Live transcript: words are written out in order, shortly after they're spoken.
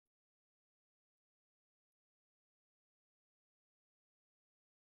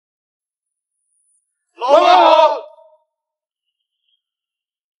老板好。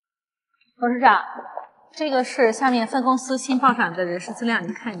董事长，这个是下面分公司新放上的人事资料，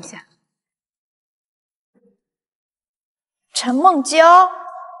您看一下。陈梦娇，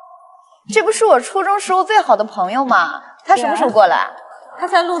这不是我初中时候最好的朋友吗？她什么时候过来？她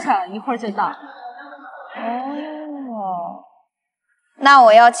在路上，一会儿就到。哦，那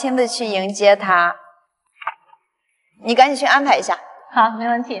我要亲自去迎接她。你赶紧去安排一下。好，没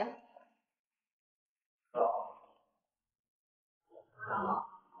问题。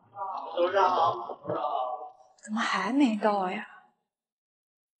董事长好，董事长好。怎么还没到呀？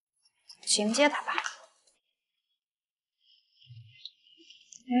去迎接她吧。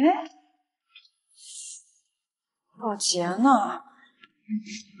哎，保洁呢？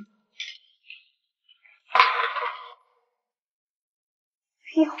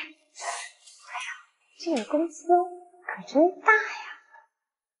哎呦，这个公司可真大呀！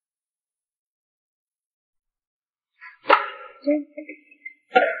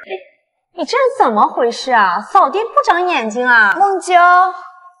你这是怎么回事啊？扫地不长眼睛啊！梦娇，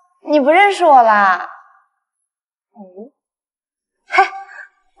你不认识我啦？嗨，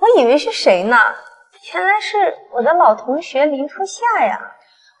我以为是谁呢？原来是我的老同学林初夏呀！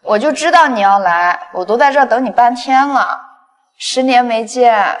我就知道你要来，我都在这儿等你半天了。10年没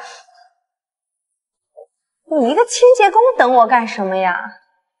见，你一个清洁工等我干什么呀？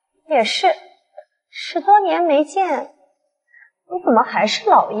也是，10多年没见，你怎么还是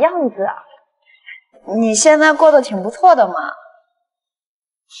老样子啊？你现在过得挺不错的嘛。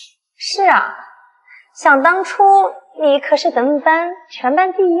是啊，想当初你可是咱们班全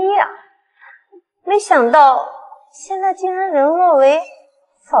班第一啊，没想到现在竟然沦落为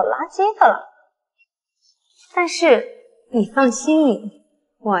扫垃圾的了。但是你放心里，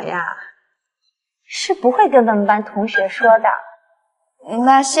我呀是不会跟咱们班同学说的。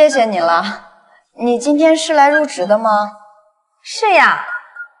那谢谢你了。你今天是来入职的吗？是呀，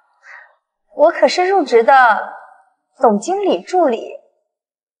我可是入职的总经理助理。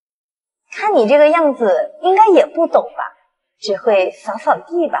看你这个样子，应该也不懂吧？只会扫扫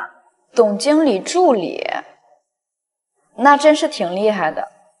地吧？总经理助理，那真是挺厉害的。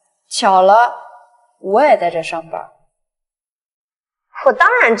巧了，我也在这上班。我当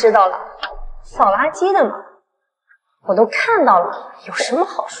然知道了，扫垃圾的嘛，我都看到了，有什么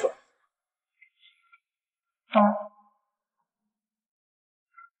好说？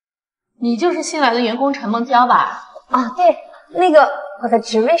你就是新来的员工陈梦娇吧？啊，对，那个我的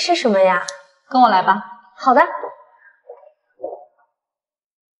职位是什么呀？跟我来吧。好的。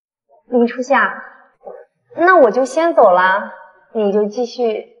林初夏，那我就先走了，你就继续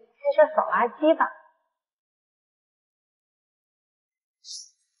在这扫垃圾吧。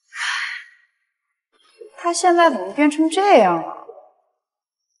他现在怎么变成这样了？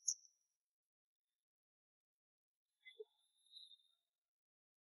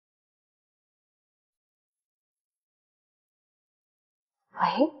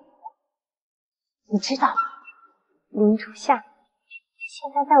喂，你知道林初夏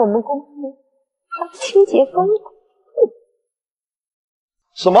现在在我们公司当清洁工。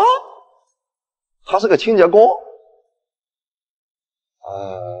什么？他是个清洁工？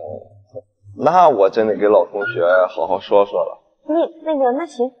那我真得给老同学好好说说了。那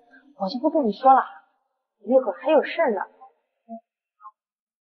行，我就不跟你说了，一会儿还有事呢。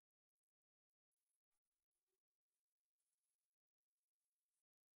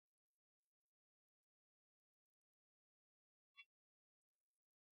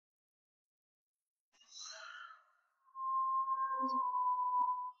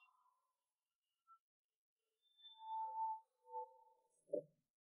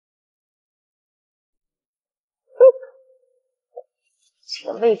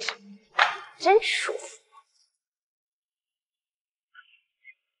这个位置真舒服。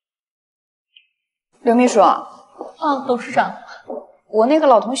刘秘书，董事长，我那个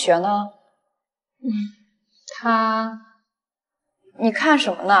老同学呢？你看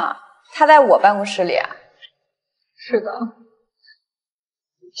什么呢？他在我办公室里啊。是的。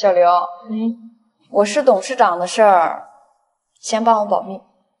小刘，我是董事长的事儿，先帮我保密。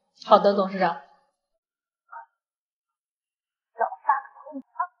好的，董事长。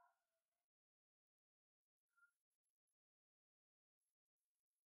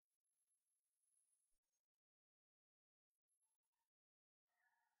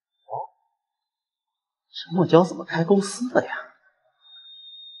陈梦娇怎么开公司了呀？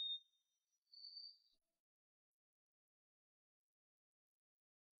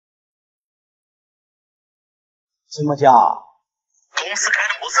陈梦娇，公司开的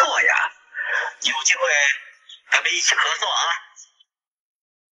不错呀，有机会咱们一起合作啊。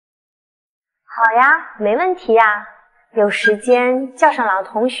好呀，没问题呀。有时间叫上两个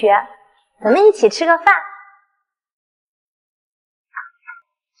同学，咱们一起吃个饭。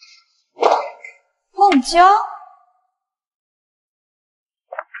孟娇，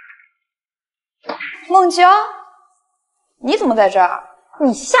孟娇，你怎么在这儿？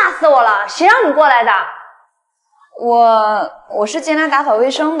你吓死我了！谁让你过来的？我是进来打扫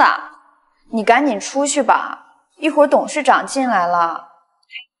卫生的，你赶紧出去吧，一会儿董事长进来了。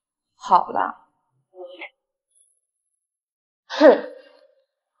好了。哼，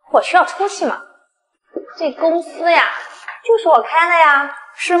我需要出息吗？这公司呀，就是我开的呀。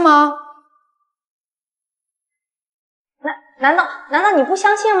是吗？难道你不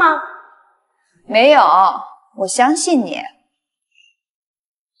相信吗？没有，我相信你。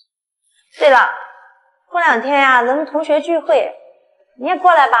对了，过2天呀，咱们同学聚会，你也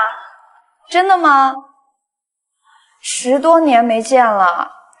过来吧。真的吗？10多年没见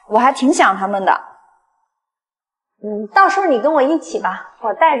了，我还挺想他们的。到时候你跟我一起吧，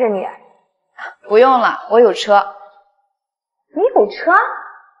我带着你。不用了，我有车。你有车？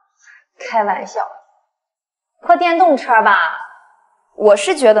开玩笑，破电动车吧？我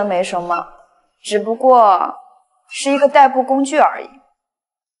是觉得没什么，只不过是一个代步工具而已。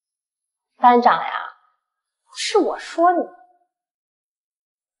班长呀，不是我说你，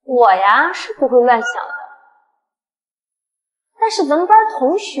我呀是不会乱想的，但是咱们班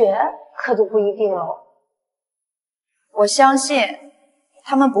同学可就不一定喽。我相信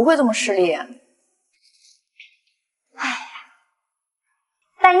他们不会这么势利眼。哎呀，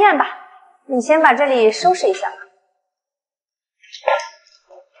但愿吧，你先把这里收拾一下吧。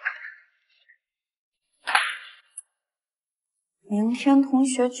明天同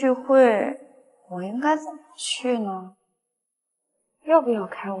学聚会，我应该怎么去呢？要不要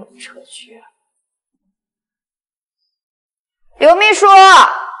开我的车去啊？刘秘书，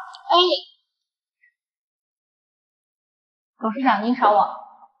董事长，您找我。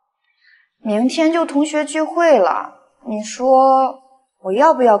明天就同学聚会了，你说我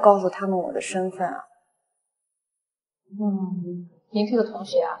要不要告诉他们我的身份啊？您这个同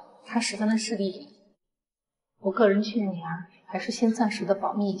学啊，他十分的势利眼。我个人劝你啊，还是先暂时的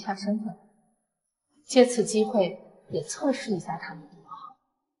保密一下身份，借此机会也测试一下他们。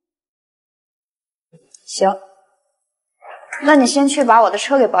行，那你先去把我的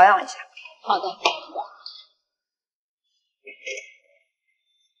车给保养一下。好的。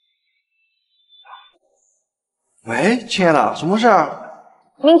喂，亲爱的，什么事儿？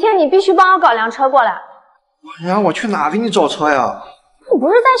明天你必须帮我搞辆车过来。你让我去哪给你找车呀？你不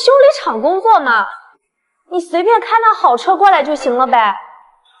是在修理厂工作吗？你随便开辆好车过来就行了呗。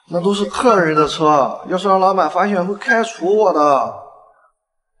那都是客人的车，要是让老板发现会开除我的。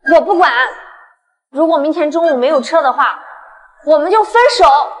我不管，如果明天中午没有车的话，我们就分手。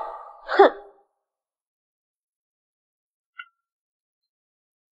哼！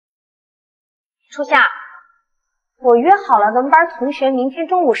初夏，我约好了咱们班同学明天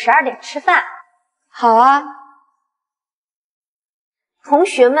中午12点吃饭。好啊。同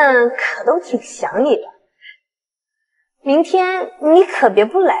学们可都挺想你的，明天你可别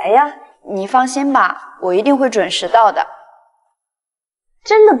不来呀。你放心吧，我一定会准时到的。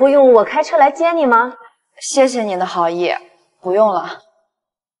真的不用我开车来接你吗？谢谢你的好意，不用了。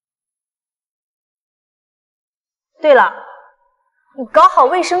对了，你搞好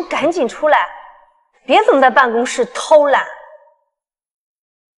卫生赶紧出来，别总在办公室偷懒。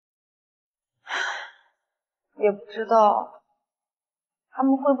也不知道他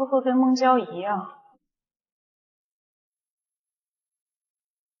们会不会跟孟娇一样。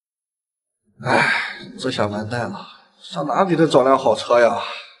唉，这下完蛋了，上哪里得找辆好车呀？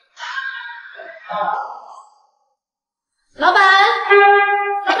老板，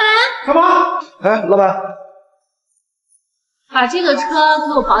老板，干嘛？哎，老板，把这个车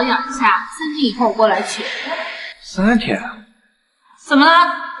给我保养一下，3天以后过来取。3天？怎么了？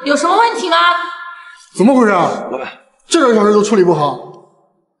有什么问题吗？怎么回事啊？老板，这点小事都处理不好，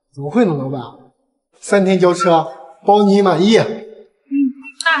怎么会呢，老板？3天交车，包你满意。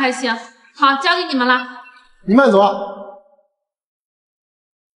那还行，好，交给你们了。你慢走啊！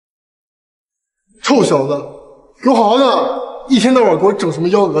臭小子，给我好好的，一天到晚给我整什么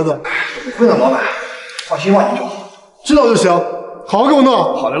幺蛾子？不会的，老板，放心吧，你就好。知道就行，好好给我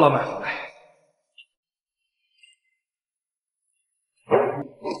弄。好嘞，老板，好嘞。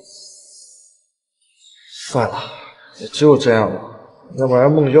算了，也只有这样了，要不然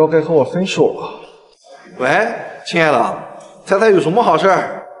孟娇该和我分手了。喂，亲爱的，猜猜有什么好事？猜什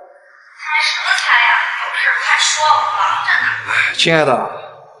么猜呀？有事快说，我忙着呢。亲爱的，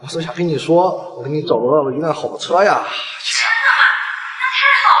我是想跟你说，我给你找到了一辆好车呀。真的吗？那太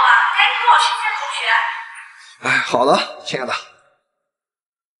好了，赶紧跟我去见好的，亲爱的。哎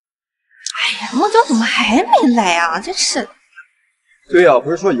呀，孟娇怎么还没来啊？真是。对呀，不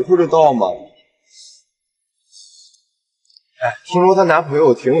是说一会儿就到吗？哎，听说她男朋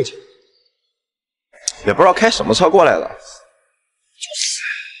友挺有钱，也不知道开什么车过来的。就是。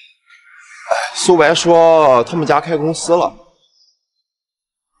哎，苏白说他们家开公司了，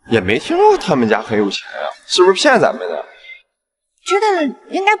也没听说他们家很有钱呀，是不是骗咱们的？觉得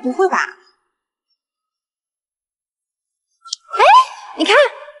应该不会吧？哎，你看，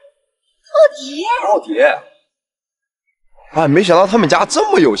奥迪。哎，没想到他们家这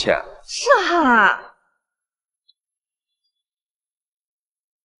么有钱。是哈。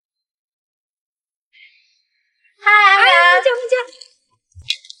嗨，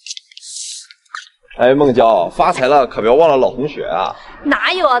哎，孟娇，发财了可不要忘了老同学啊！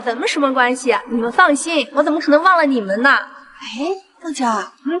哪有啊，咱们什么关系啊？你们放心，我怎么可能忘了你们呢？哎，孟娇，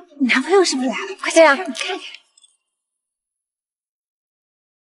你男朋友是不是来了？快去看，你看看。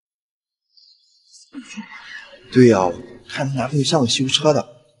对呀，我看她男朋友像个修车的。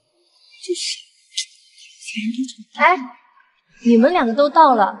就是。哎，你们两个都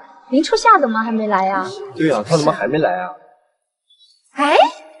到了，林初夏怎么还没来呀？对呀，他怎么还没来啊？哎，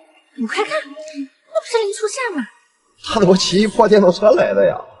你快看，那不是林初夏吗？他怎么骑一破电动车来的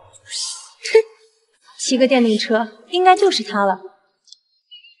呀？骑个电动车，应该就是他了。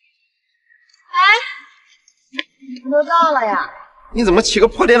哎，你们都到了呀？你怎么骑个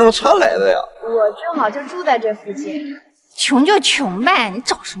破电动车来的呀？我正好就住在这附近。穷就穷呗，你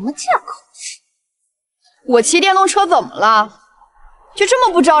找什么借口？我骑电动车怎么了？就这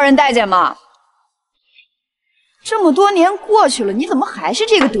么不招人待见吗？这么多年过去了，你怎么还是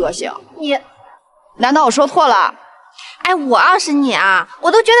这个德行？你，难道我说错了？哎，我要是你啊，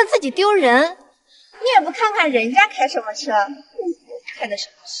我都觉得自己丢人。你也不看看人家开什么车，开的什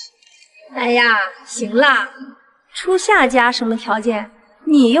么车？哎呀，行啦，初夏家什么条件，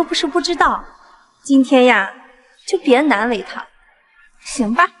你又不是不知道。今天呀，就别难为他。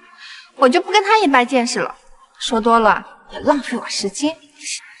行吧，我就不跟他一般见识了，说多了也浪费我时间。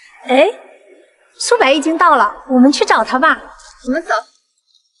哎，苏白已经到了，我们去找他吧。我们走。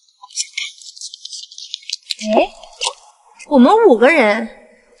哎，我们5个人，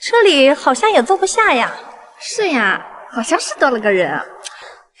这里好像也坐不下呀。是呀，好像是多了个人。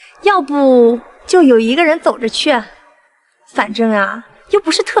要不就有一个人走着去，反正啊又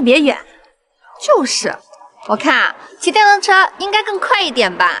不是特别远。就是，我看骑电动车应该更快一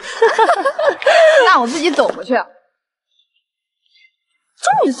点吧。那我自己走过去。终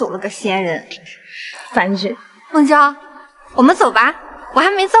于走了个闲人，烦人。孟娇，我们走吧，我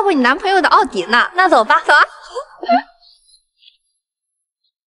还没坐过你男朋友的奥迪呢。那走吧，走啊。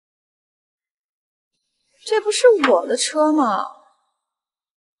这不是我的车吗？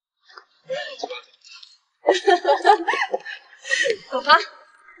走吧。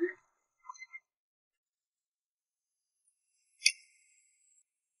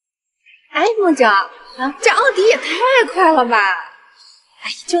哎，孟娇，这奥迪也太快了吧！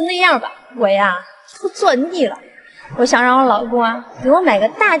哎，就那样吧，我呀都坐腻了，我想让我老公啊给我买个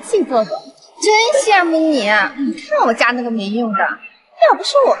大 G 坐坐。真羡慕你，你看我家那个没用的，要不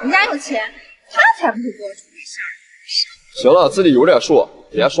是我们家有钱，他才不会给我出这事儿。行了，自己有点数，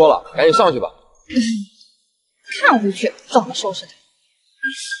别说了，赶紧上去吧。看回去怎么收拾他。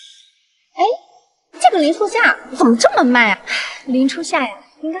哎，这个林初夏怎么这么慢呀？林初夏呀，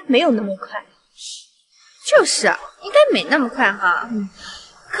应该没有那么快。就是，应该没那么快哈。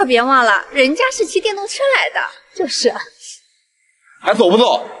可别忘了，人家是骑电动车来的。就是。还走不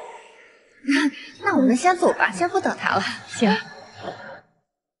走？那我们先走吧，先不等他了。行。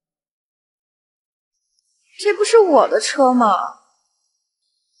这不是我的车吗？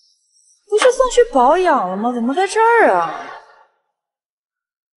不是送去保养了吗？怎么在这儿啊？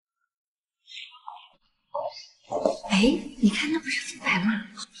哎，你看那不是苏白吗？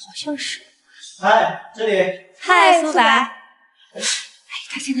好像是。嗨，这里。嗨，苏白。哎，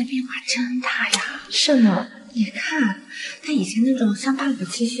他现在变化真大呀。是呢，你看，他以前那种乡巴佬的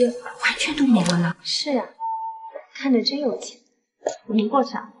气息完全都没了呢。是呀，看着真有钱。我们过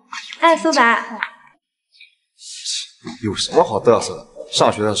去啊。哎，苏白。有什么好嘚瑟的？上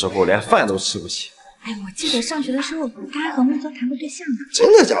学的时候连饭都吃不起。哎，我记得上学的时候他还和孟娇谈过对象呢。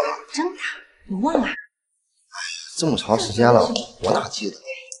真的假的？真的，你忘了？这么长时间了，我哪记得？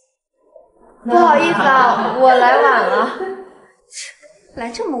不好意思啊，我来晚了。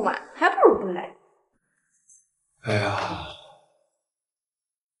来这么晚，还不如不来。哎呀，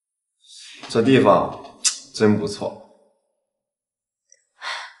这地方真不错。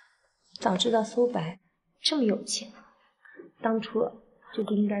早知道苏白这么有钱，当初就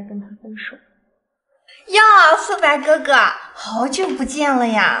不应该跟他分手。哟，素白哥哥，好久不见了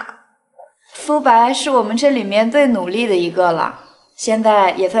呀！肤白是我们这里面最努力的一个了，现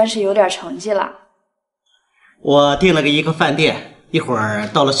在也算是有点成绩了。我订了一个饭店，一会儿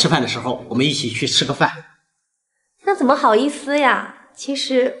到了吃饭的时候，我们一起去吃个饭。那怎么好意思呀？其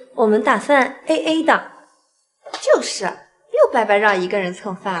实我们打算 AA 的。就是，又白白让一个人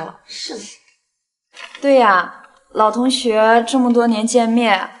蹭饭了。是的。对呀，老同学这么多年见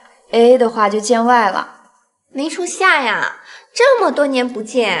面 ，AA 的话就见外了。林初夏呀，这么多年不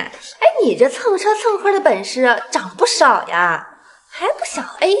见，哎，你这蹭车蹭喝的本事长不少呀，还不想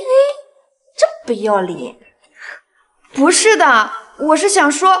AA， 真不要脸！不是的，我是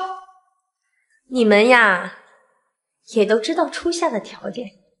想说，你们呀，也都知道初夏的条件，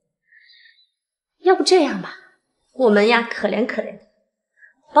要不这样吧，我们呀可怜可怜，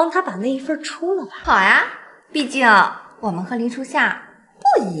帮他把那一份出了吧。好呀，毕竟我们和林初夏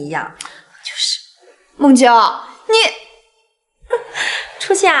不一样。就是，孟娇，你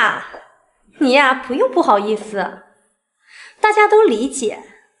初夏，你呀不用不好意思，大家都理解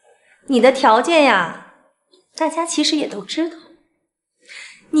你的条件呀。大家其实也都知道，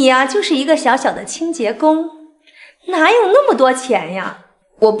你呀就是一个小小的清洁工，哪有那么多钱呀？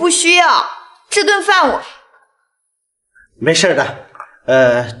我不需要这顿饭我。没事的，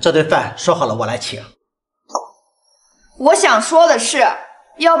这顿饭说好了我来请。我想说的是，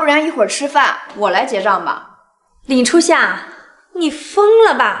要不然一会儿吃饭我来结账吧。林初夏，你疯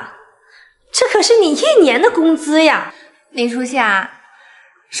了吧？这可是你1年的工资呀！林初夏，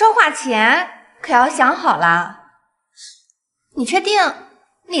说话前可要想好了。你确定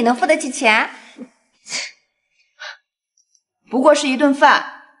你能付得起钱？不过是一顿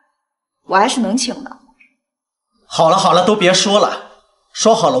饭，我还是能请的。好了好了，都别说了，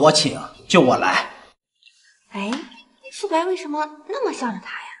说好了我请，就我来。哎，素白为什么那么向着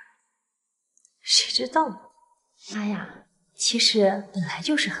他呀？谁知道呢？他呀，其实本来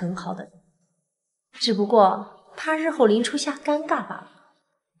就是很好的人，只不过怕日后林初夏尴尬罢了。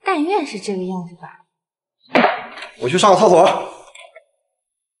但愿是这个样子吧。我去上个厕所。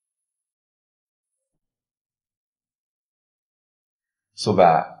苏白，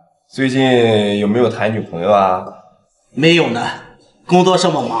最近有没有谈女朋友啊？没有呢，工作这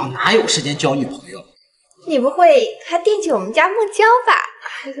么忙，哪有时间交女朋友？你不会还惦记我们家孟娇吧？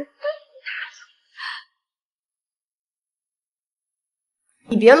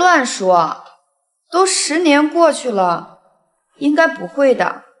你别乱说，都10年过去了，应该不会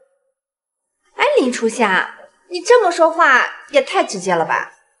的。哎，林初夏，你这么说话也太直接了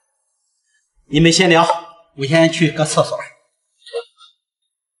吧？你们先聊，我先去个厕所。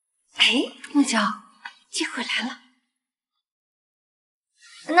哎，孟娇，机会来了。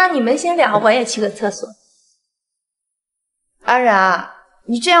那你们先聊，我也去个厕所。安然，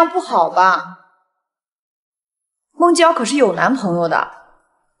你这样不好吧？孟娇可是有男朋友的，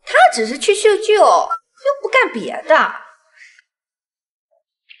她只是去叙旧，又不干别的。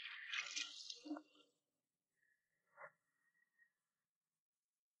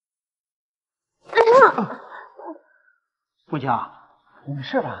孟娇，你没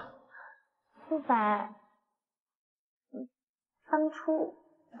事吧？素白，当初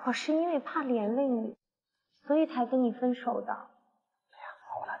我是因为怕连累你，所以才跟你分手的。哎呀，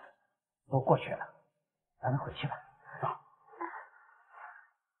好了，都过去了，咱们回去吧。走。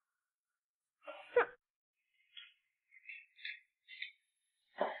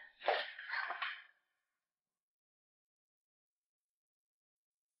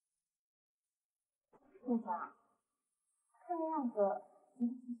那个，这个样子，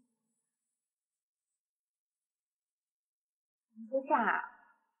初夏，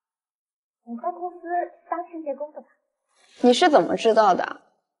你在公司当清洁工的吧？你是怎么知道的？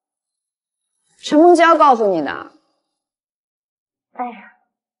陈梦娇告诉你的。哎呀，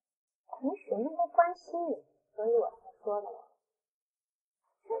同学们都关心你，所以我才说的嘛。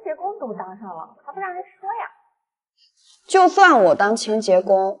清洁工都当上了，还不让人说呀？就算我当清洁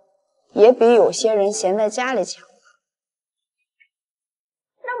工，也比有些人闲在家里强。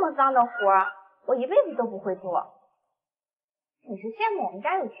那么脏的活儿，我一辈子都不会做。你是羡慕我们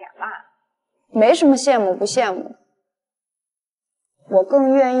家有钱吧？没什么羡慕不羡慕，我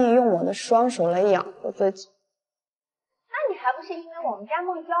更愿意用我的双手来养活自己。那你还不是因为我们家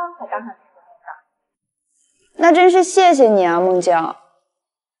孟娇才当上清洁工的？那真是谢谢你啊，孟娇。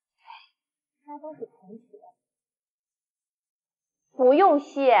那都是同学，不用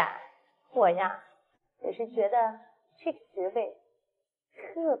谢。我呀，只是觉得这个职位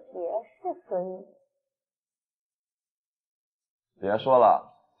特别适合你。别说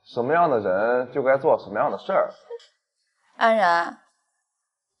了，什么样的人就该做什么样的事儿。安然，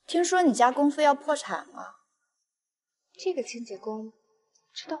听说你家公司要破产了。这个清洁工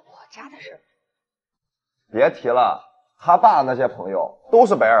知道我家的事。别提了，他爸那些朋友都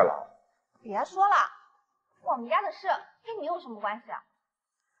是白眼狼。别说了，我们家的事跟你有什么关系啊？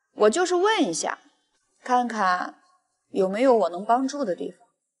我就是问一下，看看有没有我能帮助的地方。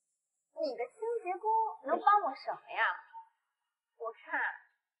你的清洁工能帮我什么呀？我看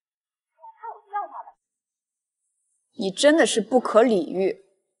你还有笑话的。你真的是不可理喻。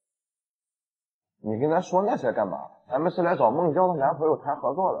你跟他说那些干嘛？咱们是来找孟娇的男朋友谈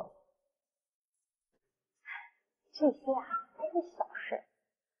合作的。这些啊都是小事，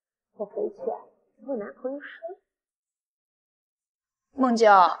我回去跟我男朋友说。孟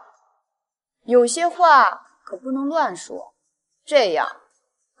娇，有些话可不能乱说，这样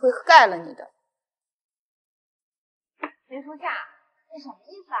会害了你的。林初夏，你什么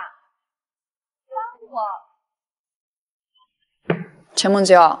意思啊？帮我。陈孟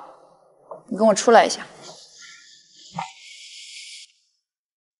娇，你跟我出来一下。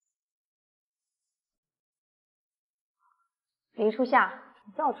林初夏，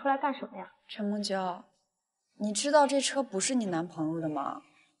你叫我出来干什么呀？陈孟娇，你知道这车不是你男朋友的吗？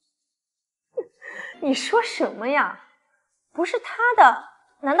你说什么呀？不是他的，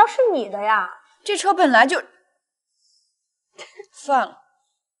难道是你的呀？这车本来就……算了，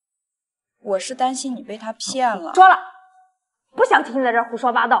我是担心你被他骗了。说了，不想听你在这儿胡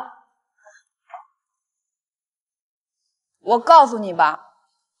说八道。我告诉你吧，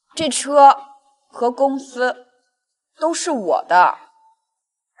这车和公司都是我的。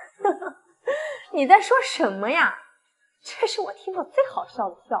你在说什么呀？这是我听过最好笑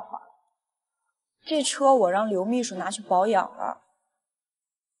的笑话了。这车我让刘秘书拿去保养了。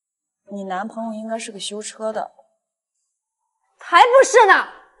你男朋友应该是个修车的。才不是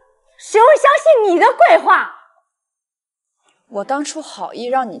呢！谁会相信你的鬼话？我当初好意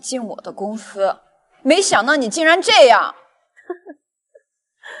让你进我的公司，没想到你竟然这样。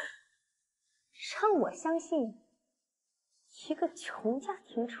让我相信一个穷家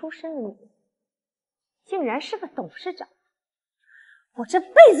庭出身的你，竟然是个董事长，我这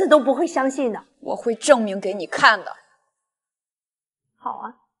辈子都不会相信的。我会证明给你看的。好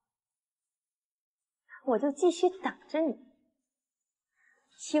啊，我就继续等着你，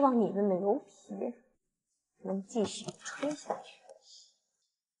希望你的牛皮能继续吹下去。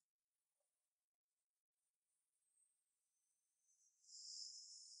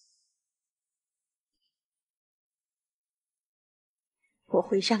我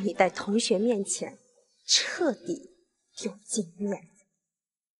会让你在同学面前彻底丢尽面子。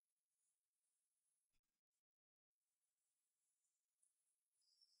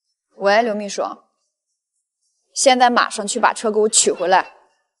喂，刘秘书，现在马上去把车给我取回来，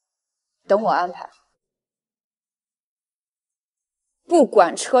等我安排。不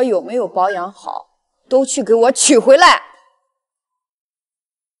管车有没有保养好，都去给我取回来。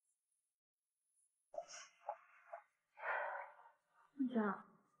孟娇，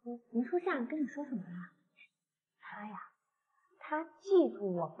林初夏跟你说什么了？他记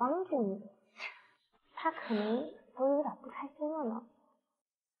住我帮助你，他可能都有点不开心了呢。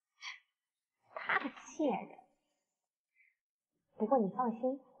他个贱人！不过你放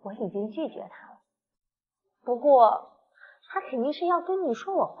心，我已经拒绝他了。不过他肯定是要跟你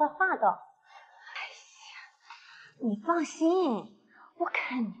说我坏话的。哎呀，你放心，我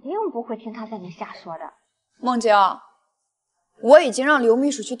肯定不会听他在那瞎说的。孟娇，我已经让刘秘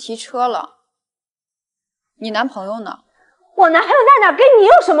书去提车了。你男朋友呢？我男朋友在哪，跟你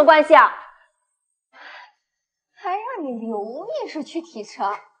有什么关系啊？还让你刘秘书去提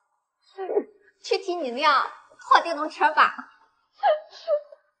车，去提你辆破电动车吧。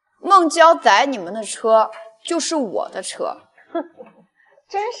孟娇载你们的车就是我的车。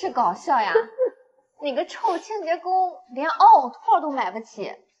真是搞笑呀！你个臭清洁工，连奥拓都买不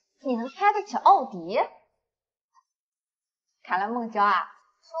起，你能开得起奥迪？看来孟娇啊，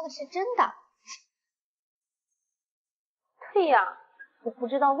说的是真的。对呀，我不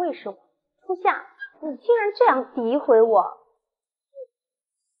知道为什么，初夏，你竟然这样诋毁我。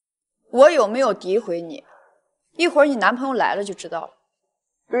我有没有诋毁你？一会儿你男朋友来了就知道了。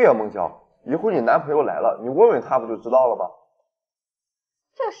对呀，孟娇，一会儿你男朋友来了，你问问他不就知道了吗？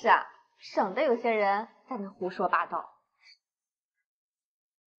就是啊，省得有些人在那胡说八道。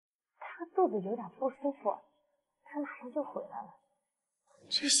他肚子有点不舒服，他马上就回来了。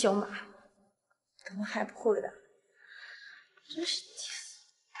这小马怎么还不回来？真是气死！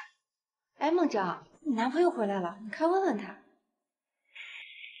哎，孟娇，你男朋友回来了，你快问问他。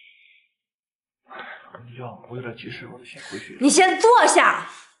孟娇，我有点急事，我得先回去。你先坐下。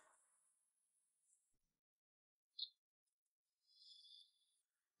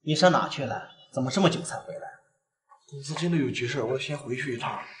你上哪去了？怎么这么久才回来？公司真的有急事，我先回去一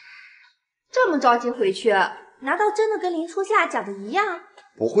趟。这么着急回去，难道真的跟林初夏讲的一样？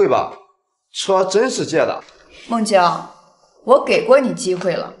不会吧？车真是借的。孟江，我给过你机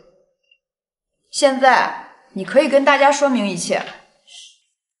会了，现在你可以跟大家说明一切。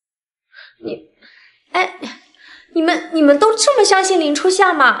你们都这么相信林初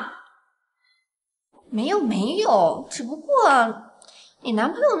夏吗？没有，只不过你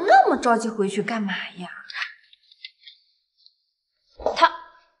男朋友那么着急回去干嘛呀？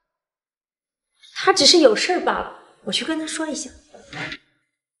他只是有事罢了，我去跟他说一下。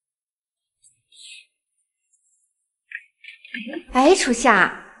哎，初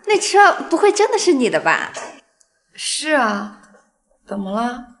夏，那车不会真的是你的吧？是啊，怎么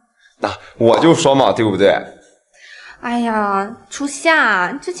了？我就说嘛，对不对？哎呀，初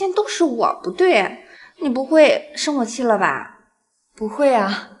夏，之前都是我不对，你不会生我气了吧？不会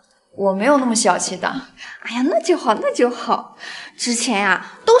啊，我没有那么小气的。哎呀，那就好。之前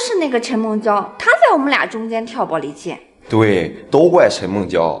呀，都是那个陈梦娇，她在我们俩中间挑拨离间。对，都怪陈梦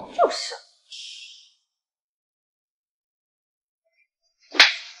娇。就是。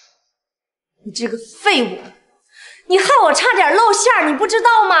你这个废物，你害我差点露馅儿，你不知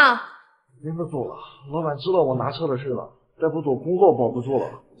道吗？忍不住了，老板知道我拿车的事了，再不做工作保不住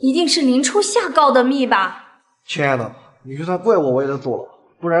了。一定是林初夏告的密吧？亲爱的，你就算怪我也得做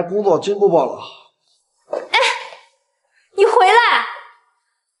了，不然工作真不保了。哎，你回来！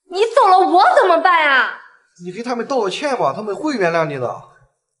你走了我怎么办啊？你给他们道个歉吧，他们会原谅你的。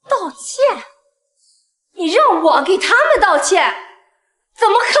道歉？你让我给他们道歉？怎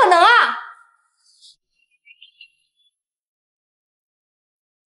么可能啊？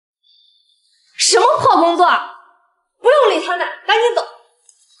什么破工作？不用理他们，赶紧走。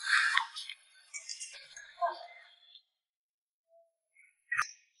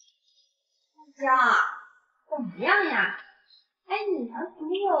佳，怎么样呀？哎，你男朋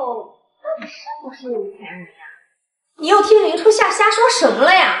友到底是不是有钱人呀？你又听林初夏瞎说什么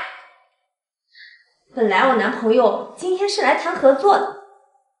了呀？本来我男朋友今天是来谈合作的，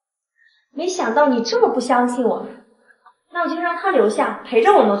没想到你这么不相信我，那我就让他留下陪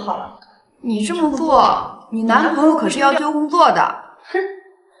着我们好了。你这么做，你男朋友可是要丢工作的。哼，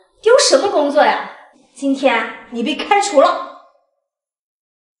丢什么工作呀？今天你被开除了。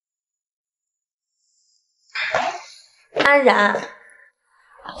安然，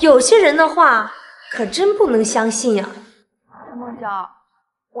有些人的话可真不能相信呀。陈梦娇，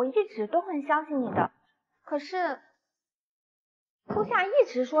我一直都很相信你的，可是初夏一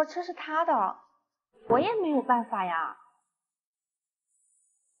直说车是他的，我也没有办法呀。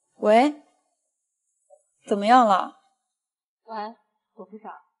喂，怎么样了？喂，董事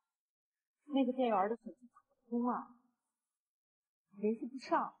长，那个店员的手机打不通了，联系不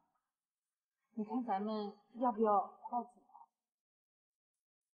上，你看咱们要不要报警啊？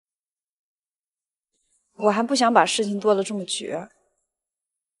我还不想把事情做得这么绝。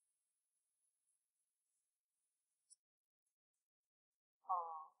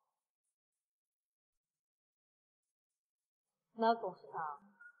那董事长，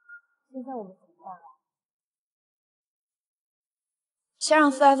现在我们怎么办啊？先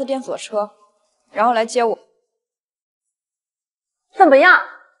让 4S 店锁车，然后来接我。怎么样？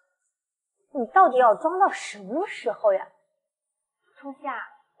你到底要装到什么时候呀？初夏，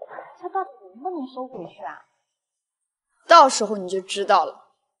这到底能不能收回去啊？到时候你就知道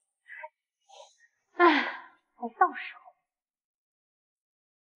了。哎，还到时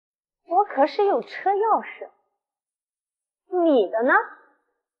候？我可是有车钥匙，你的呢？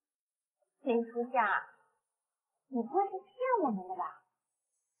林初夏，你不会是骗我们的吧？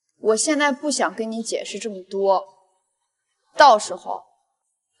我现在不想跟你解释这么多，到时候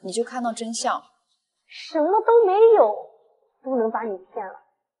你就看到真相了。什么都没有，都能把你骗了，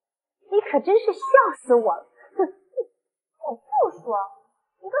你可真是笑死我了！哼，我就说，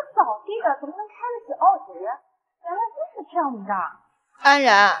一个扫地的怎么能开得起奥迪？原来真是骗我们的。安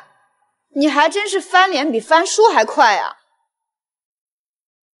然，你还真是翻脸比翻书还快啊！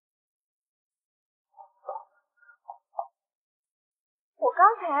我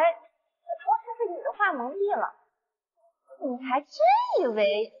刚才说是被你的话蒙蔽了，你还真以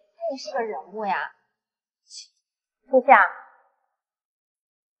为你是个人物呀？初夏，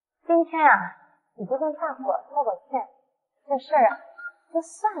今天啊，你就跟大伙道个歉，这事儿啊，就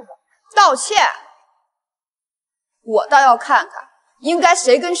算了。道歉？我倒要看看，应该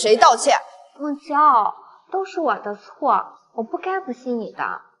谁跟谁道歉。梦娇，都是我的错，我不该不信你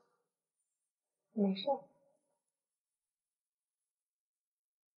的。没事。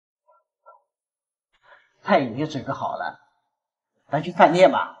菜已经准备好了，咱去饭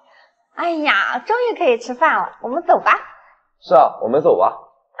店吧。哎呀，终于可以吃饭了，我们走吧。是啊，我们走吧。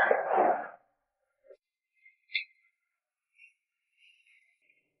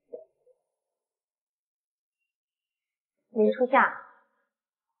林初夏，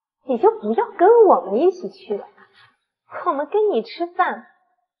你就不要跟我们一起去了，我们跟你吃饭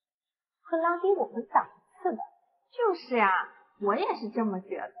会拉低我们档次的。就是呀，我也是这么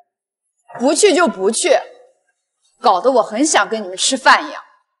觉得。不去就不去，搞得我很想跟你们吃饭一样。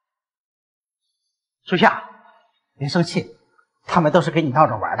初夏，别生气，他们都是跟你闹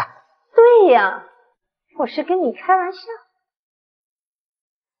着玩的。对呀，我是跟你开玩笑。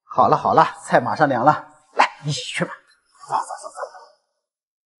好了好了，菜马上凉了，来一起去吧。走。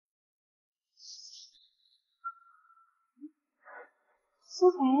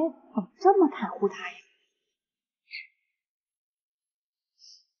苏白怎么这么袒护他呀？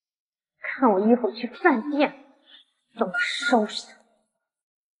看我一会儿去饭店怎么收拾他。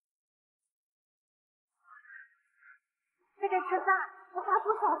这个吃饭要花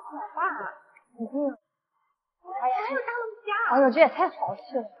多少钱吧？哎呀，哎呦，这也太豪气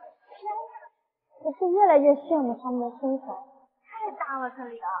了！我是越来越羡慕他们的身材，太大了这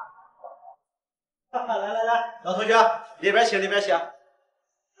里啊！来，老同学，里边请。哇，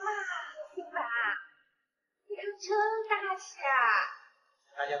新白，你看真大气啊！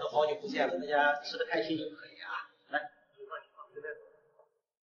大家都好久不见了，大家吃得开心就可以啊。来，这边。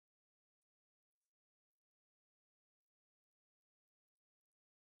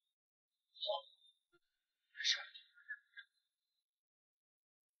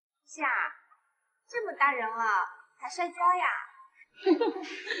夏，这么大人了还摔跤呀？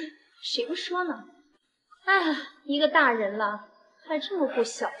谁不说呢？哎，一个大人了还这么不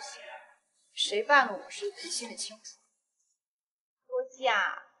小心，谁办的我事自己心里清楚。估计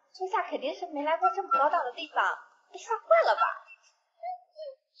啊，初夏肯定是没来过这么高档的地方，被吓坏了吧？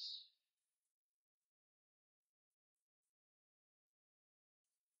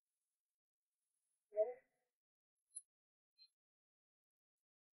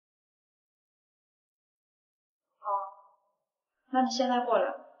那你现在过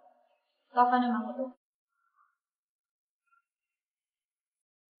来，到饭店门口等。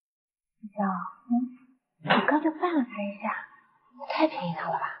你刚就绊了他一下，太便宜他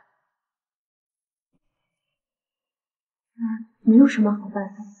了吧？你有什么好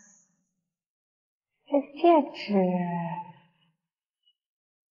办法？这戒指。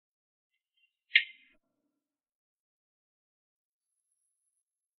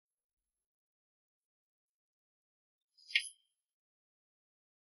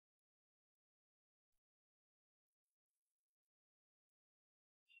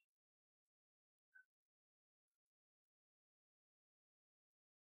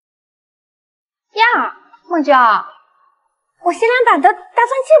呀，孟娇，我限量版的大钻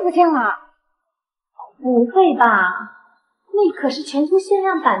戒不见了。不会吧？那可是全球限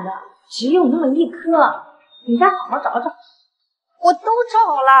量版的，只有那么一颗，你再好好找找。我都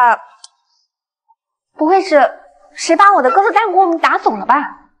找了，不会是谁把我的鸽子蛋给我们打走了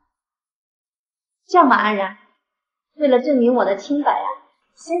吧？这样吧，安然，为了证明我的清白呀，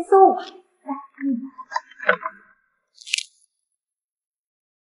先搜吧。来，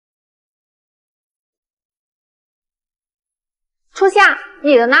初夏，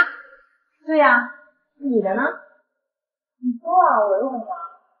你的呢？对呀，你的呢？你说啊，我用的。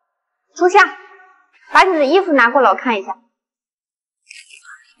初夏，把你的衣服拿过来，我看一下。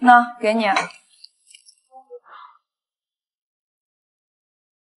那给你。呀，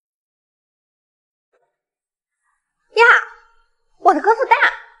我的鸽子蛋！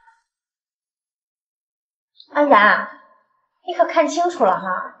安然，你可看清楚了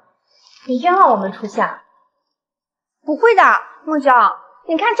哈，你冤枉我们初夏。不会的，孟娇，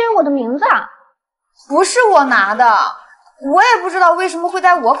你看这有我的名字。不是我拿的，我也不知道为什么会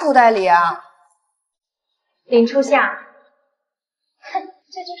在我口袋里啊。林初夏，哼，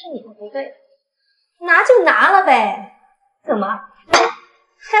这就是你的不对，拿就拿了呗，怎么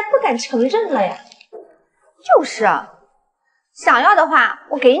还不敢承认了呀？就是啊，想要的话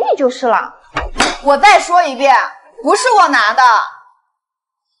我给你就是了。我再说一遍，不是我拿的。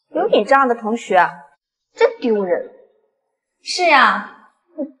有你这样的同学，真丢人。是呀，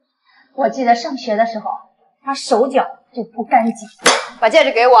我记得上学的时候，他手脚就不干净。把戒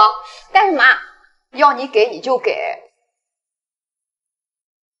指给我。干什么？要你给你就给。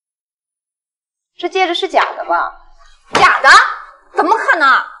这戒指是假的吧？假的？怎么可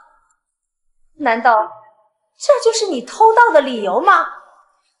能？难道这就是你偷盗的理由吗？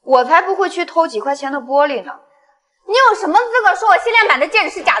我才不会去偷几块钱的玻璃呢。你有什么资格说我限量版的戒指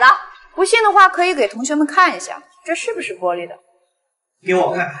是假的？不信的话，可以给同学们看一下，这是不是玻璃的？给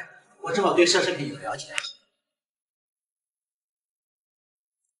我看看，我正好对奢侈品有了解。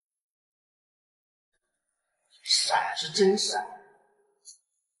闪是真闪，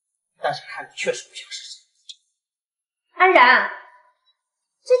但是看着确实不像是真。安然，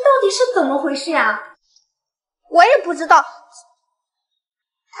这到底是怎么回事呀？我也不知道，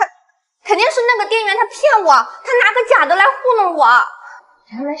他肯定是那个店员他骗我，他拿个假的来糊弄我。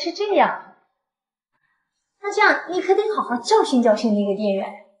原来是这样，那这样你可得好好教训教训那个店员。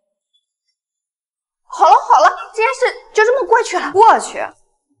好了好了，这件事就这么过去了。过去。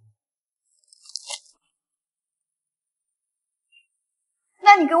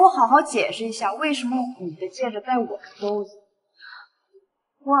那你给我好好解释一下，为什么你的戒指在我的兜子？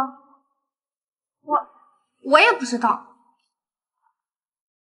我也不知道。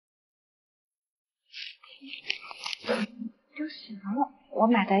丢什么了？我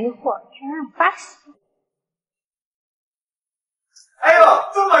买的一货居然让发现。哎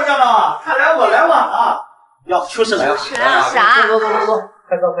呦，这么热闹啊！看来我来晚了。哟，秋实来了。秋实啥？走，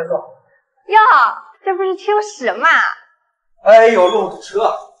快坐。哟，这不是秋实吗？哎呦，路堵车！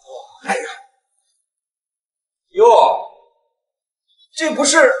哎呀，哟，这不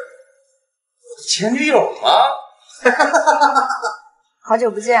是我的前女友吗？好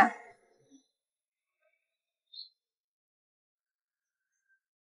久不见。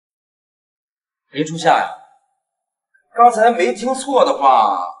林初夏呀，刚才没听错的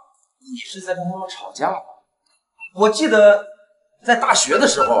话，你是在跟他们吵架吧？我记得在大学的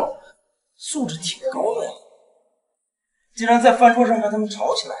时候素质挺高的呀，竟然在饭桌上和他们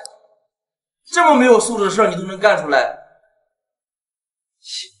吵起来了。这么没有素质的事你都能干出来，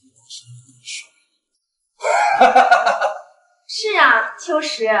是啊，秋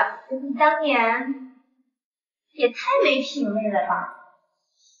实，你当年也太没品位了吧？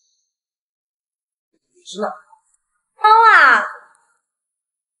你是哪？猫啊，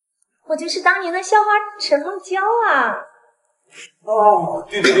我就是当年的校花陈梦娇啊。哦，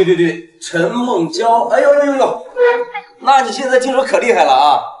对，陈梦娇。哎呦，那你现在听说可厉害了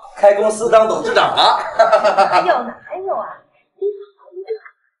啊，开公司当董事长了。哪有啊？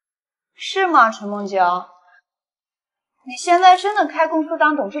是吗，陈梦娇？你现在真的开公司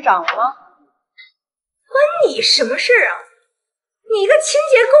当董事长了吗？关你什么事啊？你一个清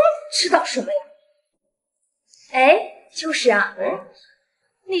洁工知道什么呀？哎，秋实啊，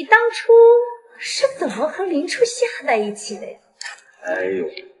你当初是怎么和林初夏在一起的呀？哎呦，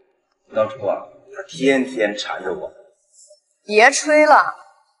当初啊，他天天缠着我。别吹了，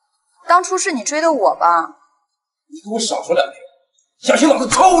当初是你追的我吧？你给我少说两句，小心老子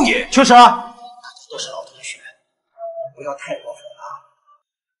抽你！秋实，大家都是老同学，不要太过分了。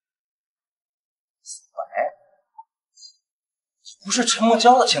喂，你不是陈梦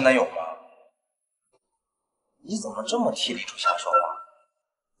娇的前男友吗？你怎么这么替李初夏说话？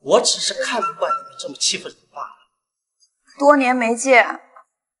我只是看不惯你们这么欺负人罢了。多年没见，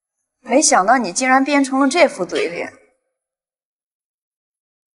没想到你竟然变成了这副嘴脸。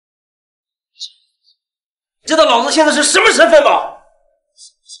知道老子现在是什么身份吗？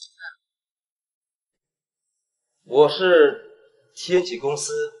我是天启公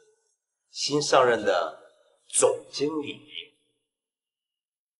司新上任的总经理。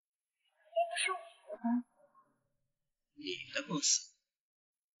你的公司？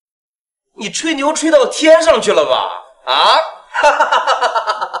你吹牛吹到天上去了吧？啊！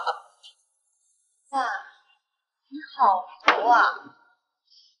哇，你好毒啊！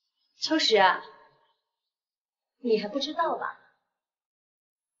秋实啊，你还不知道吧？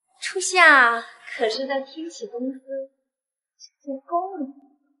初夏可是在天启公司清洁工呢。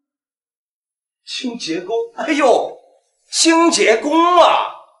清洁工？哎呦，清洁工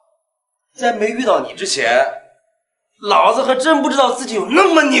啊！在没遇到你之前，老子还真不知道自己有那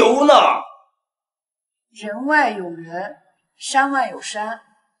么牛呢。人外有人，山外有山，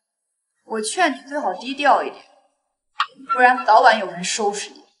我劝你最好低调一点，不然早晚有人收拾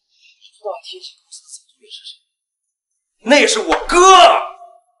你。知道天启公司的总经理是谁？那是我哥。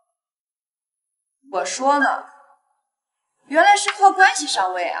我说呢，原来是靠关系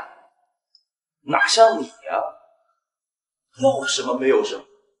上位啊！哪像你呀，要什么没有什么，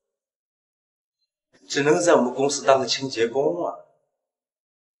只能在我们公司当个清洁工啊。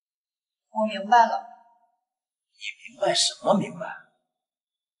我明白了。你明白什么明白？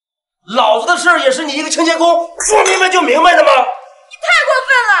老子的事儿也是你一个清洁工说明白就明白的吗？你太过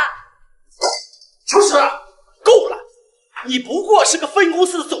分了！秋实，够了！你不过是个分公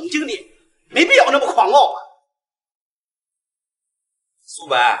司的总经理，没必要那么狂傲啊！苏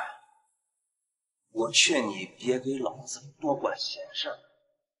白，我劝你别给老子多管闲事儿。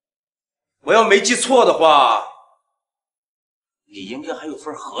我要没记错的话，你应该还有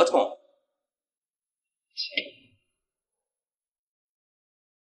份合同。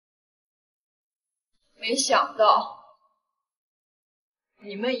没想到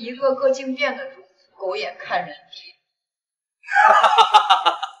你们一个个竟变得如此狗眼看人低。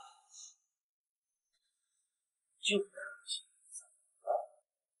就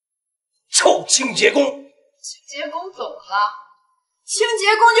臭清洁工！清洁工怎么了？清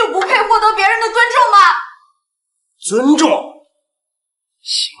洁工就不配获得别人的尊重吗？尊重？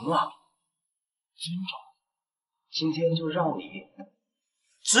行啊，尊重。今天就让你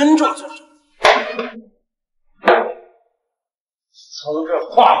尊重尊重。从这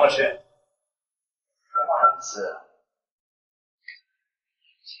跨过去，跨一次。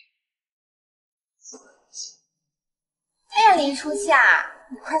哎呀，林初夏，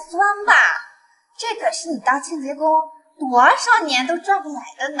你快算吧，这可是你当清洁工多少年都赚不来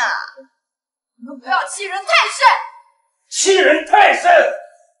的呢！你们不要欺人太甚！欺人太甚！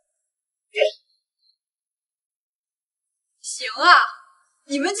行啊，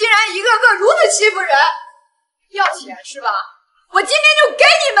你们竟然一个个如此欺负人！要钱是吧？我今天就给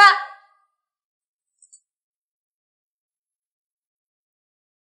你们！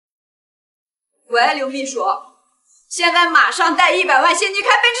喂，刘秘书，现在马上带100万现金开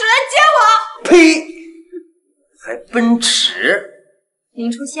奔驰来接我！呸！还奔驰？林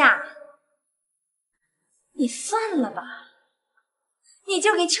初夏，你算了吧，你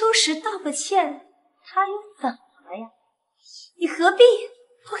就给秋实道个歉，他又怎么了呀？你何必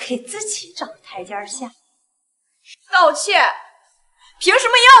不给自己找个台阶下？道歉？凭什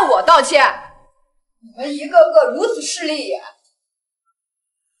么要我道歉？你们一个个如此势利眼，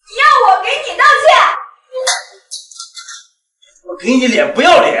你要我给你道歉？我给你脸不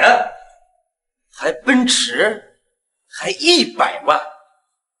要脸，还奔驰，还100万，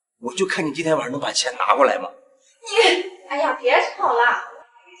我就看你今天晚上能把钱拿过来吗？你，哎呀，别吵了，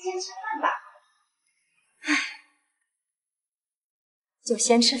先吃饭吧。唉，就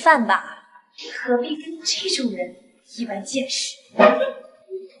先吃饭吧，何必跟这种人一般见识？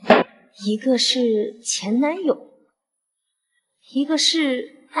一个是前男友，一个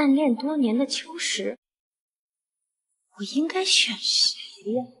是暗恋多年的秋实，我应该选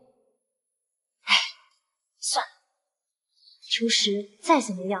谁呀？哎，算了，秋实再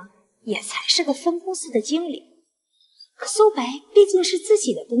怎么样也才是个分公司的经理，可苏白毕竟是自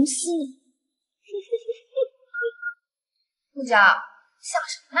己的公司呢。陆江，想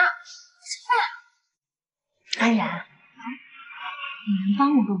什么呢？吃饭。安然，你能帮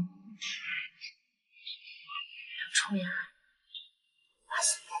我个忙？梁初呀，把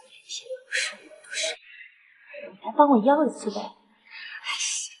苏白的那些老事都是你来帮我要一次呗。哎，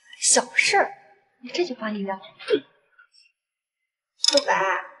小事儿，你这就帮你要。苏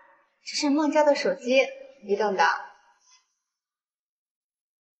白，这是孟家的手机，移动的。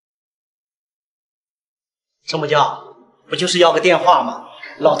这么叫，不就是要个电话吗？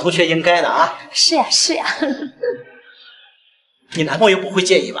老同学应该的啊。是呀，是呀。你男朋友不会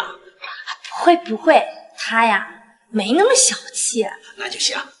介意吧？不会，他呀没那么小气。那就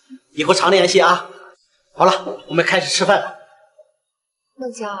行，以后常联系啊。好了，我们开始吃饭了。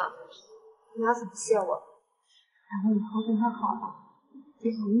孟江，你要怎么谢我？然后以后跟他好了，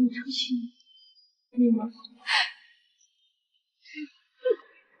别容易出去，可以吗？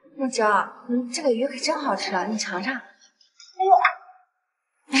孟江，这个鱼可真好吃啊，你尝尝。哎呦，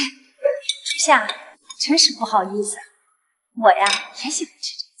哎，初夏，真是不好意思，我呀也喜欢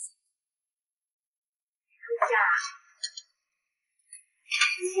吃这个。初夏，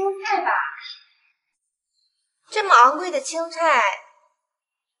青菜吧，这么昂贵的青菜，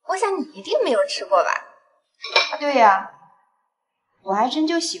我想你一定没有吃过吧？啊，对呀，我还真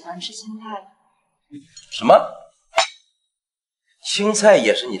就喜欢吃青菜。什么？青菜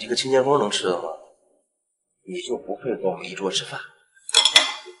也是你这个清洁工能吃的吗？你就不配跟我们一桌吃饭？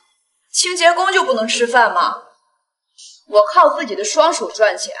清洁工就不能吃饭吗？我靠自己的双手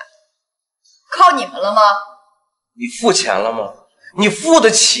赚钱，靠你们了吗？你付钱了吗？你付得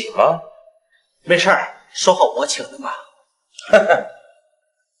起吗？没事儿，说好我请的吧。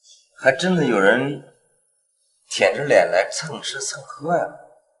还真的有人舔着脸来蹭吃蹭喝呀。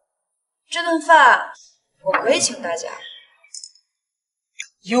这顿饭我可以请大家。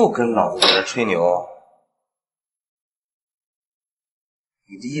又跟老子在这吹牛，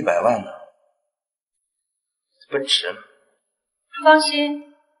你的100万呢？奔驰呢？放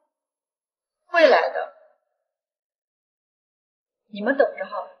心，会来的，你们等着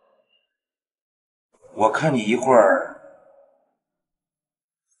好了。我看你一会儿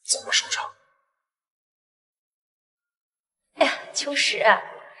怎么收场。哎呀，秋实，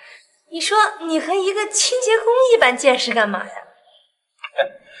你说你和一个清洁工一般见识干嘛呀？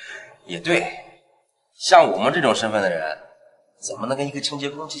也对，像我们这种身份的人，怎么能跟一个清洁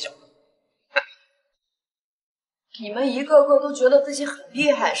工计较呢？你们一个个都觉得自己很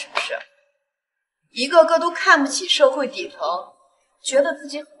厉害，是不是？一个个都看不起社会底层，觉得自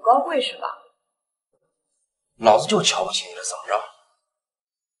己很高贵，是吧？老子就瞧不起你了，怎么着？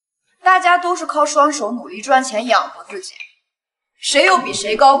大家都是靠双手努力赚钱养活自己，谁又比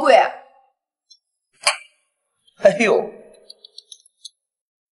谁高贵？哎呦，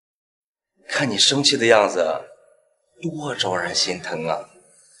看你生气的样子，多招人心疼啊！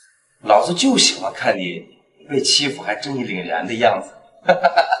老子就喜欢看你被欺负还正义凛然的样子。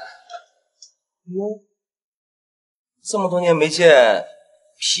哟，这么多年没见，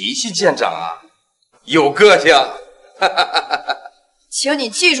脾气见长啊，有个性。请你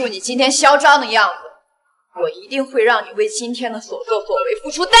记住你今天嚣张的样子，我一定会让你为今天的所作所为付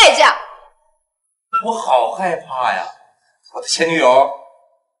出代价。我好害怕呀，我的前女友，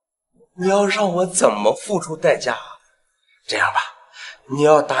你要让我怎么付出代价？这样吧，你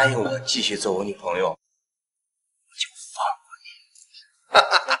要答应我继续做我女朋友，我就放过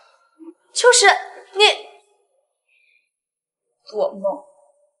你。就是你做梦。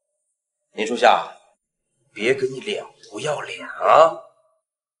林初夏，别跟你脸不要脸啊！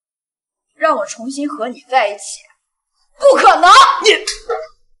让我重新和你在一起，不可能！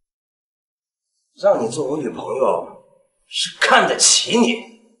让你做我女朋友是看得起你，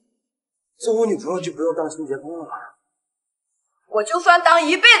做我女朋友就不用当清洁工了吧？我就算当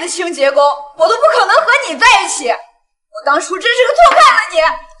一辈子清洁工，我都不可能和你在一起。我当初真是个错看了你。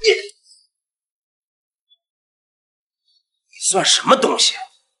你算什么东西？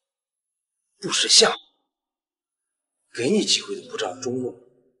不识相！给你机会都不知道中用。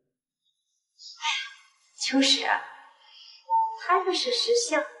秋实，他要是识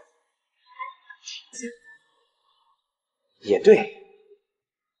相，也对，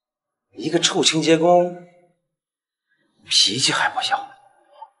一个臭清洁工，脾气还不小。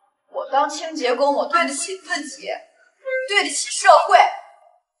我当清洁工，我对得起自己，对得起社会，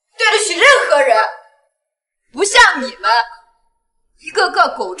对得起任何人，不像你们，一个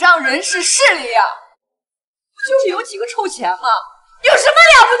个狗仗人势势利啊！不就是有几个臭钱吗？有什么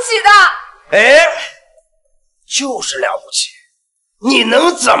了不起的？哎，就是了不起，你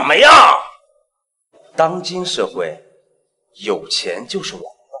能怎么样？当今社会，有钱就是王道，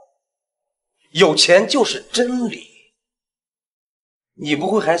有钱就是真理。你不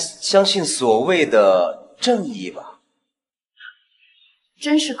会还相信所谓的正义吧？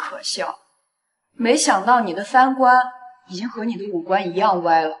真是可笑，没想到你的三观已经和你的五官一样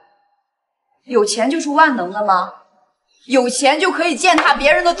歪了。有钱就是万能的吗？有钱就可以践踏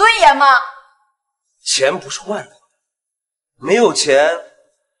别人的尊严吗？钱不是万能的，没有钱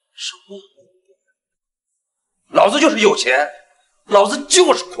是万能的。老子就是有钱，老子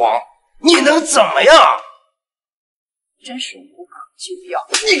就是狂，你能怎么样？真是无可救药！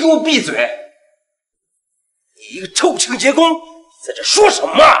你给我闭嘴！你一个臭清洁工，在这说什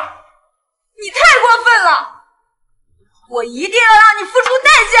么？你太过分了！我一定要让你付出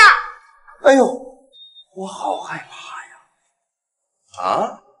代价！哎呦，我好害怕呀！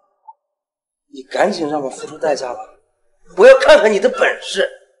啊？你赶紧让我付出代价吧，我要看看你的本事。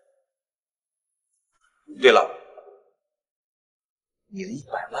对了，你的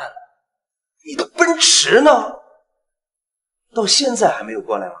100万，你的奔驰呢？到现在还没有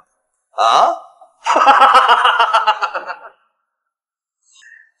过来吗？啊？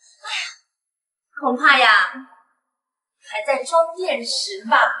恐怕呀，还在装电池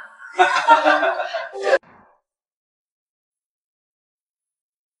吧。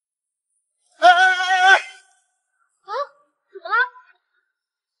哎！啊？怎么了？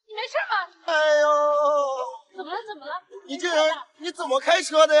你没事吧？哎呦！怎么了？怎么了？你这人你怎么开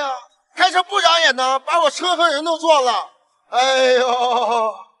车的呀？开车不长眼呢，把我车和人都撞了。哎呦！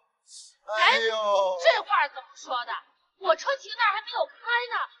哎呦！这话怎么说的？我车停那儿还没有开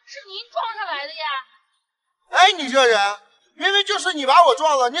呢，是您撞上来的呀。哎，你这人，明明就是你把我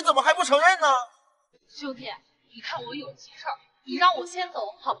撞了，你怎么还不承认呢？兄弟，你看我有急事儿，你让我先走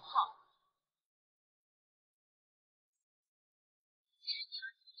好不好？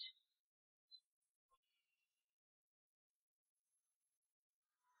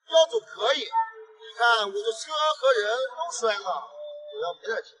要走可以，你看我的车和人都摔了，我要赔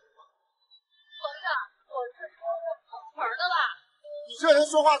点钱。合着我这车是碰瓷的吧？你这人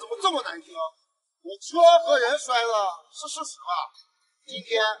说话怎么这么难听？我车和人摔了是事实吧？今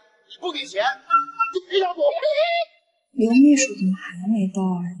天你不给钱，就赔条狗。刘秘书怎么还没到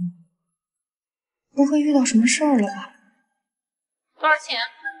啊？不会遇到什么事儿了吧？多少钱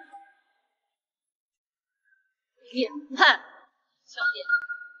？2万，小姐，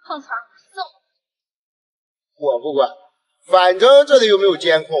碰瓷儿是这么。我不管，反正这里又没有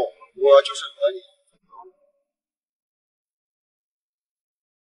监控，我就是和你。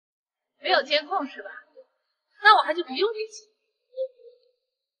没有监控是吧？那我还就不用这些。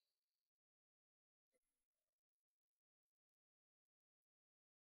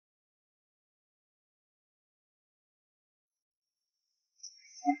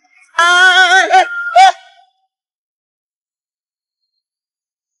哎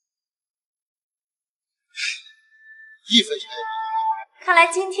！1分钱。看来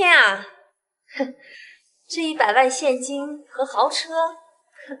今天啊，哼，这100万现金和豪车，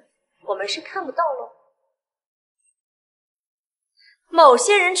哼，我们是看不到喽。某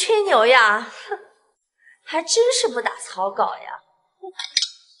些人吹牛呀，哼，还真是不打草稿呀。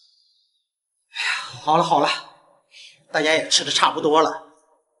好了好了，大家也吃的差不多了，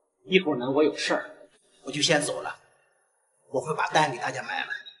一会儿呢我有事儿，我就先走了。我会把单给大家买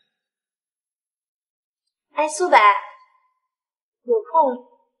了。哎，苏北，有空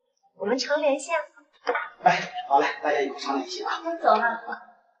我们常联系啊。哎，好嘞，大家以后常联系啊。先走了。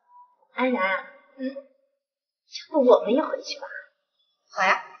安然，要不我们也回去吧？好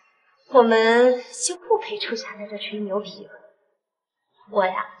呀，我们就不陪初夏在这吹牛皮了。我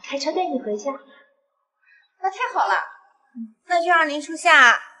呀，开车带你回家。那太好了，那就让林初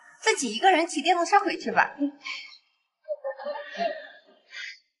夏自己一个人骑电动车回去吧。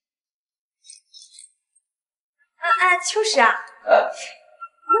秋实啊，要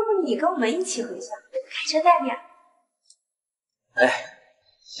不你跟我们一起回家，开车带你啊？哎，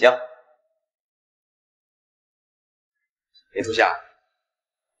行。林初夏，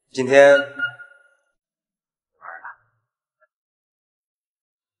今天哪儿了？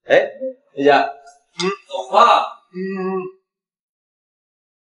哎，丽姐，走吧。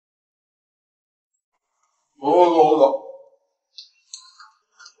我走。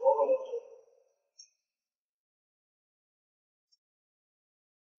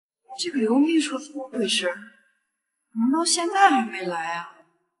这个刘秘书怎么回事？怎么到现在还没来啊？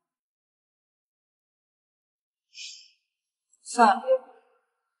算了，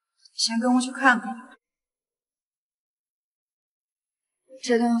先跟我去看看。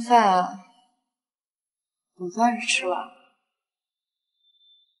这顿饭总算是吃完了。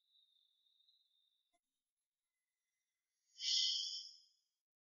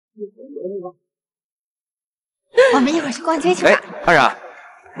我们一会儿去逛街去吧。哎，安然，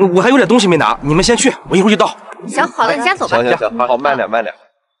我还有点东西没拿，你们先去，我一会儿就到。行，好了，你先走吧。行，好，慢点。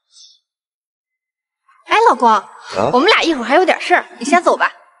哎，老公，我们俩一会儿还有点事儿，你先走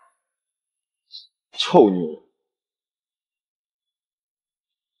吧。臭女人。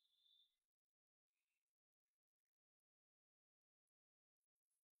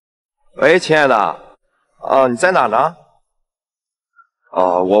喂，亲爱的，啊，你在哪呢？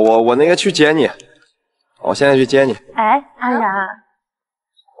啊，我那个去接你，我现在去接你。哎，安然，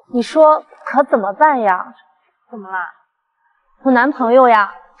你说可怎么办呀？怎么啦？我男朋友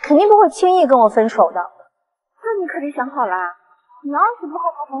呀，肯定不会轻易跟我分手的。那你可得想好啦，你要是不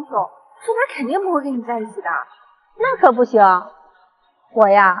和他分手，苏白肯定不会跟你在一起的。那可不行，我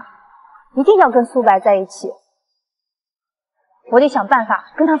呀，一定要跟苏白在一起。我得想办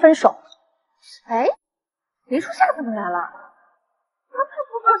法跟他分手。哎，林初夏怎么来了？他太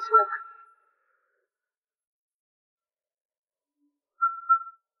不坐车了。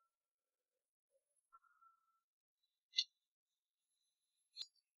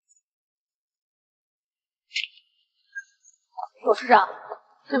董事长，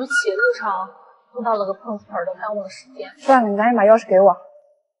对不起，路上碰到了个碰瓷盆的，耽误了时间。算了，你赶紧把钥匙给我。好，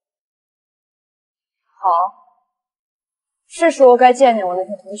是时候该见见我那些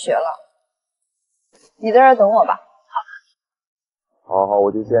同学了。你在这儿等我吧。好，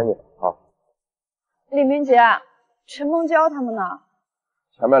我去接你。好。李明杰，陈梦娇他们呢？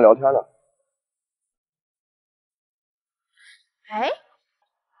前面聊天呢。哎，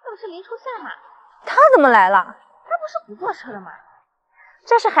那不是林初夏吗？他怎么来了？他不是不坐车的吗？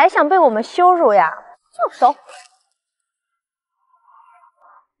这是还想被我们羞辱呀？住手！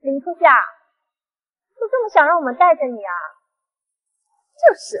林初夏，就这么想让我们带着你啊？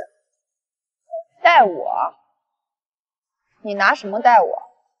就是，带我？你拿什么带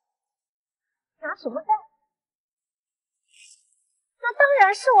我？拿什么带？那当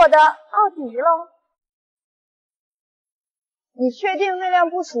然是我的奥迪喽。你确定那辆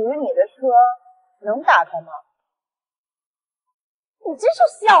不属于你的车能打开吗？你真是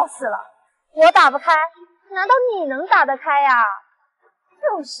笑死了！我打不开，难道你能打得开呀？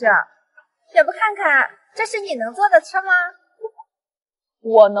就是，也不看看这是你能坐的车吗？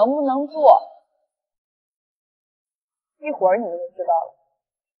我能不能坐，一会儿你们就知道了。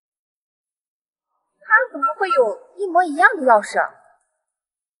怎么会有一模一样的钥匙？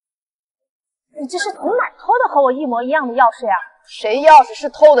你这是从哪儿偷的和我一模一样的钥匙呀？谁钥匙是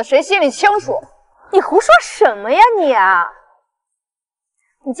偷的，谁心里清楚。你胡说什么呀你啊！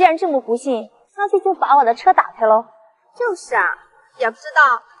你既然这么不信，那就把我的车打开喽。就是啊，也不知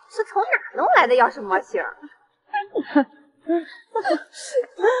道是从哪弄来的钥匙模型。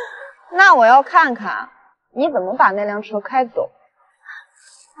那我要看看你怎么把那辆车开走。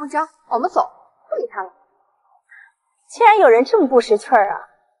孟娇，我们走，不理他了。既然有人这么不识趣儿啊，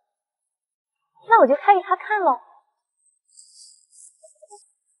那我就开给他看喽。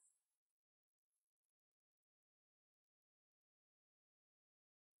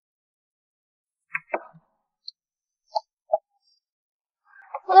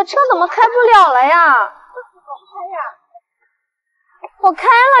我的车怎么开不了了呀？我开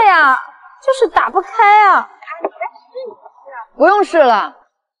了呀，就是打不开啊。不用试了，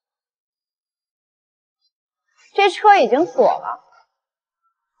这车已经锁了，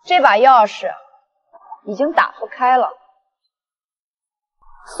这把钥匙已经打不开了。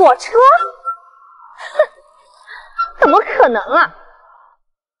锁车？哼，怎么可能啊！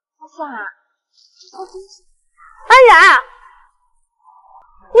安然，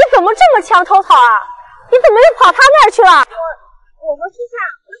你怎么这么墙头草啊？你怎么又跑他那儿去了？我和初夏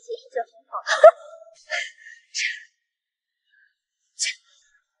关系一直很好。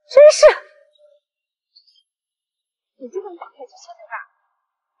真是！你就能打开这车对吧？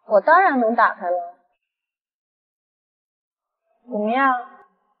我当然能打开了。怎么样？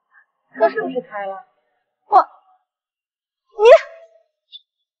车是不是开了？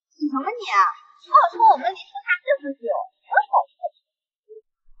你什么你？要说我们离初夏这么久，有好处。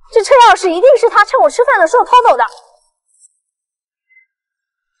这车钥匙一定是他趁我吃饭的时候偷走的。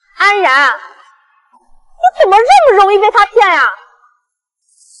安然，你怎么这么容易被他骗呀？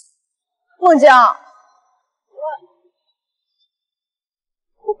孟娇，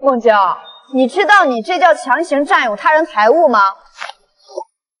孟娇，你知道你这叫强行占有他人财物吗？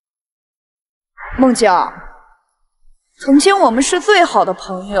孟娇，从前我们是最好的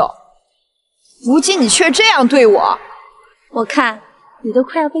朋友，如今你却这样对我，我看你都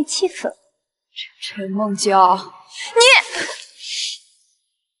快要被气死了。陈孟娇，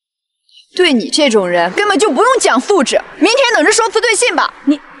对你这种人根本就不用讲素质，明天等着收辞退信吧。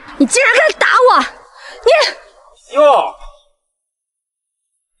你竟然敢打我！你哟，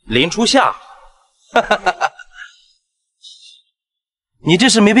林初夏，你这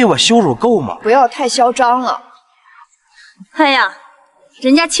是没被我羞辱够吗？不要太嚣张了。哎呀，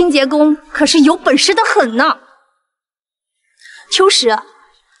人家清洁工可是有本事的很呢。秋实，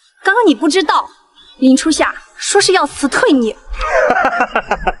刚刚你不知道，林初夏说是要辞退你。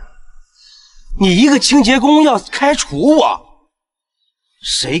你一个清洁工要开除我？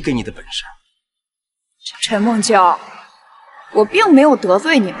谁给你的本事？陈梦娇，我并没有得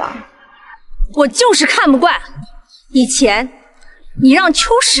罪你吧？我就是看不惯，以前你让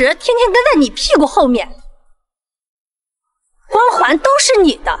秋实天天跟在你屁股后面，光环都是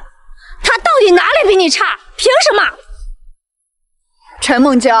你的，他到底哪里比你差？凭什么？陈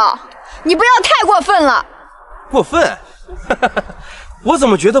梦娇，你不要太过分了。过分？我怎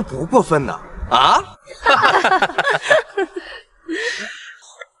么觉得不过分呢？啊？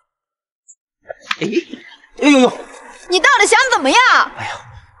哎呦！你到底想怎么样？哎呀，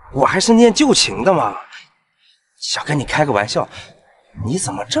我还是念旧情的嘛，想跟你开个玩笑，你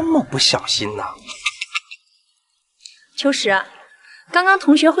怎么这么不小心呢？秋实，刚刚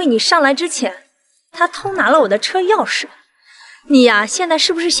同学会你上来之前，他偷拿了我的车钥匙，你呀，现在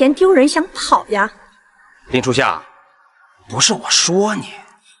是不是嫌丢人想跑呀？林初夏，不是我说你，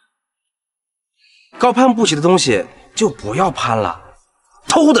高攀不起的东西就不要攀了，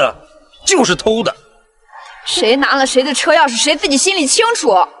偷的就是偷的。谁拿了谁的车钥匙，谁自己心里清楚。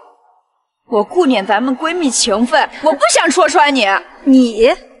我顾念咱们闺蜜情分，我不想戳穿你。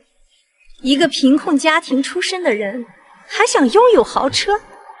你一个贫困家庭出身的人，还想拥有豪车，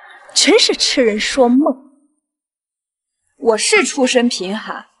真是痴人说梦。我是出身贫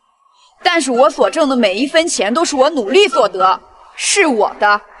寒，但是我所挣的每一分钱都是我努力所得，是我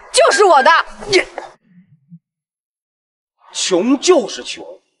的就是我的。穷就是穷，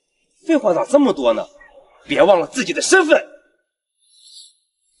废话咋这么多呢？别忘了自己的身份。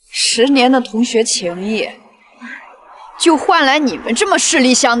10年的同学情谊，就换来你们这么势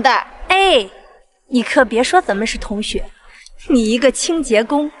利相待。哎，你可别说咱们是同学，你一个清洁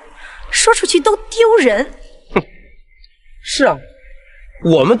工，说出去都丢人。哼，是啊，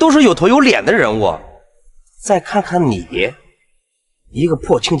我们都是有头有脸的人物。再看看你，一个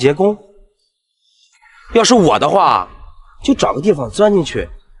破清洁工。要是我的话，就找个地方钻进去，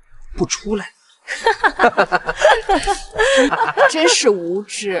不出来。真是无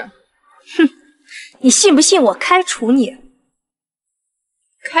知！哼，你信不信我开除你？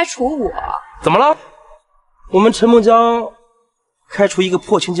开除我？怎么了？我们陈梦江开除一个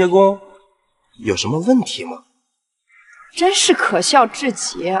破清洁工，有什么问题吗？真是可笑至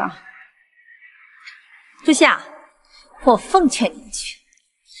极啊！初夏，我奉劝你一句，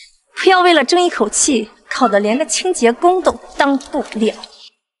不要为了争一口气，搞得连个清洁工都当不了。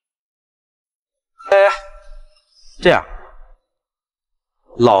哎，这样，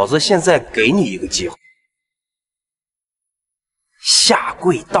老子现在给你一个机会，下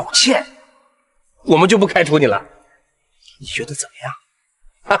跪道歉，我们就不开除你了。你觉得怎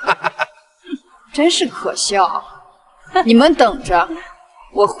么样？真是可笑！你们等着，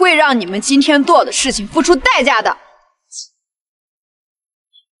我会让你们今天做的事情付出代价的。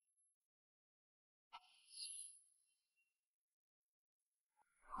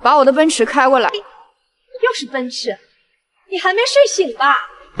把我的奔驰开过来。又是奔驰，你还没睡醒吧？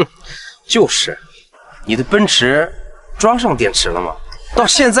哼，就是，你的奔驰装上电池了吗？到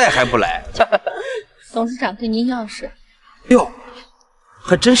现在还不来。董事长给您钥匙。哟，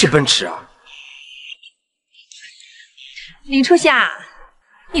还真是奔驰啊！林初夏，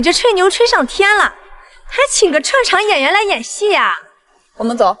你这吹牛吹上天了，还请个串场演员来演戏呀？我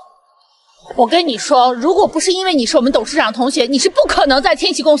们走。我跟你说，如果不是因为你是我们董事长同学，你是不可能在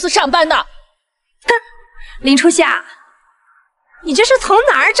天启公司上班的。林初夏，你这是从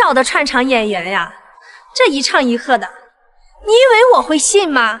哪儿找的串场演员呀？这一唱一和的，你以为我会信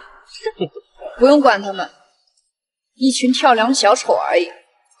吗？不用管他们，一群跳梁小丑而已，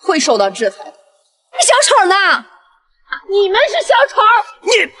会受到制裁的。你小丑呢？你们是小丑！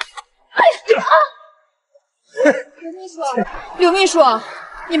你，哎呀！刘秘书，刘秘书，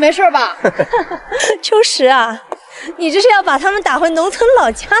你没事吧？秋实啊，你这是要把他们打回农村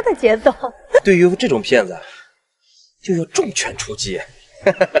老家的节奏。对于这种骗子，就要重拳出击。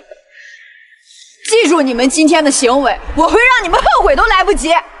记住你们今天的行为，我会让你们后悔都来不及。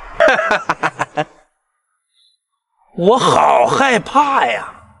我好害怕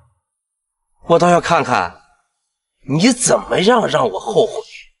呀！我倒要看看你怎么样让我后悔。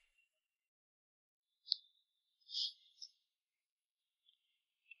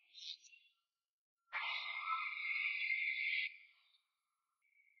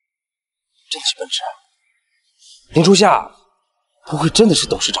真的是奔驰？林初夏不会真的是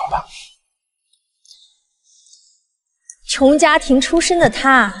董事长吧？穷家庭出身的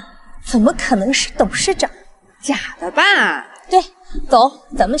他，怎么可能是董事长？假的吧？对，走，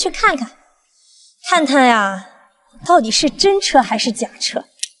咱们去看看，看看呀，到底是真车还是假车？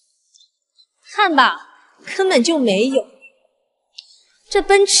看吧，根本就没有。这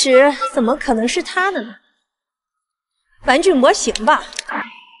奔驰怎么可能是他的呢？玩具模型吧。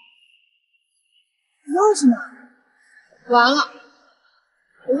钥匙呢？完了，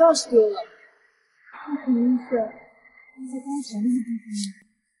我钥匙丢了。那肯定是在刚才那个地方。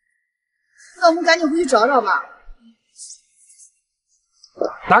那我们赶紧回去找找吧。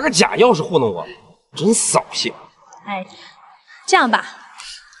拿个假钥匙糊弄我，真扫兴。哎，这样吧，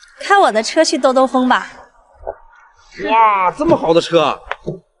开我的车去兜兜风吧。哇，这么好的车！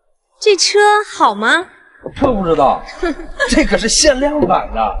这车好吗？这不知道，这可是限量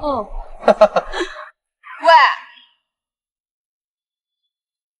版的。哦。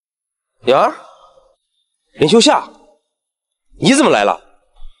喂，呀，林秋夏，你怎么来了？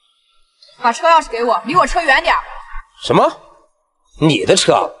把车钥匙给我，离我车远点。什么？你的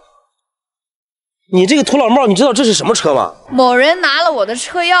车？你这个土老帽，你知道这是什么车吗？某人拿了我的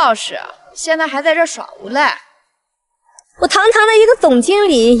车钥匙，现在还在这耍无赖。我堂堂的一个总经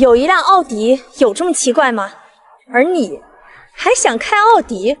理，有一辆奥迪，有这么奇怪吗？而你还想开奥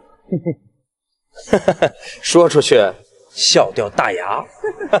迪？说出去笑掉大牙。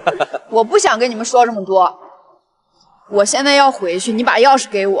我不想跟你们说这么多，我现在要回去，你把钥匙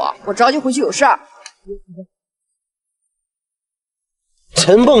给我，我着急回去有事儿。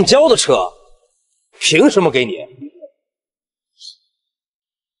陈梦娇的车，凭什么给你？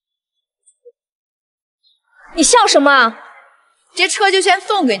你笑什么？这车就先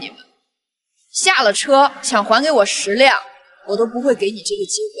送给你们，下了车想还给我10辆，我都不会给你这个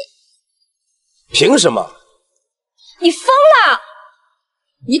机会。凭什么？你疯了！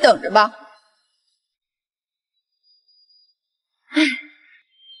你等着吧。唉，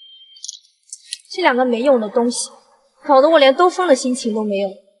这两个没用的东西，搞得我连兜风的心情都没有。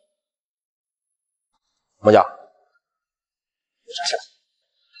梦娇，有啥事？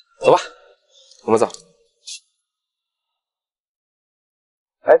走吧，我们走。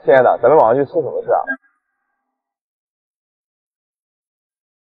哎，亲爱的，咱们晚上去吃什么吃啊？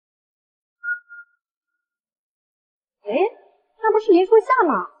哎，那不是林初夏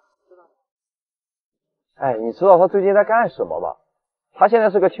吗？哎，你知道他最近在干什么吗？他现在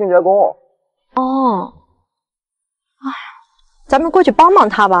是个清洁工。哦，哎，咱们过去帮帮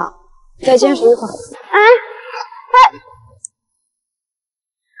他吧。再坚持一会儿。哎，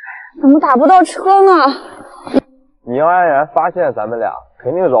怎么打不到车呢？你要安然发现咱们俩，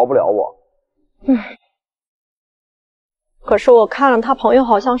肯定饶不了我。可是我看了他朋友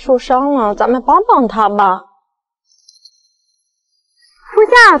好像受伤了，咱们帮帮他吧。初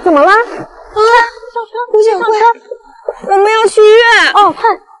夏，怎么了？上车，吴小辉，我们要去医院。哦，快！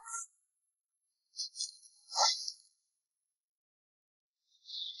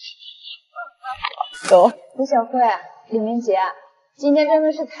走，吴小慧、李明杰，今天真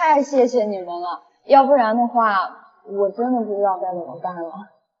的是太谢谢你们了，要不然的话，我真的不知道该怎么办了。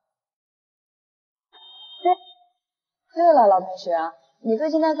对了，老同学，你最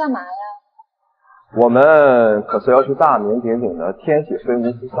近在干嘛呀？我们可是要去大名鼎鼎的天喜分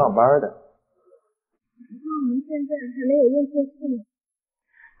公司上班的。我们现在还没有应聘上。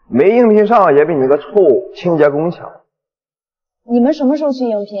没应聘上也比你个臭清洁工强。你们什么时候去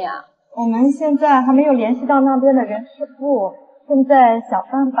应聘啊？我们现在还没有联系到那边的人事部，正在想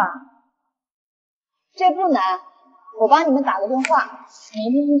办法。这不难，我帮你们打个电话，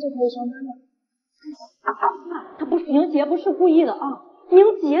明天就可以上班了。他不是明杰，不是故意的啊！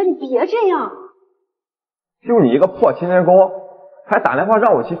明杰，你别这样。就你一个破清洁工，还打电话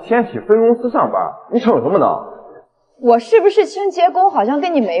让我去天喜分公司上班，你逞什么呢？我是不是清洁工好像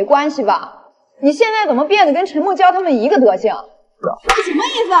跟你没关系吧？你现在怎么变得跟陈梦娇他们一个德行？什么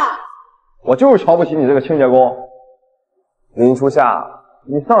意思啊？我就是瞧不起你这个清洁工。林初夏，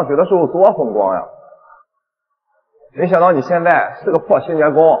你上学的时候多风光呀！没想到你现在是个破清洁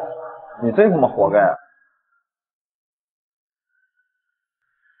工，你真他妈活该！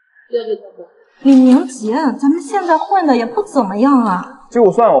对。李明杰，咱们现在混的也不怎么样啊。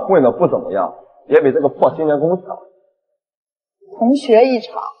就算我混的不怎么样，也比这个破清洁工强。同学一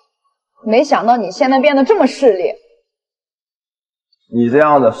场，没想到你现在变得这么势利。你这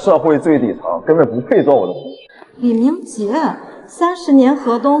样的社会最底层根本不配做我的同学。李明杰，30年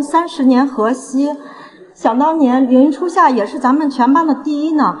河东，30年河西。想当年林初夏也是咱们全班的第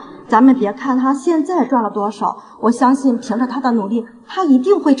一呢。咱们别看他现在赚了多少，我相信凭着他的努力，他一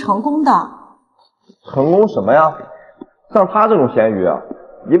定会成功的。成功什么呀？像他这种咸鱼啊，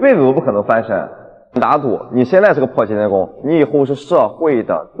一辈子都不可能翻身。打赌，你现在是个破清洁工，你以后是社会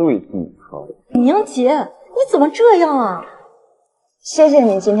的最底层。李明杰，你怎么这样啊？谢谢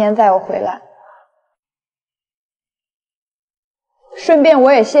你今天载我回来，顺便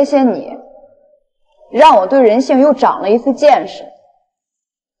我也谢谢你，让我对人性又长了一次见识。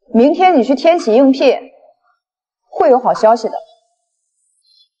明天你去天喜应聘，会有好消息的。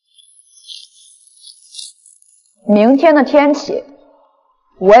明天的天喜，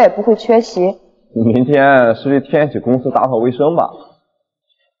我也不会缺席。你明天是去天喜公司打扫卫生吧？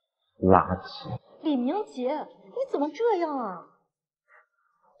垃圾！李明杰，你怎么这样啊？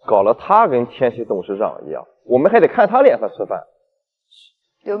搞了他跟天喜董事长一样，我们还得看他脸色吃饭。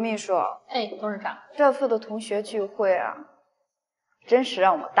刘秘书，哎，董事长，这次的同学聚会啊，真是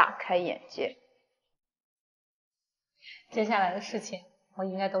让我大开眼界。接下来的事情我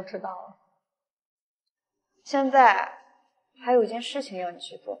应该都知道了。现在还有一件事情要你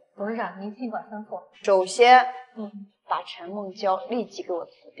去做，董事长您尽管吩咐。首先，把陈梦娇立即给我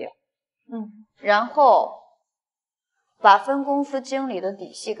辞掉。然后把分公司经理的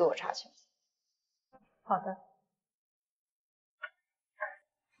底细给我查清楚。好的。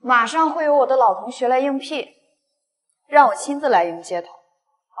马上会有我的老同学来应聘，让我亲自来迎接他。好。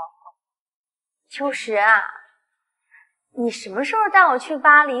秋实啊，你什么时候带我去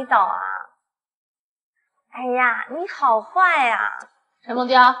巴厘岛啊？哎呀，你好坏呀！陈梦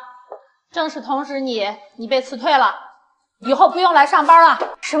娇，正式通知你，你被辞退了，以后不用来上班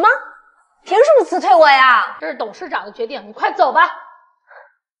了。什么？凭什么辞退我呀？这是董事长的决定，你快走吧。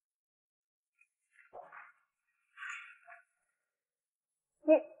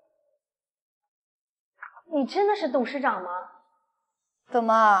你真的是董事长吗？怎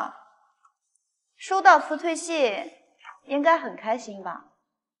么，收到辞退信，应该很开心吧？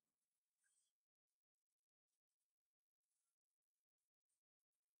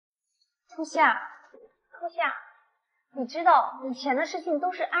初夏，你知道以前的事情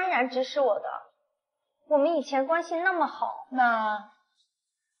都是安然指使我的，我们以前关系那么好。那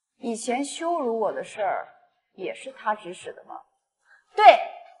以前羞辱我的事儿也是他指使的吗？对，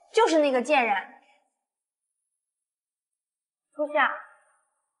就是那个贱人。初夏，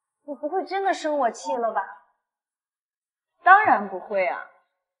你不会真的生我气了吧？当然不会啊。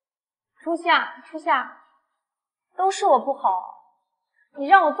初夏，都是我不好，你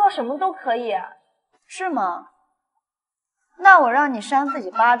让我做什么都可以。是吗？那我让你扇自己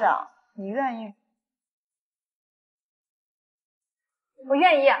巴掌，你愿意？我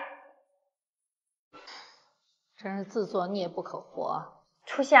愿意。真是自作孽不可活。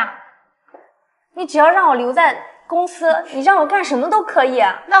初夏，你只要让我留在公司，你让我干什么都可以。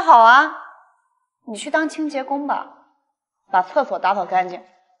那好啊，你去当清洁工吧，把厕所打扫干净。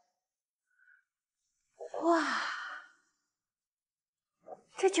哇，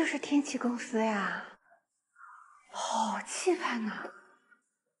这就是天气公司呀，好气派呢！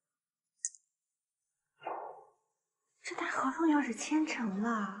这单合同要是签成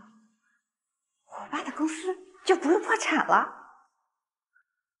了，我爸的公司就不用破产了。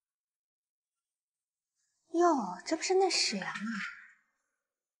哟，这不是那沈阳啊？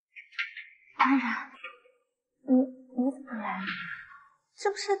安然，你怎么来了？这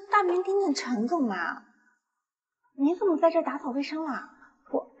不是大名鼎鼎陈总吗？你怎么在这打扫卫生啦？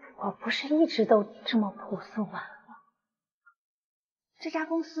我不是一直都这么朴素吗？这家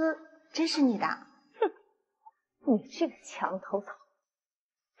公司真是你的？哼，你这个墙头草，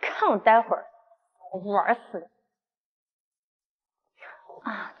看我待会儿玩死你！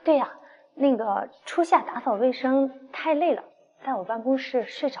啊，对呀，那个初夏打扫卫生太累了，在我办公室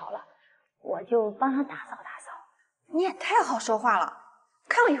睡着了，我就帮他打扫打扫。你也太好说话了，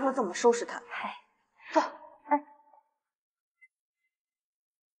看我一会儿怎么收拾他。嗨，走。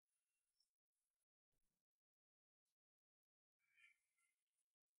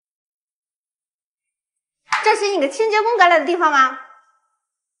这是你个清洁工该来的地方吗？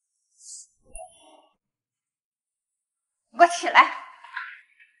你给我起来！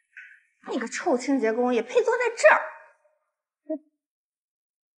你个臭清洁工也配坐在这儿？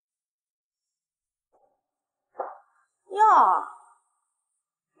哟，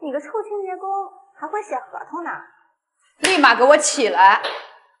你个臭清洁工还会写合同呢！立马给我起来！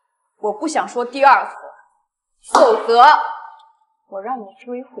我不想说第二次，否则我让你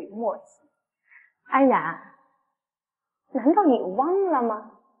追悔莫及。安然，难道你忘了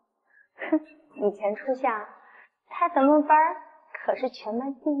吗？哼，以前初夏他咱们班可是全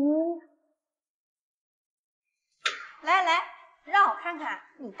班第一呀！来来，让我看看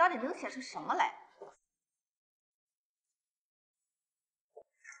你到底能写出什么来。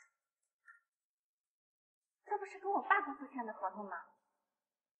这不是跟我爸公司签的合同吗？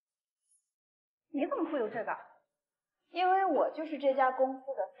你怎么会有这个？因为我就是这家公司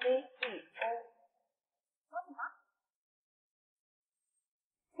的 CEO。说什么？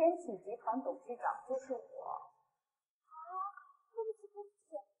天启集团董事长就是我。啊，对不起对不起。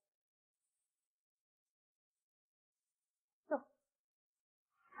哟，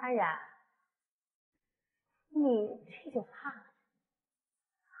安然，你这就怕了？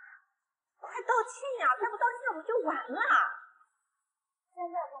快道歉呀！再不道歉我们就完了。现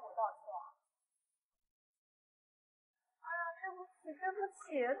在跟我道歉。哎呀，对不起对不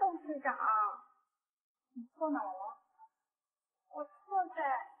起，董事长。你错哪了？我错在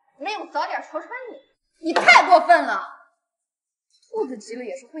没有早点戳穿你。你太过分了！兔子急了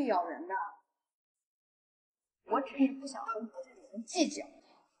也是会咬人的。我只是不想和你这种人计较。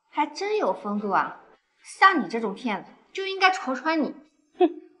还真有风度啊！像你这种骗子就应该戳穿你。哼，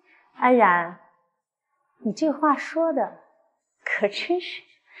安然，你这话说的可真是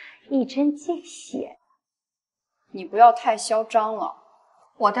一针见血。你不要太嚣张了，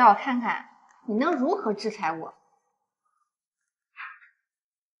我倒要看看你能如何制裁我。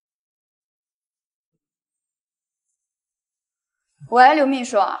喂，刘秘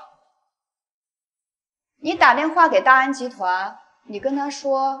书，你打电话给大安集团，你跟他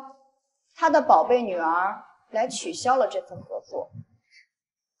说，他的宝贝女儿来取消了这份合作。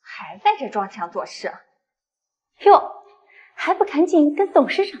还在这装腔作势？哟，还不赶紧跟董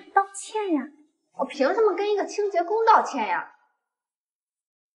事长道歉呀！我凭什么跟一个清洁工道歉呀？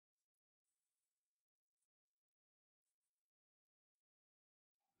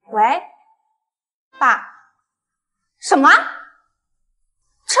喂，爸，什么？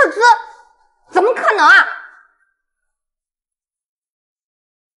撤资？怎么可能啊？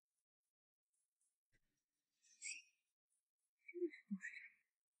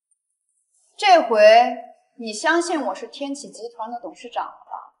这回你相信我是天启集团的董事长了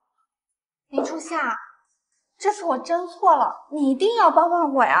吧？林初夏，这次我真错了，你一定要帮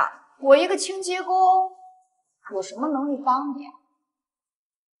帮我呀！我一个清洁工，有什么能力帮你啊？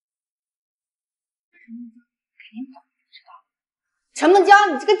肯定早就知道了。陈梦娇，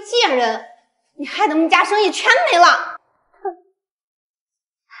你这个贱人，你害得我们家生意全没了！哼，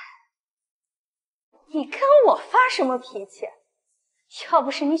你跟我发什么脾气？要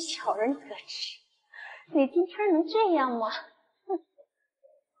不是你小人得志，你今天能这样吗？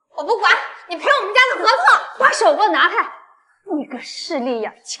我不管，你赔我们家的合同！把手给我拿开！你个势利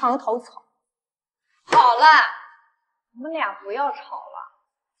眼墙头草！好了，你们俩不要吵了，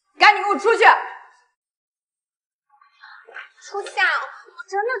赶紧给我出去！初夏，我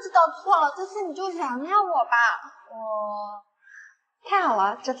真的知道错了，这次你就原谅我吧。太好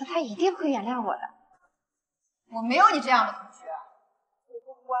了，这次他一定会原谅我的。我没有你这样的同学，我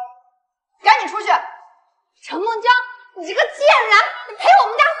不乖，赶紧出去！陈梦江，你这个贱人，你赔我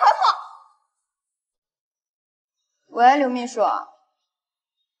们家合同！喂，刘秘书，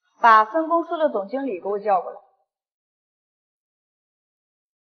把分公司的总经理给我叫过来。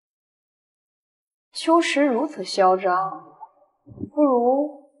秋实如此嚣张，不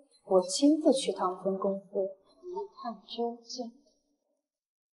如我亲自去趟分公司一探究竟。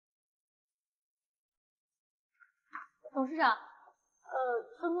董事长，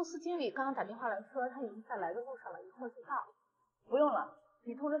分公司经理刚刚打电话来说他已经在来的路上了，一会儿就到。不用了，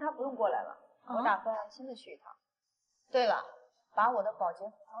你通知他不用过来了，我打算亲自去一趟。对了，把我的保洁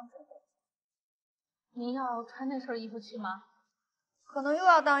服装准备。您要穿那身衣服去吗？可能又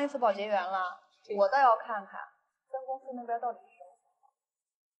要当一次保洁员了，我倒要看看分公司那边到底是什么情况。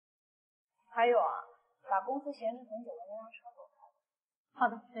还有啊，把公司闲置很久的那辆车给我开。好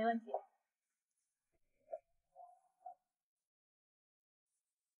的，没问题。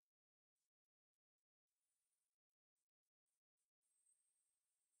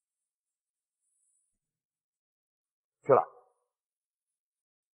去了，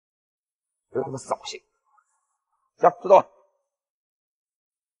真他妈扫兴。行，知道了。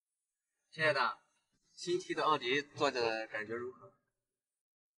亲爱的，新提的奥迪坐着感觉如何？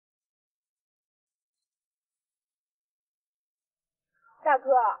大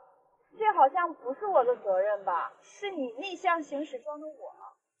哥，这好像不是我的责任吧？是你逆向行驶撞的我。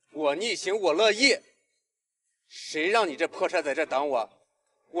我逆行我乐意，谁让你这破车在这挡我？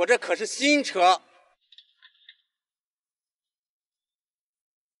我这可是新车。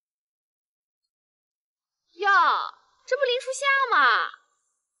哟，这不林初夏吗？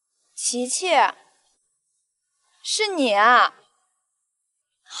琪琪，是你啊！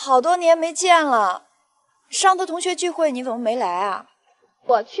好多年没见了，上次同学聚会你怎么没来啊？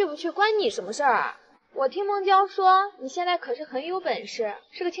我去不去关你什么事儿？我听孟娇说你现在可是很有本事，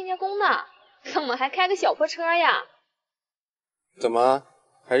是个清洁工呢，怎么还开个小破车呀？怎么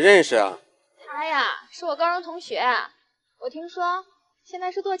还认识啊？他呀，是我高中同学，我听说现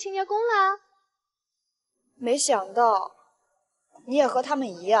在是做清洁工了。没想到你也和他们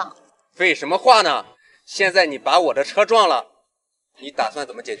一样。废什么话呢？现在你把我的车撞了，你打算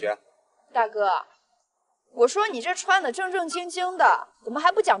怎么解决？大哥，我说你这穿的正正经经的，怎么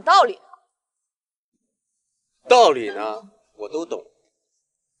还不讲道理呢？道理呢，我都懂，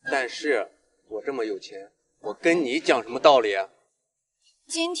但是我这么有钱，我跟你讲什么道理啊？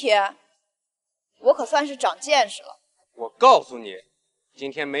今天我可算是长见识了。我告诉你，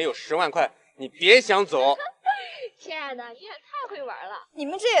今天没有10万块，你别想走。亲爱的，你也太会玩了。你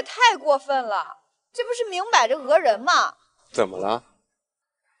们这也太过分了，这不是明摆着讹人吗？怎么了？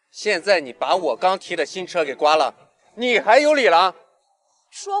现在你把我刚提的新车给刮了，你还有理了？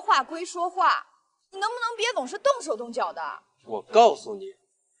说话归说话，你能不能别总是动手动脚的？我告诉你，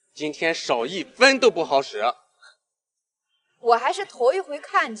今天少1分都不好使。我还是头一回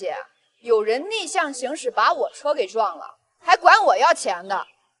看见有人逆向行驶把我车给撞了，还管我要钱的。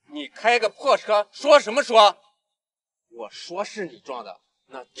你开个破车说什么说？我说是你撞的，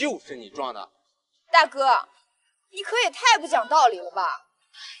那就是你撞的。大哥，你可也太不讲道理了吧！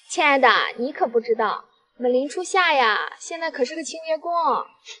亲爱的，你可不知道，我们林初夏呀，现在可是个清洁工，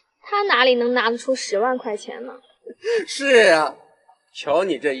他哪里能拿得出10万块钱呢？是啊，瞧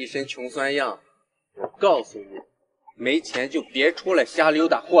你这一身穷酸样，我告诉你，没钱就别出来瞎溜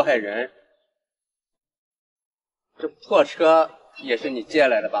达祸害人。这破车也是你借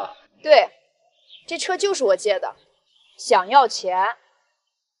来的吧？对，这车就是我借的，想要钱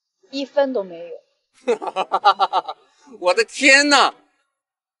1分都没有。我的天哪！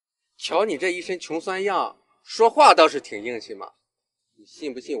瞧你这一身穷酸样，说话倒是挺硬气嘛。你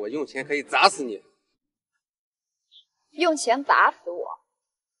信不信我用钱可以砸死你？用钱砸死我，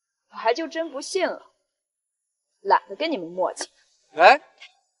我还就真不信了，懒得跟你们磨叽。哎，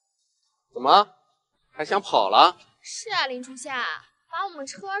怎么还想跑了？是啊，林初夏，把我们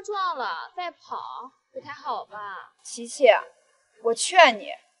车撞了再跑不太好吧？琪琪，我劝你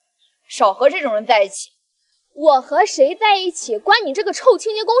少和这种人在一起。我和谁在一起关你这个臭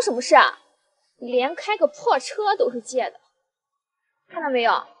清洁工什么事啊？你连开个破车都是借的，看到没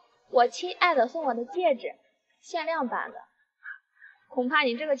有？我亲爱的送我的戒指，限量版的。恐怕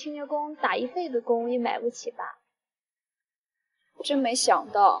你这个清洁工打一辈子工也买不起吧？真没想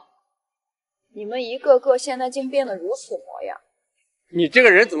到，你们一个个现在竟变得如此模样。你这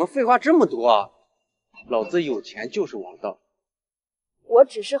个人怎么废话这么多啊？老子有钱就是王道。我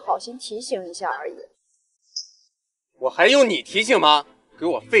只是好心提醒一下而已。我还用你提醒吗？给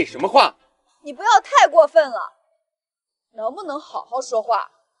我废什么话？你不要太过分了，能不能好好说话？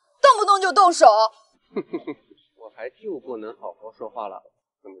动不动就动手。我还就不能好好说话了？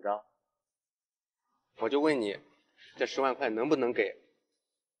怎么着？我就问你，这10万块能不能给？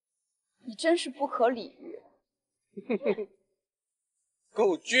你真是不可理喻。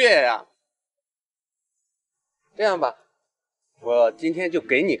够倔呀！这样吧，我今天就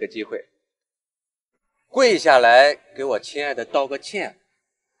给你个机会，跪下来给我亲爱的道个歉。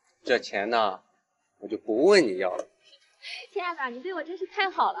这钱呢，我就不问你要了。亲爱的，你对我真是太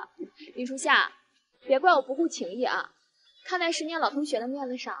好了。林初夏，别怪我不顾情义啊！看在10年老同学的面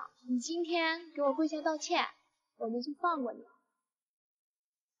子上，你今天给我跪下道歉，我们就放过你了。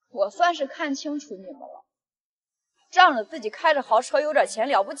我算是看清楚你们了，仗着自己开着豪车有点钱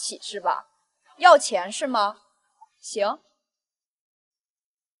了不起是吧？要钱是吗？行。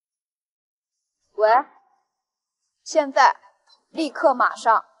喂，现在立刻马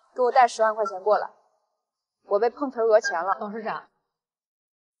上给我带10万块钱过来，我被碰瓷讹钱了。董事长。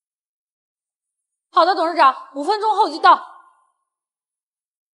好的，董事长，5分钟后就到。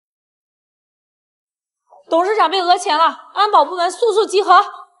董事长被讹钱了，安保部门速速集合。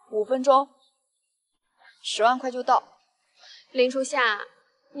5分钟，10万块就到。林初夏，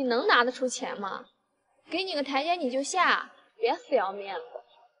你能拿得出钱吗？给你个台阶你就下，别死要面子。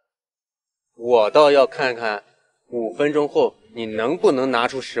我倒要看看5分钟后你能不能拿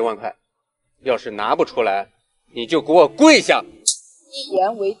出10万块。要是拿不出来，你就给我跪下。一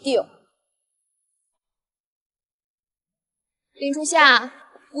言为定。林初夏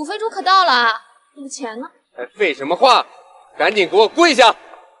，5分钟可到了，你的钱呢？还废什么话？赶紧给我跪下！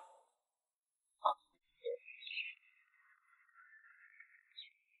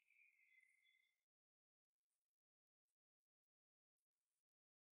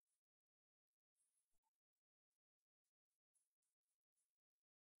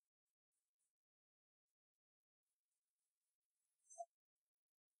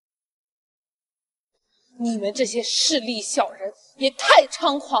你们这些势利小人也太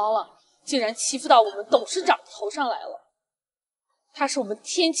猖狂了，竟然欺负到我们董事长头上来了。他是我们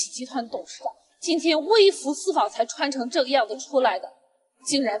天启集团董事长，今天微服私访才穿成这个样子出来的，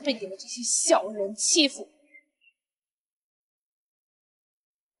竟然被你们这些小人欺负。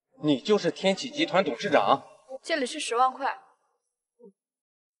你就是天启集团董事长？这里是10万块。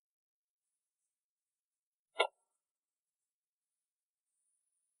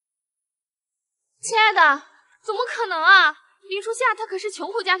亲爱的，怎么可能啊？林初夏她可是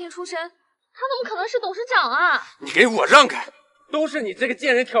穷苦家庭出身，她怎么可能是董事长啊？你给我让开！都是你这个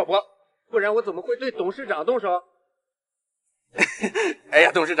贱人挑拨，不然我怎么会对董事长动手？哎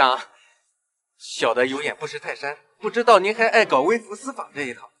呀，董事长，小的有眼不识泰山，不知道您还爱搞微服私访这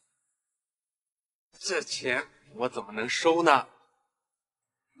一套。这钱我怎么能收呢？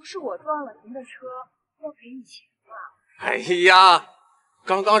不是我撞了您的车，要赔你钱吧？哎呀，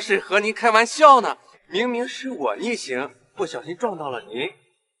刚刚是和您开玩笑呢，明明是我逆行，不小心撞到了您。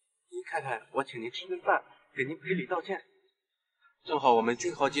您看看，我请您吃顿饭，给您赔礼道歉。正好我们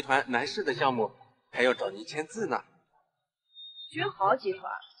君豪集团南市的项目还要找您签字呢。君豪集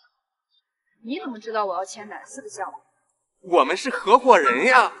团？你怎么知道我要签南市的项目？我们是合伙人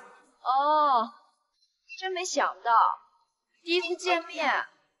呀。哦，真没想到，第一次见面，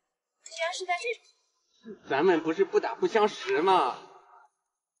竟然是在这种。咱们不是不打不相识吗？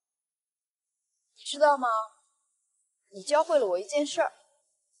你知道吗？你教会了我一件事儿，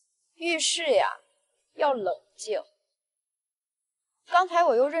遇事呀要冷静。刚才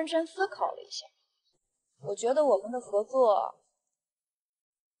我又认真思考了一下，我觉得我们的合作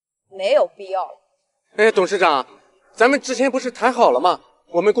没有必要了。哎，董事长，咱们之前不是谈好了吗？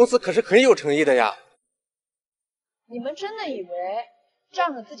我们公司可是很有诚意的呀。你们真的以为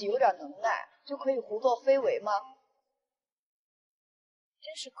仗着自己有点能耐就可以胡作非为吗？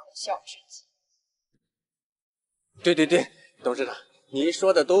真是可笑至极。对，董事长，您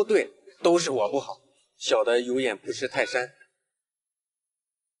说的都对，都是我不好，小的有眼不识泰山。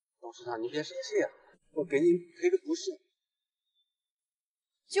董事长，您别生气啊，我给您赔个不是。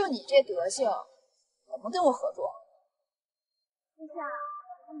就你这德行，怎么跟我合作？初夏，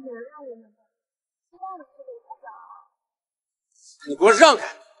你原谅我们吧，希望你是董事长。你给我让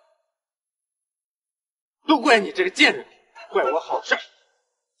开！都怪你这个贱人，怪我好事。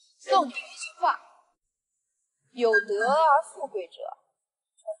送你一句话：有德而富贵者，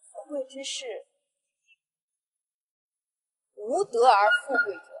贵之事，无德而富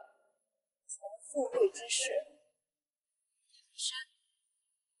贵者，从富贵之事。身，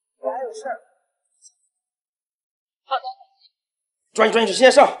我还有事儿。好的。抓紧时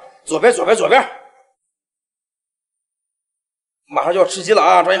间上，左边。马上就要吃鸡了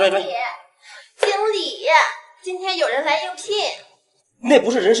啊！抓紧！经理，今天有人来应聘。那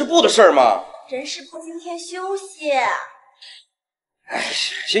不是人事部的事儿吗？人事部今天休息。哎，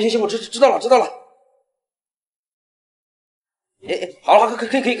行，我知道了。哎，好了，可以，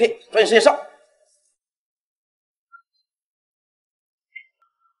抓紧时间上。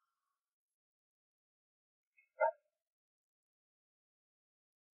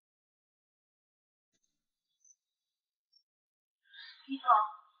你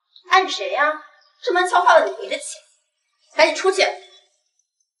好，你谁呀？这门敲坏了，你赔得起？赶紧出去！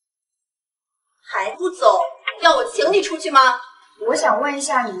还不走？要我请你出去吗？我想问一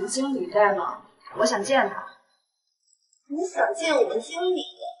下，你们经理在吗？我想见他。你想见我们经理？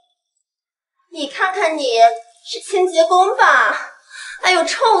你看看你是清洁工吧？哎呦，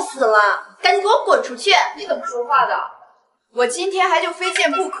臭死了！赶紧给我滚出去！你怎么说话的？我今天还就非见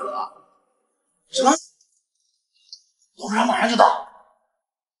不可。什么？董事长马上就到。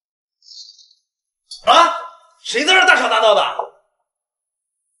啊！谁在这大吵大闹的？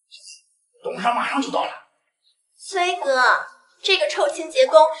董事长马上就到了。崔哥，这个臭清洁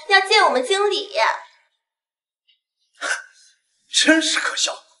工要见我们经理。真是可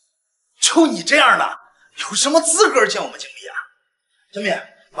笑！就你这样的，有什么资格见我们经理啊？小敏，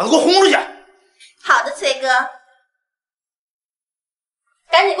把他给我轰出去！好的，崔哥，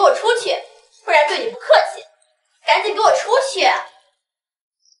赶紧给我出去，不然对你不客气。赶紧给我出去！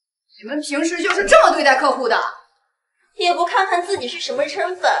你们平时就是这么对待客户的？也不看看自己是什么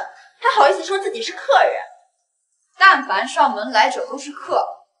身份，还好意思说自己是客人？但凡上门来者都是客，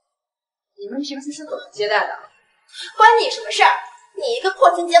你们平时是怎么接待的？关你什么事儿？你一个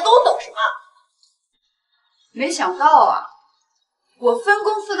破清洁工懂什么？没想到啊，我分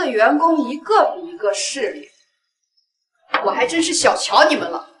公司的员工一个比一个势利，我还真是小瞧你们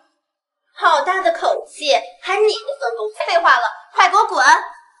了。好大的口气，还你的分公司？废话了，快给我滚！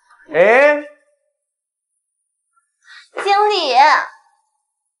哎，经理，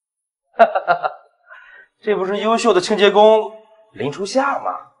这不是优秀的清洁工林初夏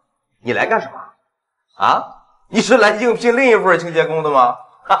吗？你来干什么？啊？你是来应聘另一份清洁工的吗？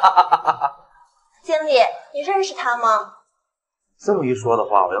经理，你认识他吗？这么一说的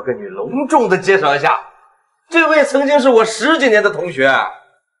话，我要跟你隆重的介绍一下，这位曾经是我10几年的同学，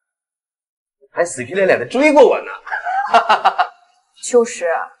还死皮赖脸的追过我呢。秋实，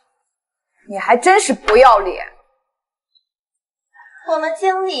你还真是不要脸。我们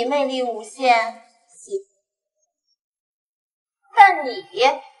经理魅力无限，但你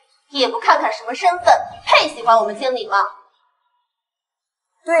也不看看什么身份，配喜欢我们经理吗？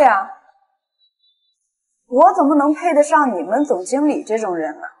对呀，我怎么能配得上你们总经理这种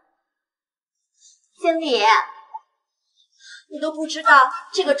人呢？经理，你都不知道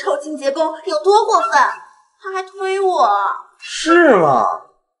这个臭清洁工有多过分，他还推我。是吗？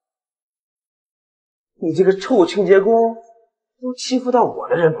你这个臭清洁工都欺负到我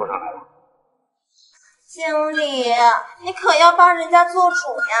的人头上来了。经理，你可要帮人家做主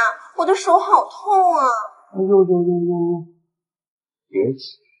呀，我的手好痛啊！哎呦，别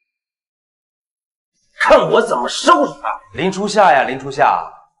急，看我怎么收拾他！林初夏呀，林初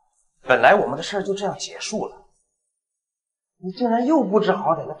夏，本来我们的事儿就这样结束了，你竟然又不知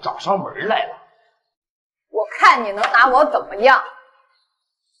好歹的找上门来了。我看你能拿我怎么样？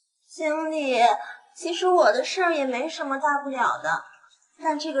经理，其实我的事儿也没什么大不了的，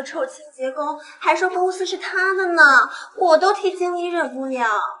但这个臭清洁工还说公司是他的呢，我都替经理忍不了。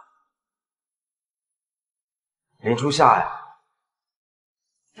林初夏呀，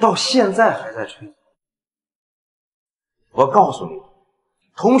到现在还在吹。我告诉你，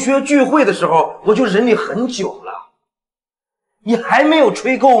同学聚会的时候我就忍你很久了，你还没有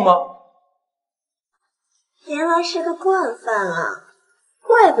吹够吗？原来是个惯犯啊，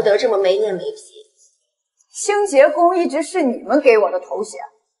怪不得这么没脸没皮。清洁工一直是你们给我的头衔，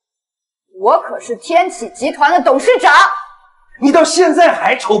我可是天启集团的董事长。你到现在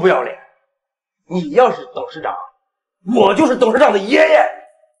还臭不要脸！你要是董事长，我就是董事长的爷爷。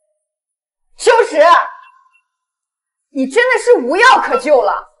秋实，你真的是无药可救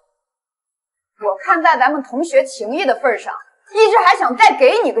了。我看在咱们同学情谊的份上，一直还想再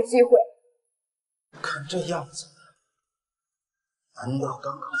给你个机会。看这样子，难道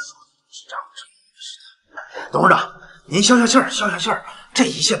刚刚说的董事长真的是他？董事长，您消消气儿，这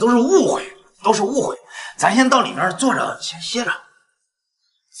一切都是误会，咱先到里面坐着，先歇着。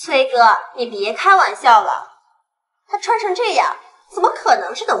崔哥，你别开玩笑了，他穿成这样，怎么可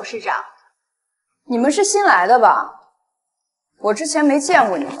能是董事长？你们是新来的吧？我之前没见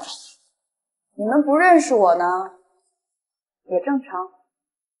过你们，你们不认识我呢，也正常。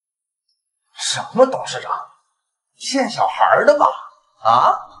什么董事长？骗小孩的吧？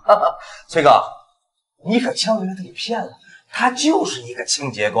啊，崔哥，你可千万别被骗了，他就是一个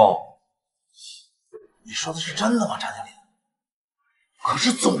清洁工。你说的是真的吗，张经理？可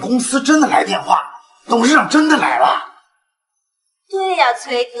是总公司真的来电话，董事长真的来了。对呀，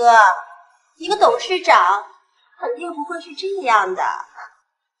崔哥，一个董事长肯定不会是这样的。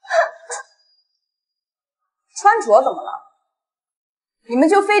穿着怎么了？你们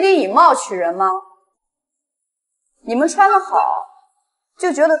就非得以貌取人吗？你们穿得好，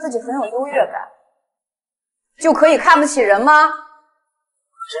就觉得自己很有优越感，就可以看不起人吗？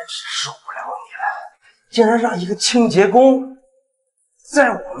真是受不了你了，竟然让一个清洁工在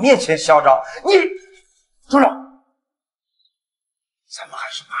我面前嚣张！你，组长，咱们还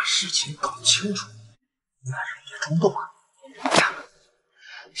是把事情搞清楚，男人别冲动啊！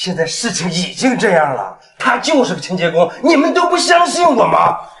现在事情已经这样了，他就是个清洁工，你们都不相信我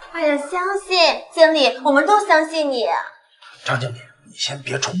吗？哎呀，相信经理，我们都相信你。张经理，你先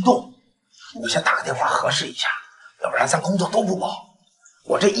别冲动，我先打个电话核实一下，要不然咱工作都不保。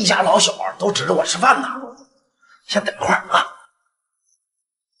我这一家老小都指着我吃饭呢。先等会儿啊。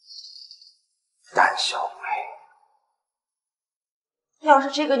胆小鬼！要是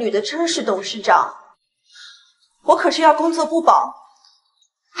这个女的真是董事长，我可是要工作不保，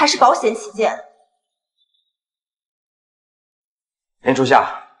还是保险起见。林初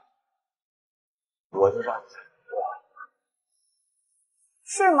夏，我就让你猜我。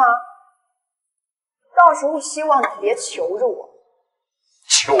是吗？到时候希望你别求着我。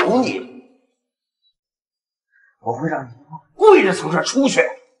求你！我会让你跪着从这儿出去。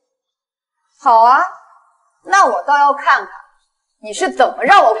好啊，那我倒要看看你是怎么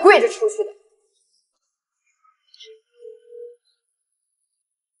让我跪着出去的。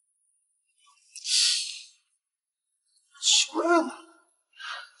奇怪了，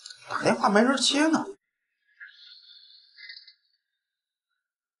打电话没人接呢。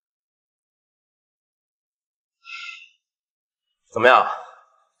怎么样？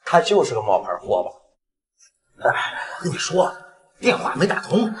他就是个冒牌货吧？哎，我跟你说，电话没打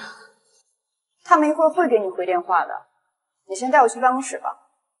通。他们一会儿会给你回电话的，你先带我去办公室吧。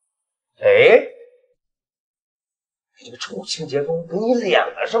哎，这个臭清洁工给你脸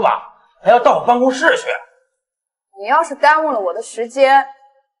了是吧？还要到我办公室去？你要是耽误了我的时间，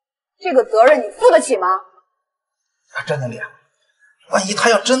这个责任你负得起吗？张经理，万一他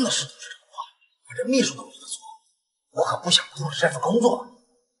要真的是董事长的话，我这秘书都没得做，我可不想丢了这份工作。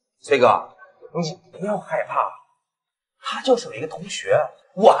崔哥，你不要害怕，他就是我一个同学，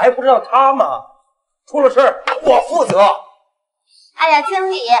我还不知道他吗？出了事儿我负责。哎呀，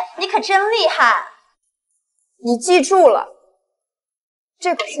经理，你可真厉害！你记住了，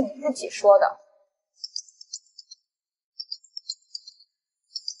这可是你自己说的。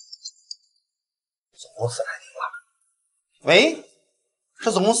总公司来电话。喂，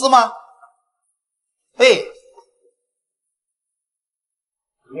是总公司吗？喂，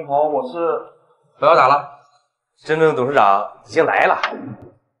你好，我是。不要打了，真正的董事长已经来了。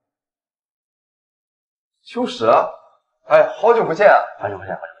秋实，哎，好久不见，好久不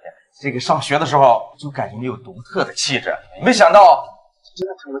见，好久不见。这个上学的时候就感觉你有独特的气质，没想到真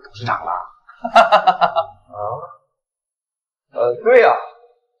的成为董事长了。啊？对呀。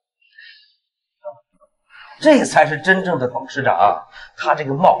这才是真正的董事长，他这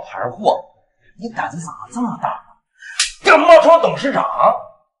个冒牌货，你胆子怎么这么大，敢冒充董事长？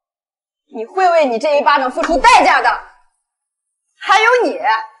你会为你这一巴掌付出代价的。还有你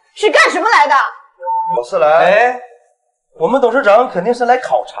是干什么来的？我是来……哎，我们董事长肯定是来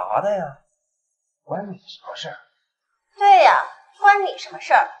考察的呀，关你什么事儿？对呀，关你什么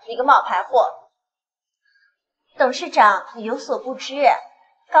事儿？一个冒牌货！董事长，你有所不知。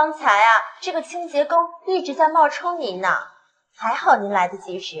刚才啊，这个清洁工一直在冒充您呢，还好您来得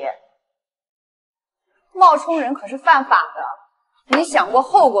及时。冒充人可是犯法的，你想过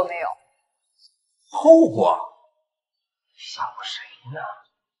后果没有？后果？想谁呢？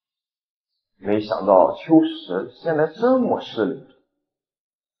没想到秋实现在这么势利，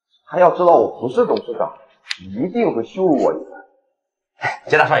他要知道我不是董事长，一定会羞辱我一番。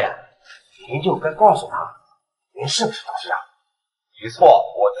杰大少爷，您就该告诉他，您是不是董事长？没错，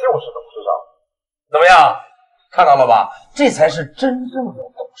我就是董事长。怎么样，看到了吧？这才是真正的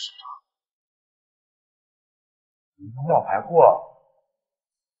董事长。一个冒牌货，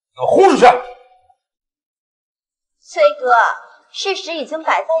给我轰出去！崔哥，事实已经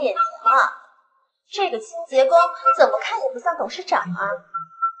摆在眼前了。这个清洁工怎么看也不像董事长啊！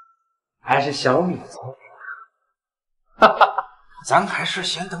还是小米聪明。咱还是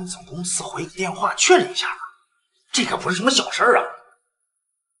先等总公司回个电话确认一下吧，这可不是什么小事啊！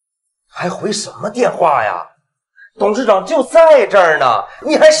还回什么电话呀？董事长就在这儿呢，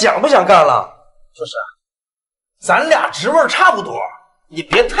你还想不想干了？就是，咱俩职位差不多，你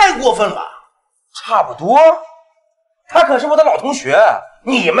别太过分了。差不多？他可是我的老同学，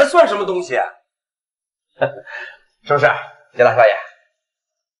你们算什么东西？是不是，杰大少爷？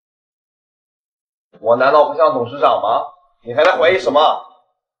我难道不像董事长吗？你还在怀疑什么？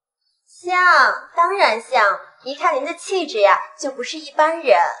像，当然像，一看您的气质呀，就不是一般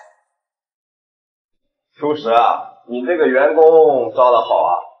人。初实啊，你这个员工招的好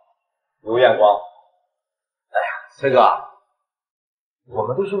啊，有眼光。哎呀，崔哥，我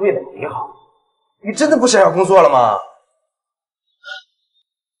们都是为了你好，你真的不想要工作了吗？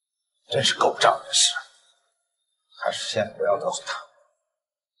真是狗仗人势，还是先不要得罪他。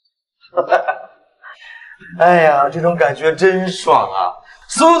哎呀，这种感觉真爽啊！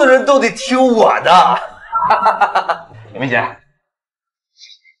所有的人都得听我的。李明姐，哎，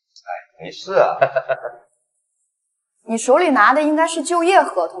没事啊。你手里拿的应该是就业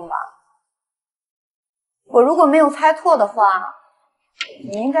合同吧？我如果没有猜错的话，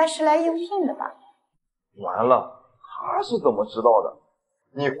你应该是来应聘的吧？完了，他是怎么知道的？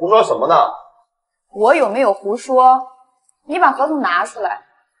你胡说什么呢？我有没有胡说？你把合同拿出来，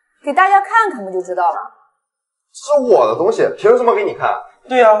给大家看看不就知道了？是我的东西，凭什么给你看？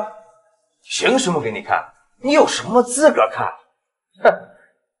对呀，凭什么给你看？你有什么资格看？哼！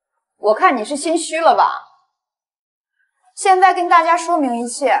我看你是心虚了吧？现在跟大家说明一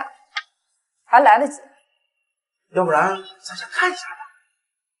切，还来得及。要不然咱先看一下吧。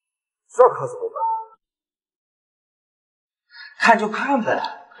这可怎么办？看就看呗，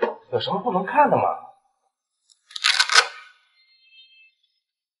有什么不能看的吗？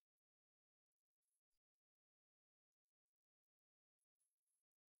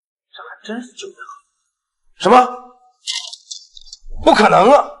这还真是就业合同。什么？不可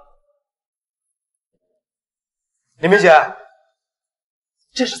能啊！李明姐，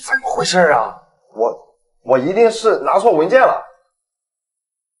这是怎么回事啊？我一定是拿错文件了。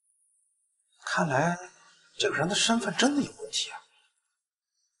看来这个人的身份真的有问题啊！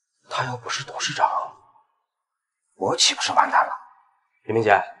他要不是董事长，我岂不是完蛋了？李明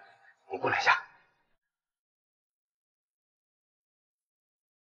姐，你过来一下。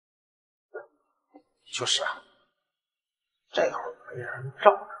就是啊，这会儿没人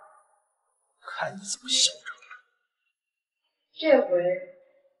罩着，看你怎么嚣张了。这回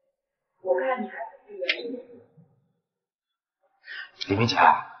我看你还怎么圆。李明姐，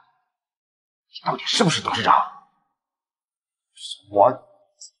你到底是不是董事长？我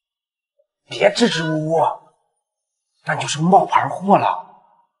别支支吾吾，那你就是冒牌货了。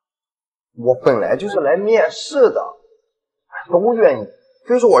我本来就是来面试的，都愿意，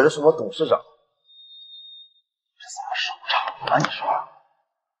非说我是什么董事长。这怎么收场啊？你说？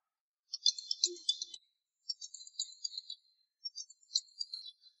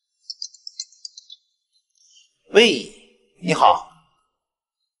喂，你好。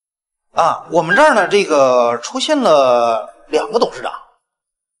啊，我们这儿呢，这个出现了2个董事长，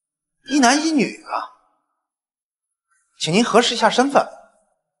一男一女啊，请您核实一下身份。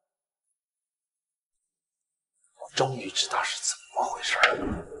我终于知道是怎么回事了。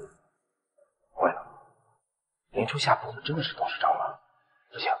坏了，林初夏不会真的是董事长吗？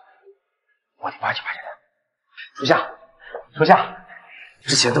不行，我得巴结巴结他。初夏，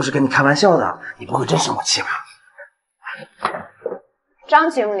之前都是跟你开玩笑的，你不会真生我气吧？张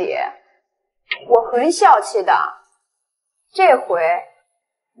经理，我很小气的，这回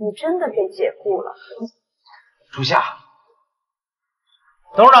你真的被解雇了。初夏，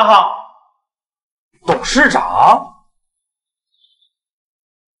董事长好。董事长？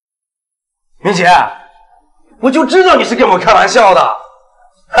明姐，我就知道你是跟我开玩笑的。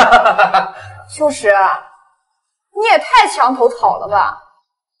哈哈哈哈！秋实，你也太墙头草了吧！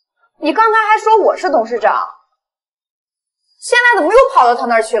你刚才还说我是董事长，现在怎么又跑到他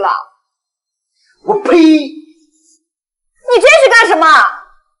那儿去了？我呸！你这是干什么？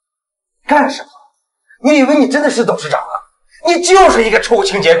干什么？你以为你真的是董事长啊？你就是一个臭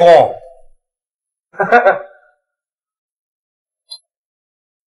清洁工！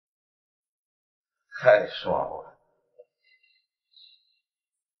太爽了！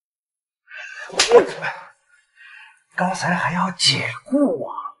我刚才还要解雇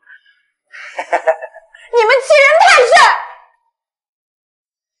我，你们欺人太甚！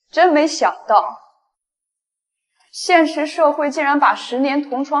真没想到，现实社会竟然把10年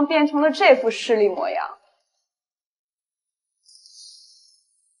同窗变成了这副势利模样。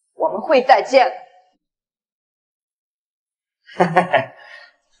我们会再见的。嘿嘿嘿，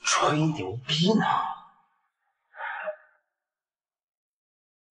吹牛逼呢！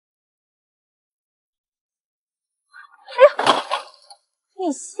哎呀，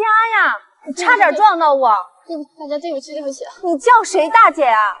你瞎呀！你差点撞到我！大家对不起，对不起。你叫谁大姐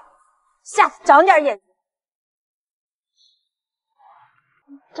啊？下次长点眼睛。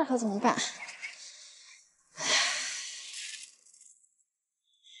这可怎么办？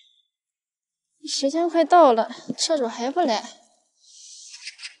时间快到了，车主还不来。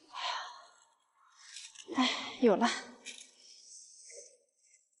哎，有了。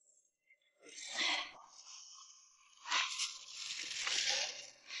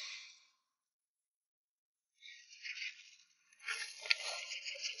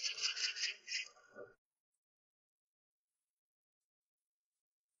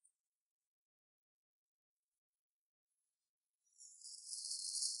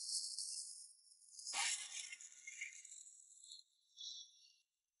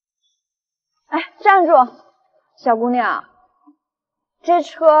哎，站住！小姑娘，这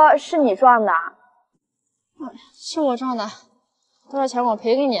车是你撞的？是我撞的，多少钱我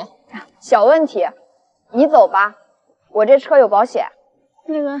赔给你。小问题，你走吧，我这车有保险。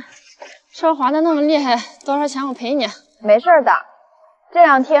那个车滑的那么厉害，多少钱我赔你？没事的，这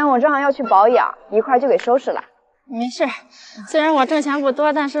2天我正好要去保养，一块就给收拾了。没事，虽然我挣钱不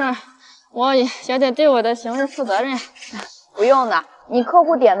多，但是我也得对我的行为负责任。不用的，你客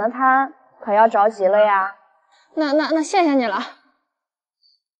户点的餐可要着急了呀。那谢谢你了。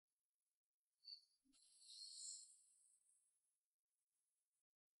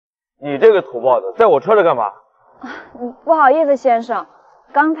你这个土包子，在我车上干嘛？不好意思，先生，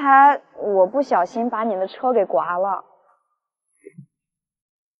刚才我不小心把你的车给刮了。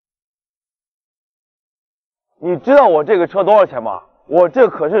你知道我这个车多少钱吗？我这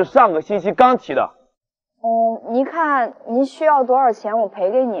可是上个星期刚提的。您看您需要多少钱，我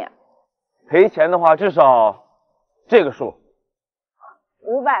赔给你。赔钱的话，至少这个数。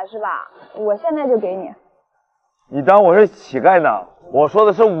500是吧？我现在就给你。你当我是乞丐呢？我说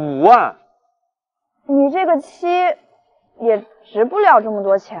的是5万。你这个漆也值不了这么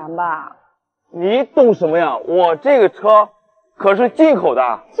多钱吧？你懂什么呀？我这个车可是进口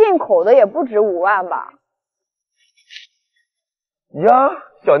的。进口的也不值5万吧？呀，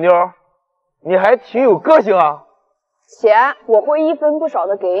小妞，你还挺有个性啊。钱我会1分不少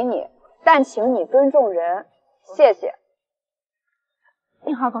的给你，但请你尊重人，谢谢。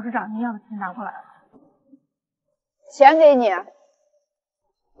幸好董事长您要的钱拿过来了。钱给你，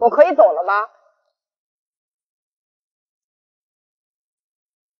我可以走了吧？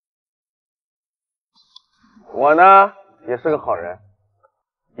我呢也是个好人，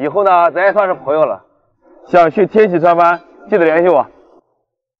以后呢咱也算是朋友了。想去天喜上班，记得联系我。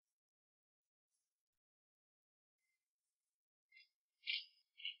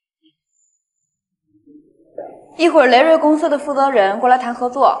一会儿雷瑞公司的负责人过来谈合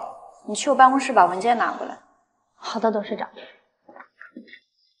作，你去我办公室把文件拿过来。好的，董事长。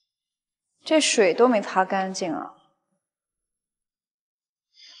这水都没擦干净啊！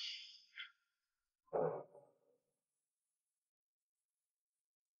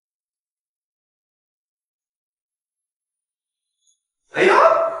哎呀，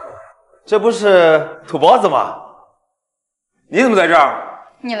这不是土包子吗？你怎么在这儿？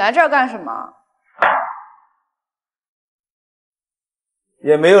你来这儿干什么？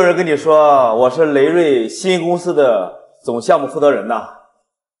也没有人跟你说我是雷瑞新公司的总项目负责人呐。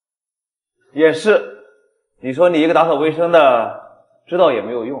也是，你说你一个打扫卫生的，知道也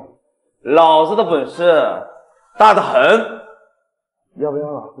没有用。老子的本事大得很。要不要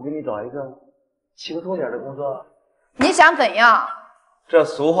老子给你找一个轻松点的工作？你想怎样？这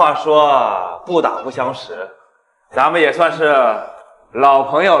俗话说不打不相识，咱们也算是老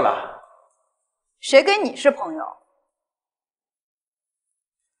朋友了。谁跟你是朋友？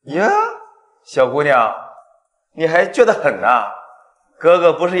呀，小姑娘，你还倔得很呐！哥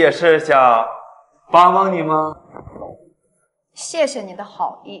哥不是也是想帮帮你吗？谢谢你的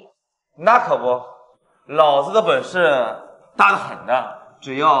好意。那可不，老子的本事大得很的，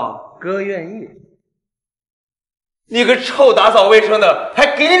只要哥愿意。你个臭打扫卫生的，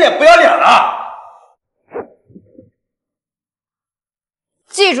还给你脸不要脸了！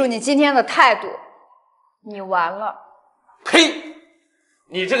记住你今天的态度，你完了。呸！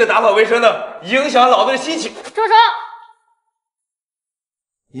你这个打扫卫生的，影响老子的心情。住手！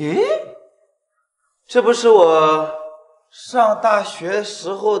咦，这不是我上大学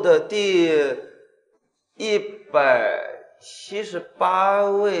时候的第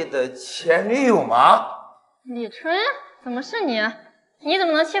178位的前女友吗？李春，怎么是你？你怎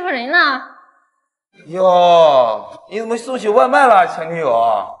么能欺负人呢？哟，你怎么送起外卖了，前女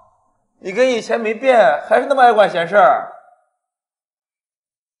友？你跟以前没变，还是那么爱管闲事儿。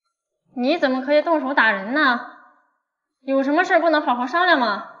你怎么可以动手打人呢？有什么事不能好好商量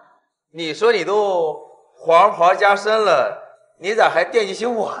吗？你说你都黄袍加身了，你咋还惦记起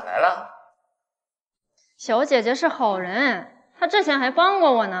我来了？小姐姐是好人，她之前还帮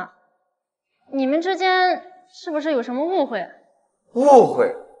过我呢。你们之间是不是有什么误会？误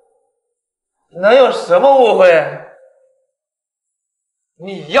会？能有什么误会？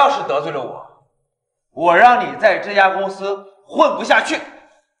你要是得罪了我，我让你在这家公司混不下去。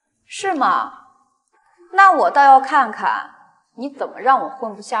是吗？那我倒要看看你怎么让我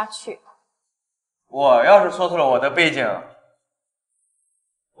混不下去。我要是说出了我的背景，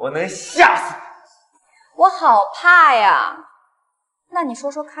我能吓死你。我好怕呀。那你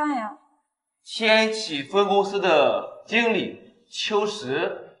说说看呀。天启分公司的经理秋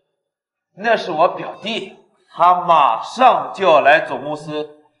实，那是我表弟，他马上就要来总公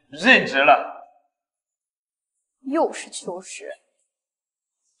司任职了。又是秋实，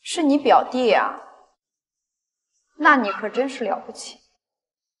是你表弟呀？那你可真是了不起。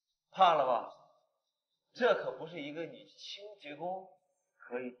怕了吧？这可不是一个你清洁工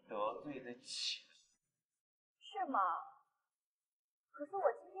可以得罪得起的。是吗？可是我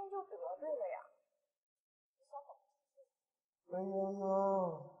今天就得罪了呀。哎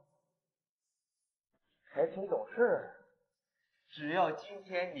呦，还挺懂事。只要今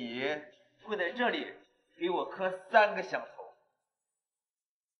天你跪在这里给我磕3个响头。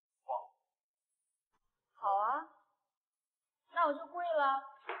好啊，那我就跪了。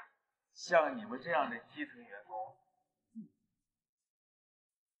像你们这样的基层员工，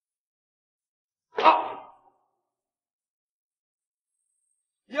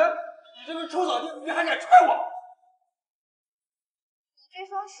爷，你这个臭扫地，你还敢踹我？你这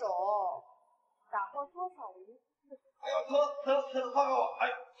双手打过多少人？哎呦，疼，放开我！哎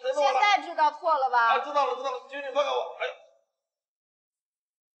呦，疼死我了！现在知道错了吧？哎，知道了，求你放开我！哎，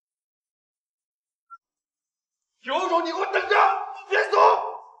有种你给我等着，别走！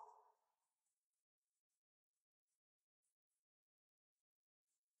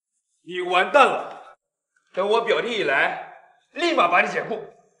你完蛋了！等我表弟一来，立马把你解雇。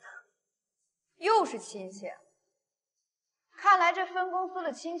又是亲戚，看来这分公司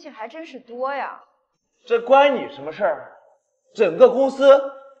的亲戚还真是多呀。这关你什么事儿？整个公司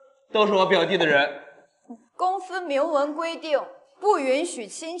都是我表弟的人。公司明文规定，不允许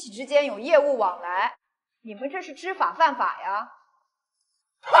亲戚之间有业务往来，你们这是知法犯法呀！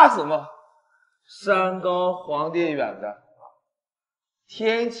怕什么？山高皇帝远的，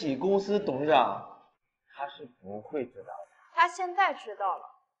天启公司董事长他是不会知道的。他现在知道了。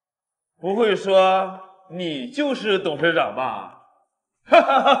不会说你就是董事长吧？哈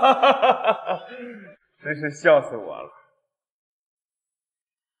哈哈哈哈！真是笑死我了。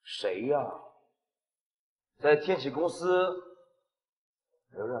谁呀？在天启公司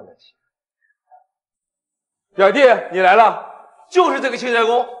留着的钱。表弟，你来了，就是这个清洁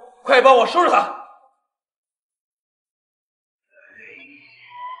工，快帮我收拾他！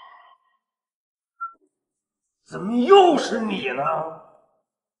怎么又是你呢？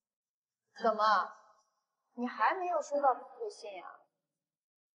怎么，你还没有收到投诉信呀？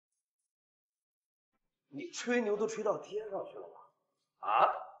你吹牛都吹到天上去了吧？啊？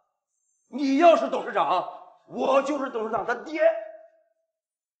你要是董事长，我就是董事长他爹。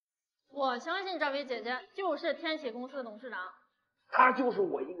我相信这位姐姐就是天启公司的董事长。他就是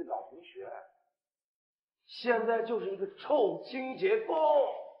我一个老同学，现在就是一个臭清洁工。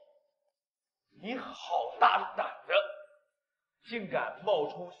你好大胆子，竟敢冒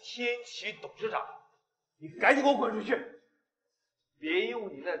充天启董事长！你赶紧给我滚出去！别用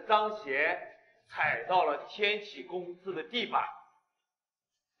你那脏鞋踩到了天启公司的地板。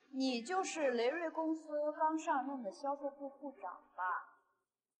你就是雷瑞公司刚上任的销售部部长吧？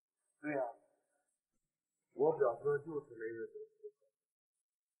对呀，我表哥就是雷瑞公司，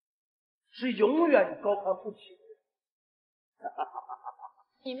是永远高攀不起的人。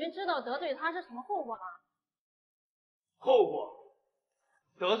你们知道得罪他是什么后果吗？后果？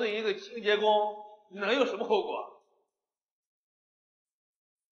得罪一个清洁工能有什么后果？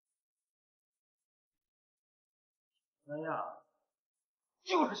哎呀，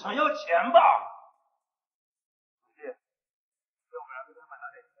就是想要钱吧？姐，要不然跟他们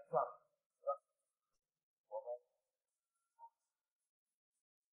拿点钱算了。我们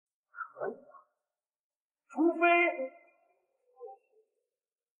可以啊，除非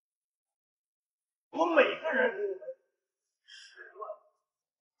我每人给你们10万。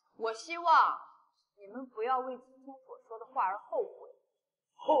我希望你们不要为今天所说的话而后悔。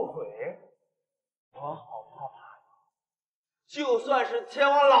后悔？我好怕怕呀！就算是天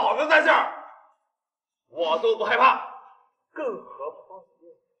王老子在这儿，我都不害怕，更何况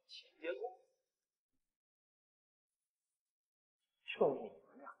是清洁工。就你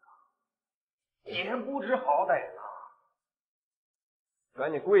们两个，也不知好歹呢！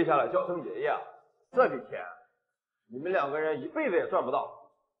赶紧跪下来叫声爷爷，这笔钱你们2个人一辈子也赚不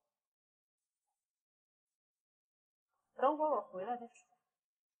到。等会儿我回来再说。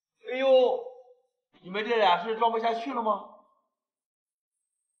哎呦，你们这俩是装不下去了吗？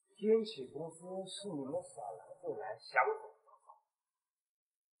天启公司是你们想来就来，想走就走。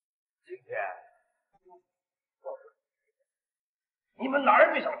今天你们哪儿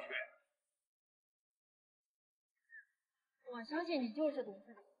也别想去。我相信你就是董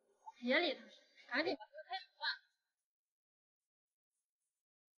事长，别理他，赶紧把他开除吧。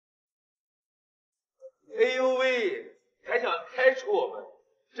哎呦喂，还想开除我们，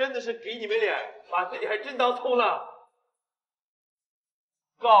真的是给你们脸，把自己还真当葱了。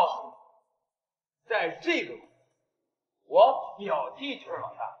告诉你，在这个我表弟就是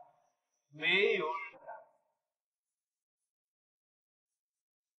老大，没有人敢。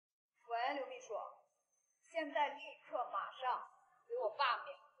喂，刘秘书，现在立刻马上给我罢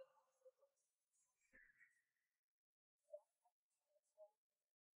免。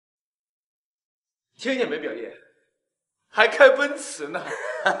听见没，表弟？还开奔驰呢，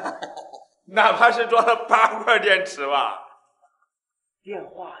哪怕是装了8块电池吧。电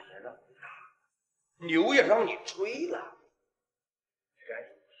话也让你打，牛也让你吹了，赶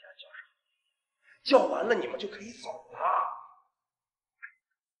紧一下叫上，叫完了你们就可以走了。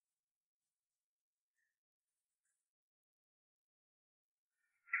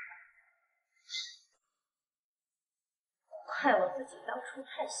怪我自己当初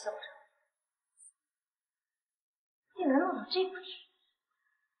太嚣张，竟然落到这步去，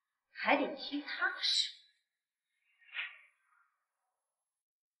还得听他的事。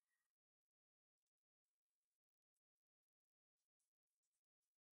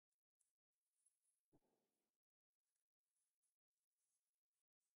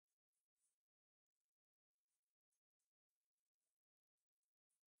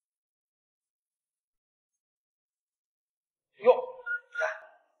哟，看，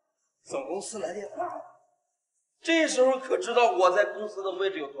总公司来电话了，这时候可知道我在公司的位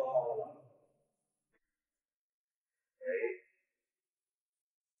置有多高了吧？哎，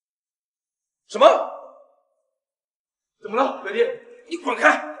什么？怎么了，表弟？你滚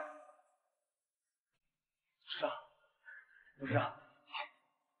开！董事长，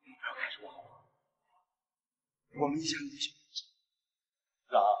你不要开除我好吗？我们一家一起。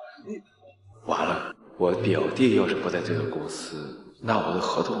你完了。我表弟要是不在这个公司，那我的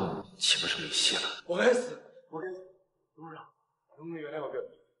合同岂不是没戏了？我该死！董事长，能不能原谅我表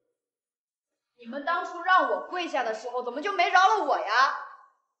弟？你们当初让我跪下的时候，怎么就没饶了我呀？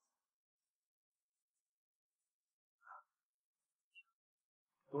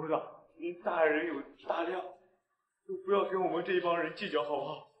董事长，您大人有大量，就不要跟我们这一帮人计较，好不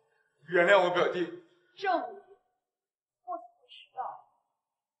好？原谅我表弟。正义不怎么迟到，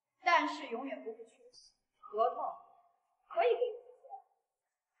但是永远不会缺席。合同可以给你签，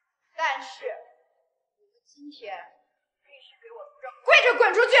但是你们今天必须给我坐着跪着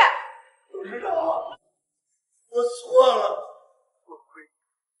滚出去！董事长，我错了，我跪。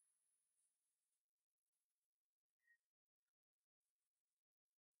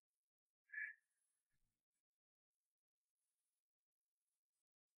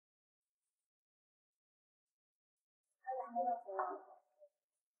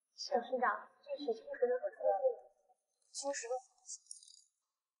董事长，这是清水和出费，清10万。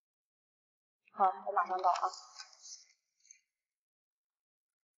好，我马上到啊。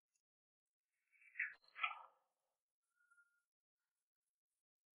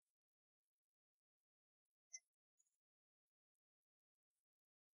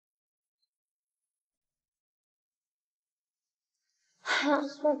哎呀，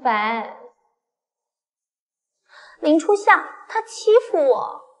苏白，林初夏他欺负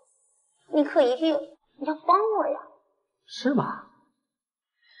我，你可一定要帮我呀！是吗？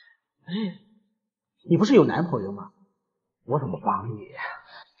哎，你不是有男朋友吗？我怎么帮你呀？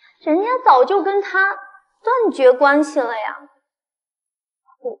人家早就跟他断绝关系了呀。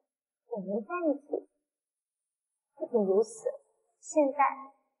我们在一起，不仅如此，现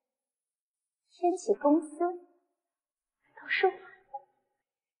在天启公司都是我的。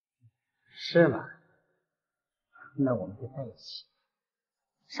是吗？那我们就在一起。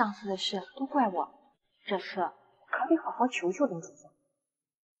上次的事都怪我，这次可得好好求求林主任。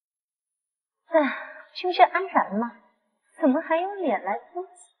哎，君是安然吗？怎么还有脸来攻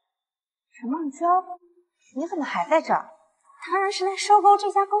击？陈梦娇，你怎么还在这儿？当然是来收购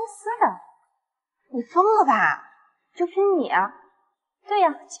这家公司的。你疯了吧？就是你啊？对呀，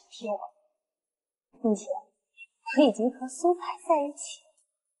请听我，并且我已经和苏牌在一起。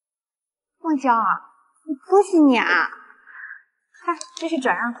梦娇啊，恭喜你啊！看，这是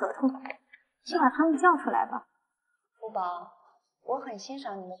转让合同，去把他们叫出来吧。福宝，我很欣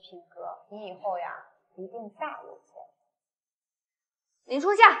赏你的品格，你以后呀一定大有前途。林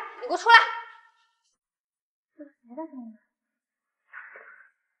初夏，你给我出来！这是谁在这里？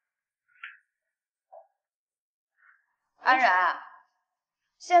安然，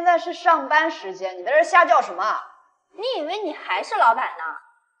现在是上班时间，你在这瞎叫什么？你以为你还是老板呢？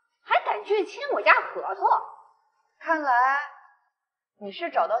还敢去签我家合同？看来你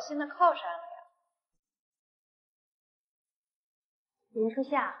是找到新的靠山了呀。林初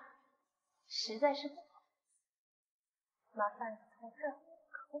夏，实在是不好，麻烦你从这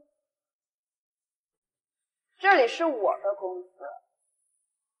可以。这里是我的公司，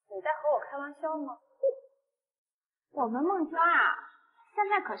你在和我开玩笑吗？我们孟娇啊，现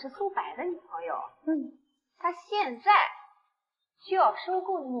在可是苏白的女朋友。她现在就要收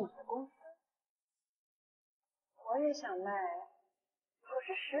购你的公司。我也想卖，可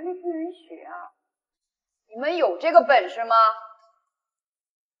是实力不允许啊。你们有这个本事吗？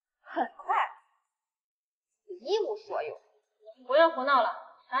很快，你一无所有。不要胡闹了，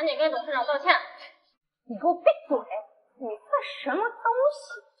赶紧跟董事长道歉。你给我闭嘴！你算什么东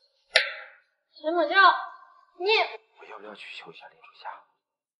西？陈梦娇，你我要不要去求一下林初夏？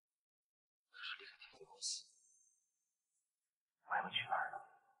可是离开天津公司，我还能去哪儿呢？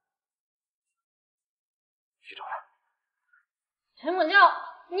去找他。陈梦娇，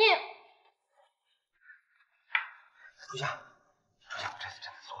你初夏，我这次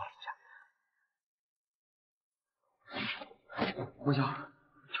真的错了，初夏。梦娇，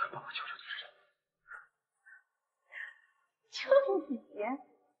你快帮我求求董事长。就你，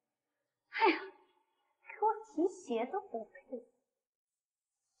哎呀，给我提鞋都不配。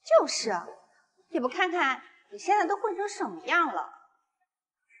就是啊，也不看看你现在都混成什么样了。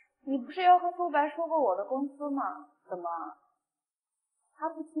你不是要和苏白收购我的公司吗？怎么还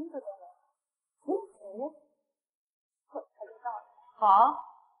不听这个呢？我才知道。好，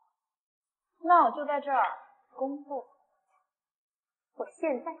那我就在这儿公布。我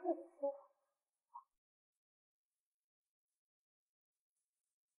现在就说。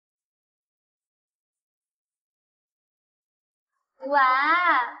喂，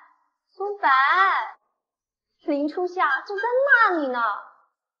苏白，林初夏正在骂你呢，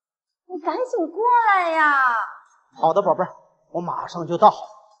你赶紧过来呀！好的，宝贝儿，我马上就到。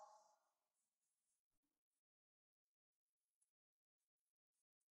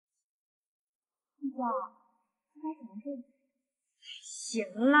梦娇，苏白怎么这样？行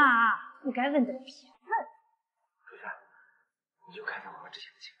啦，不该问的别问。初夏，你就看在我们之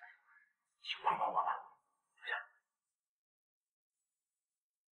前的情分上，去帮帮我吧。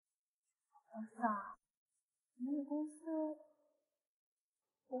董事长，你们的公司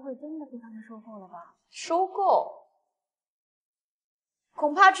不会真的被他们收购了吧？收购？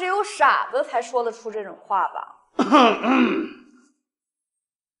恐怕只有傻子才说得出这种话吧。苏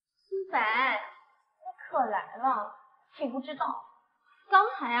白，你可来了！你不知道，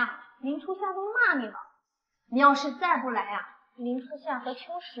刚才啊，林初夏都骂你了。你要是再不来啊，林初夏和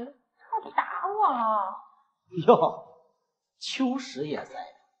秋实要打我了。哟，秋实也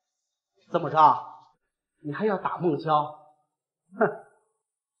在。怎么着？你还要打孟娇？哼！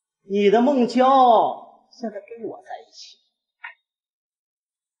你的孟娇现在跟我在一起，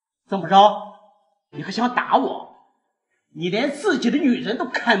怎么着？你还想打我？你连自己的女人都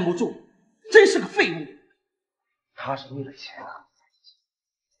看不住，真是个废物！她是为了钱和你在一起，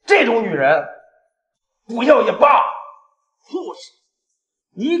这种女人不要也罢。护士，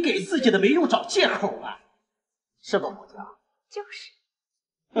你给自己的没用找借口啊，是吧，孟娇？就是。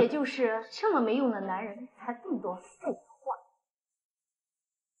也就是这么没用的男人才这么多废话。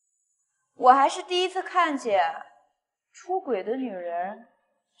我还是第一次看见出轨的女人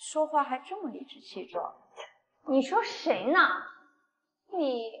说话还这么理直气壮。你说谁呢？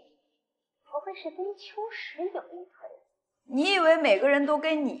你不会是跟秋实有一腿？你以为每个人都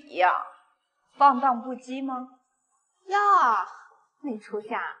跟你一样放荡不羁吗？呀，林初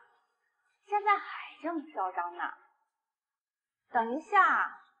夏，现在还这么嚣张呢？等一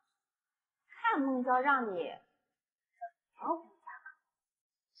下，看孟娇让你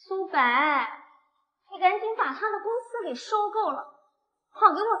苏白，你赶紧把他的公司给收购了，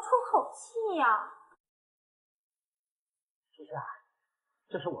好给我出口气呀！不是啊，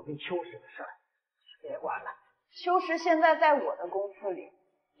这是我跟秋实的事儿，别管了。秋实现在在我的公司里，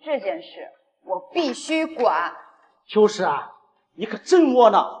这件事我必须管。秋实啊，你可真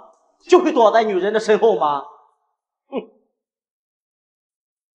窝囊，就会躲在女人的身后吗？哼！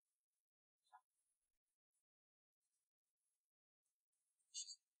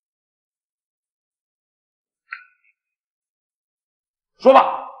说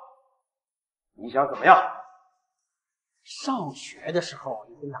吧，你想怎么样？上学的时候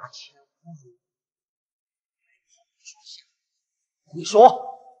你拿钱侮辱，你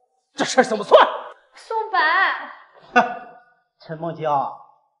说这事儿怎么算？苏白，陈梦娇，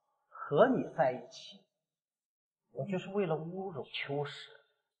和你在一起，我就是为了侮辱秋实。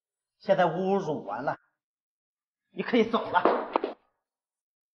现在侮辱完了，你可以走了。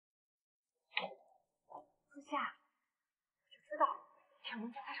初夏，我就知道陈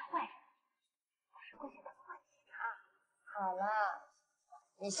梦娇她是坏人，我是跪下来唤醒她。好了，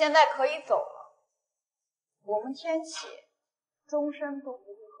你现在可以走了。我们天启终身都不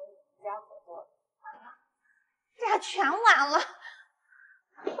会和你们家合作的。完了，这下全完了。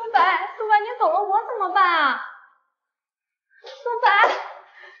苏白，苏白，你走了我怎么办啊？苏白，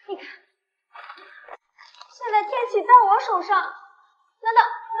你看，现在天启在我手上，难道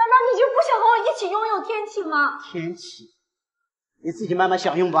你就不想和我一起拥有天启吗？天启，你自己慢慢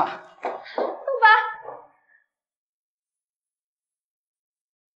享用吧。苏白。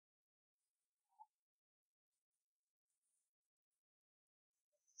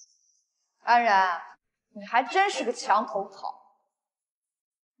安然，你还真是个墙头草。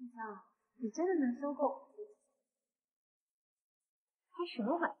梦娇，你真的能收购？开什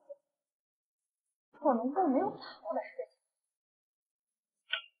么玩笑？我们这没有谈过的事情，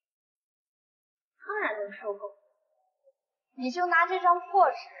当然能收购。你就拿这张破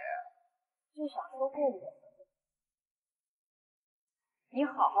纸，就想收购我？你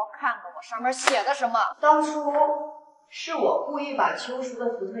好好看看我上面写的什么。当初是我故意把秋实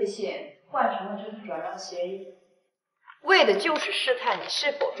的辞退信换成了这份转让协议，为的就是试探你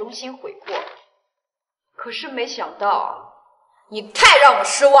是否衷心悔过。可是没想到，你太让我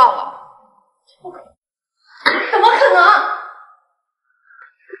失望了。不可能！怎么可能？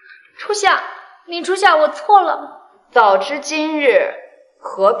初夏，林初夏，我错了。早知今日，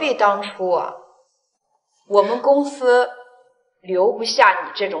何必当初啊！我们公司留不下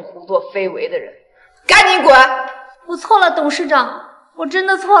你这种胡作非为的人，赶紧滚！我错了，董事长，我真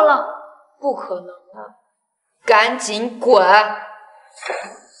的错了。不可能啊！赶紧滚！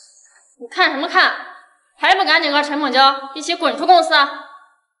你看什么看？还不赶紧和陈梦娇一起滚出公司啊！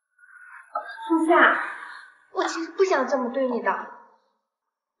初夏，我其实不想这么对你的，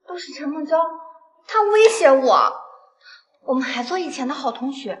都是陈梦娇，她威胁我。我们还做以前的好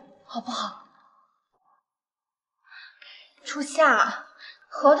同学，好不好？初夏，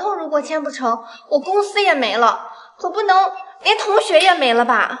合同如果签不成，我公司也没了，总不能连同学也没了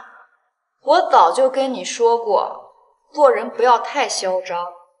吧？我早就跟你说过，做人不要太嚣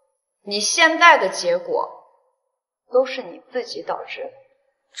张。你现在的结果都是你自己导致的。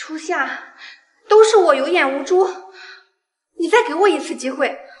初夏，都是我有眼无珠，你再给我一次机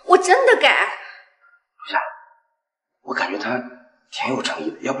会，我真的改。初夏，我感觉他挺有诚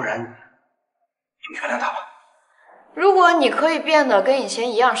意的，要不然就原谅他吧。如果你可以变得跟以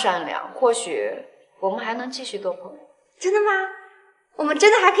前一样善良，或许我们还能继续做朋友。真的吗？我们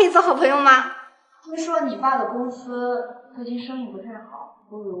真的还可以做好朋友吗？听说你爸的公司最近生意不太好，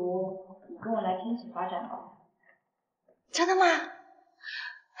不如你跟我来天启发展吧。真的吗？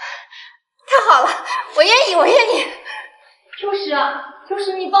太好了，我愿意，我愿意。秋实，秋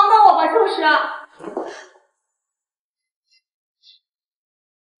实，你帮帮我吧，秋实。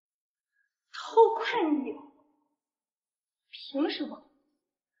偷看你，凭什么？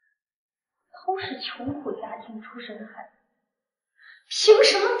都是穷苦家庭出身的孩子，凭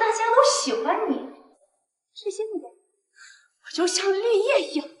什么大家都喜欢你？这些年，我就像绿叶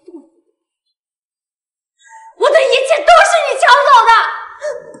一样度过，我的一切都是你抢走的。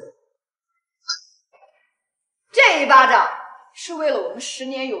这一巴掌是为了我们10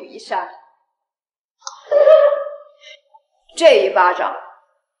年友谊扇的，这一巴掌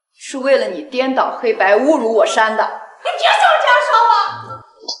是为了你颠倒黑白侮辱我扇的。你凭什么这样说我？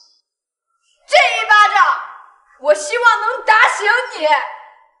这一巴掌我希望能打醒你，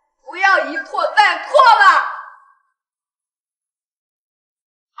不要一错再错了。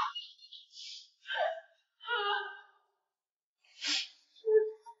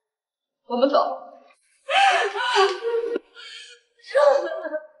我们走。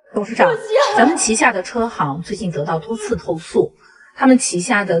董事长，咱们旗下的车行最近得到多次投诉，他们旗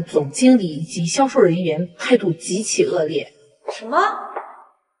下的总经理以及销售人员态度极其恶劣，什么？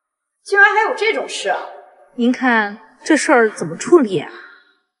竟然还有这种事啊！您看这事儿怎么处理啊？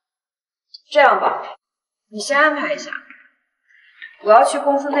这样吧，你先安排一下，我要去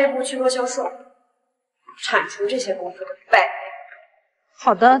公司内部去做销售，铲除这些公司的败类。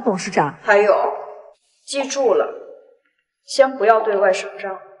好的，董事长。还有，记住了，先不要对外声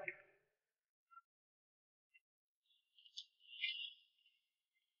张。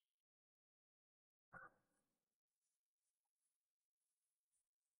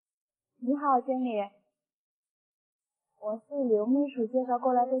你好，经理，我是刘秘书介绍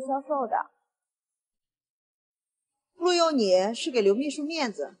过来做销售的。录用你是给刘秘书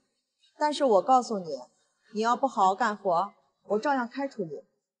面子，但是我告诉你，你要不好好干活，我照样开除你。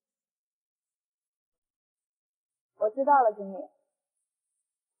我知道了，经理。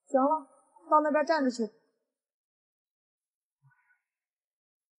行了，到那边站着去。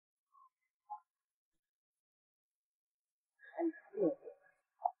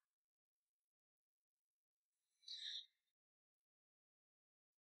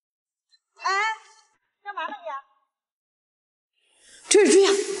哎，干嘛呢你？追追，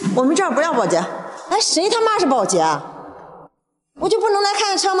我们这儿不要保洁。哎，谁他妈是保洁啊？我就不能来看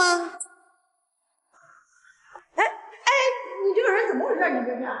看车吗？哎，你这个人怎么回事？你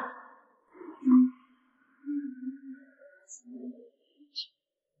这是？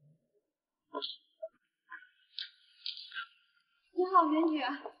你好，美女，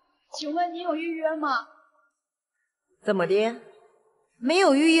请问你有预约吗？怎么的？没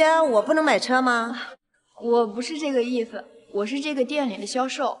有预约我不能买车吗？我不是这个意思，我是这个店里的销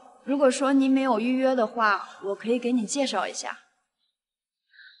售。如果说您没有预约的话，我可以给你介绍一下。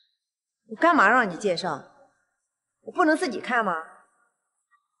我干嘛让你介绍？我不能自己看吗？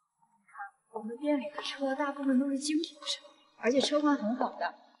我们店里的车大部分都是精品车，而且车况很好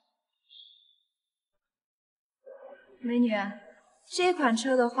的。美女，这款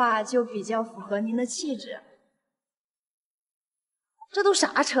车的话就比较符合您的气质。这都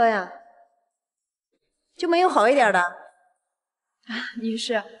啥车呀？就没有好一点的？女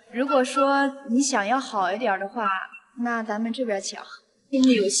士，如果说你想要好一点的话，那咱们这边请。您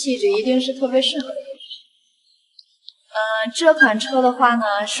有气质，一定是特别适合您。这款车的话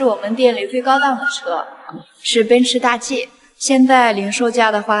呢，是我们店里最高档的车，是奔驰大 G， 现在零售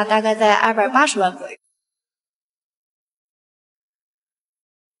价的话，大概在280万左右。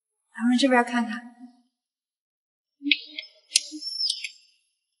咱们这边看看。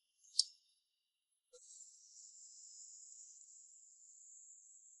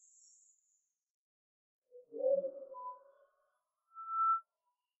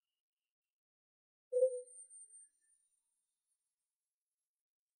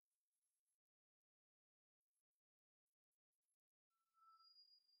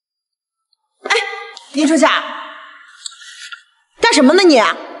林初夏，干什么呢你？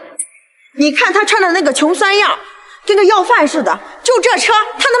你看他穿的那个穷酸样，跟个要饭似的。就这车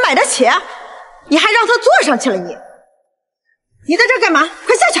他能买得起？你还让他坐上去了你？你在这干嘛？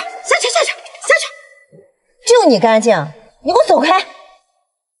快下去！下去！下去！下去！就你干净，你给我走开！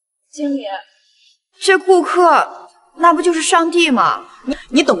经理，这顾客那不就是上帝吗？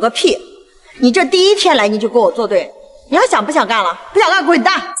你懂个屁！你这第一天来你就跟我作对，你还想不想干了？不想干滚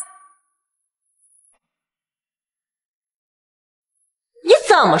蛋！你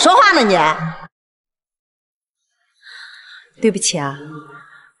怎么说话呢你？对不起啊，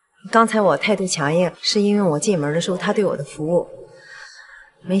刚才我态度强硬，是因为我进门的时候他对我的服务，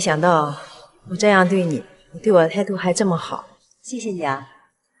没想到我这样对你，你对我的态度还这么好，谢谢你啊。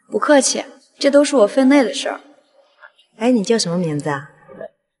不客气，这都是我分内的事儿。哎，你叫什么名字啊？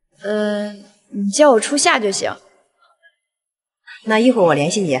你叫我初夏就行。那一会儿我联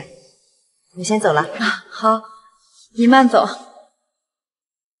系你，我先走了。好，你慢走。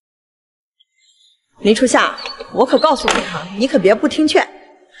林初夏，我可告诉你哈，你可别不听劝。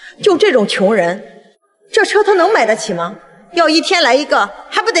就这种穷人，这车他能买得起吗？要一天来一个，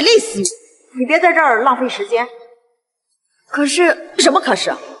还不得累死你？你别在这儿浪费时间。可是什么可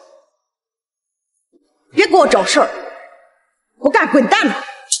是？别给我找事儿，不干滚蛋吧！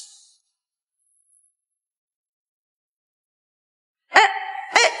哎，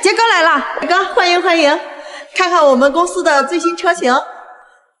杰哥来了，杰哥欢迎欢迎，看看我们公司的最新车型。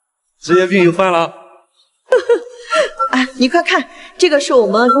职业病又犯了。啊，你快看，这个是我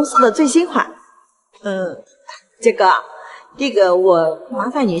们公司的最新款。杰哥，这个我麻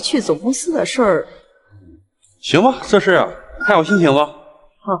烦你去总公司的事儿。行吧，这事啊，看我心情吧。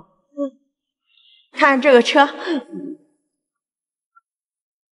好，看这个车。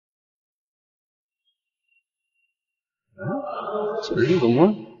这人怎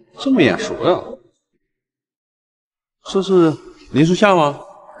么这么眼熟呀？这是林初夏吗？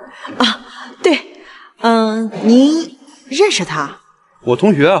啊，对，您认识他？我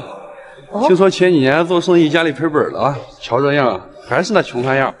同学啊，听说前几年做生意家里赔本了，瞧这样还是那穷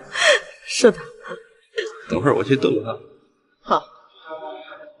酸样。是的。等会儿我去逗逗他。好。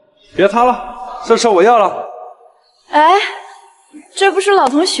别擦了，这车我要了。哎，这不是老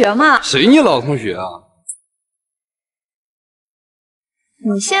同学吗？谁你老同学啊？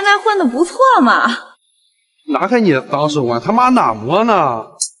你现在混得不错嘛。哪看你脏手腕，他妈哪摸呢？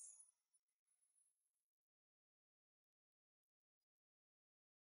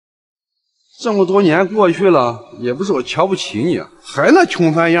这么多年过去了，也不是我瞧不起你，还那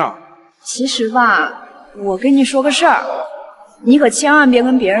穷酸样。其实吧，我跟你说个事儿，你可千万别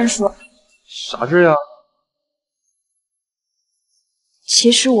跟别人说。啥事呀？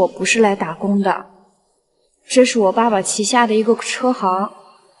其实我不是来打工的，这是我爸爸旗下的一个车行，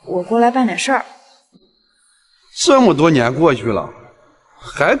我过来办点事儿。这么多年过去了，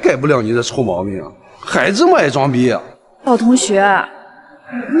还改不了你这臭毛病，还这么爱装逼啊！老同学，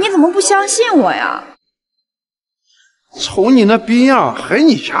你怎么不相信我呀？瞅你那逼样，还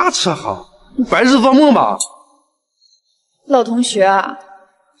你家车行，你白日做梦吧！老同学，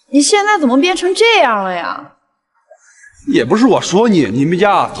你现在怎么变成这样了呀？也不是我说你，你们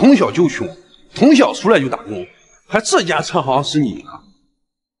家从小就穷，从小出来就打工，还这家车行是你的，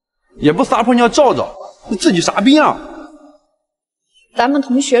也不撒泡尿照照，你自己啥逼样？咱们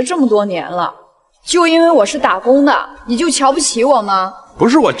同学这么多年了，就因为我是打工的，你就瞧不起我吗？不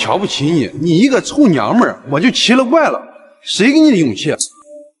是我瞧不起你，你一个臭娘们儿，我就奇了怪了，谁给你的勇气？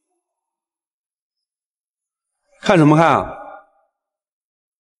看什么看啊？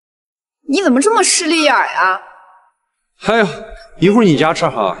你怎么这么势利眼呀？哎呀，一会儿你家车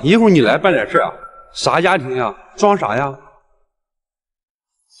行，一会儿你来办点事啊？啥家庭呀？装啥呀？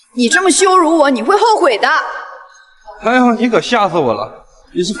你这么羞辱我，你会后悔的。哎呀，你可吓死我了！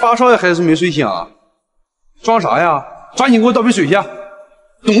你是发烧呀，还是没睡醒啊？装啥呀？抓紧给我倒杯水去，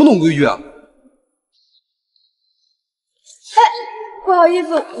懂不懂规矩啊？哎，不好意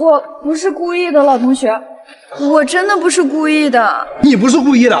思，我不是故意的，老同学，我真的不是故意的。你不是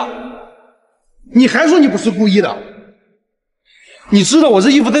故意的？你还说你不是故意的？你知道我这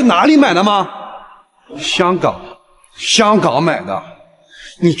衣服在哪里买的吗？香港买的。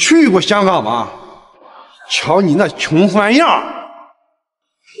你去过香港吗？瞧你那穷酸样！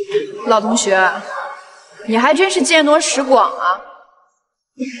老同学，你还真是见多识广啊！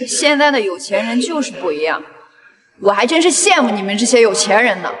现在的有钱人就是不一样，我还真是羡慕你们这些有钱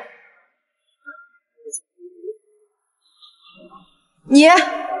人呢。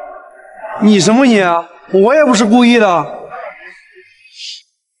你什么你啊？我也不是故意的。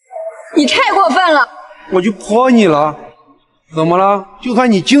你太过分了！我就泼你了，怎么了？就算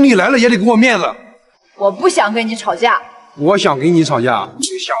你经理来了也得给我面子。我不想跟你吵架。我想跟你吵架，你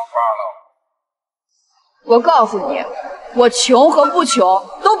想法了。我告诉你，我穷和不穷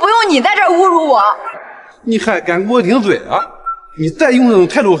都不用你在这儿侮辱我。你还敢给我顶嘴啊？你再用这种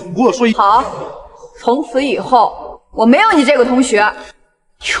态度给我说一……好，从此以后我没有你这个同学。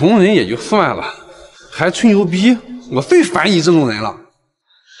穷人也就算了，还吹牛逼，我最烦你这种人了。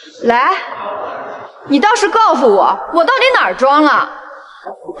来，你倒是告诉我，我到底哪儿装了？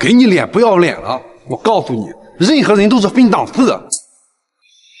给你脸不要脸了！我告诉你，任何人都是分档次的。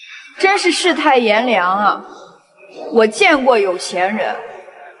真是世态炎凉啊！我见过有钱人，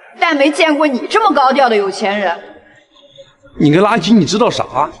但没见过你这么高调的有钱人。你个垃圾，你知道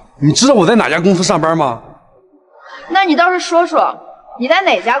啥？你知道我在哪家公司上班吗？那你倒是说说，你在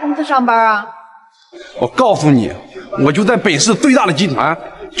哪家公司上班啊？我告诉你，我就在本市最大的集团，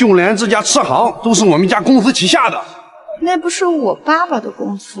就连这家车行都是我们家公司旗下的。那不是我爸爸的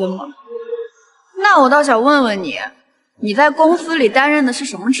公司吗？那我倒想问问你，你在公司里担任的是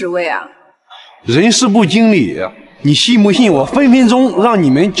什么职位啊？人事部经理。你信不信我分分钟让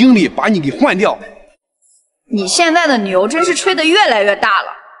你们经理把你给换掉？你现在的牛真是吹得越来越大了。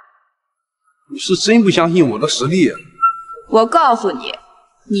你是真不相信我的实力？我告诉你，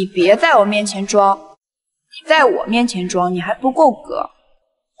你别在我面前装，你在我面前装你还不够格。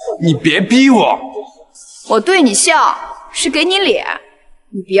你别逼我！我对你笑是给你脸，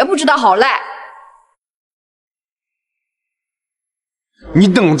你别不知道好赖。你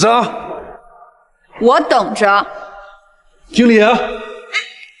等着，我等着。经理，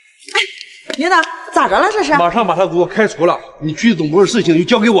领导咋着了？这是？马上把他给我开除了。你区总部的事情就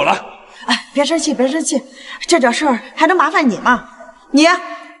交给我了。哎，别生气，别生气，这点事儿还能麻烦你吗？你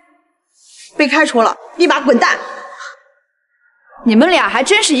被开除了，立马滚蛋！你们俩还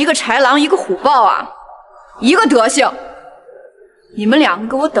真是一个豺狼一个虎豹啊，一个德行。你们两个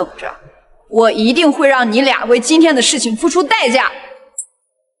给我等着，我一定会让你俩为今天的事情付出代价。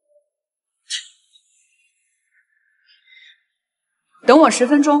等我10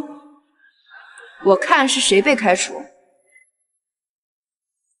分钟，我看是谁被开除。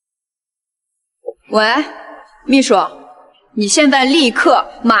喂，秘书，你现在立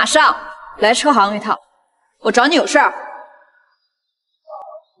刻马上来车行一趟，我找你有事儿。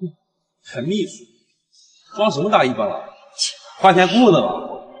还秘书，装什么大一般了？花钱雇的吧？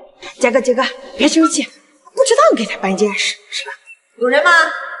杰哥，别生气，不知道给他办件事是吧？有人吗？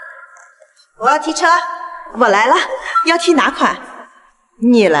我要提车，我来了。要提哪款？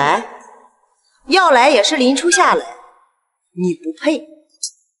你来，要来也是林初夏来，你不配。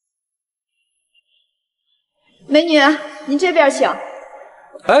美女，您这边请。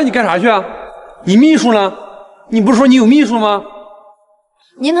哎，你干啥去啊？你秘书呢？你不是说你有秘书吗？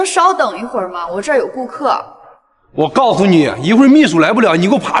您能稍等一会儿吗？我这儿有顾客。我告诉你，一会儿秘书来不了，你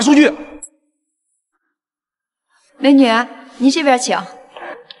给我爬出去。美女，您这边请。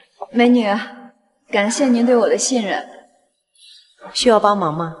美女，感谢您对我的信任。需要帮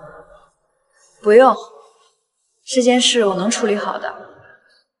忙吗？不用，这件事我能处理好的。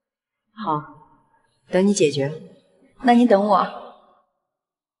好，等你解决。那您等我。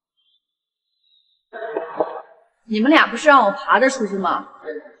你们俩不是让我爬着出去吗？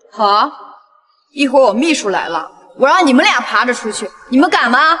好，一会儿我秘书来了，我让你们俩爬着出去，你们敢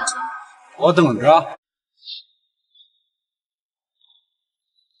吗？我等着。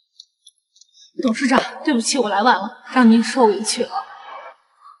董事长，对不起，我来晚了，让您受委屈了。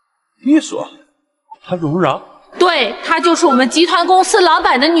秘书，他董事长？对，她就是我们集团公司老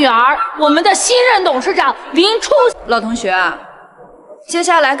板的女儿，我们的新任董事长林初。老同学，接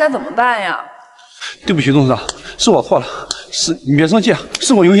下来该怎么办呀？对不起，董事长，是我错了，是你别生气，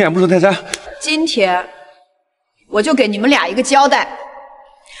是我有眼不识泰山。今天我就给你们俩一个交代。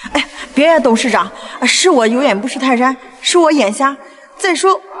哎，别呀，董事长，是我有眼不识泰山，是我眼瞎。再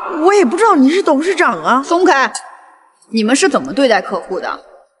说，我也不知道你是董事长啊。松开！你们是怎么对待客户的？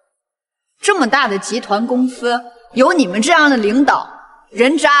这么大的集团公司，有你们这样的领导，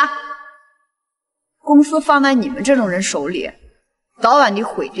人渣，公司放在你们这种人手里，早晚得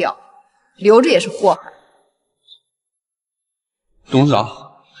毁掉，留着也是祸害。董事长，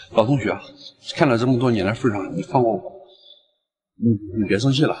老同学，看了这么多年的份上，你放过我。你别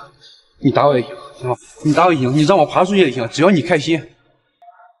生气了，你打我也行，行吧？你打我也行，你让我爬出去也行，只要你开心。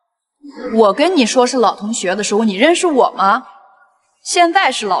我跟你说是老同学的时候，你认识我吗？现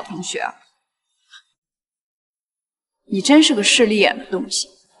在是老同学，你真是个势利眼的东西。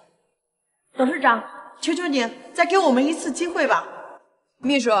董事长，求求你再给我们一次机会吧。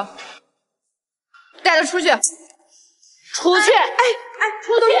秘书，带他出去。出去！哎，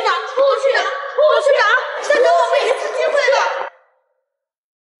董事长，董事长，再给我们一次机会吧。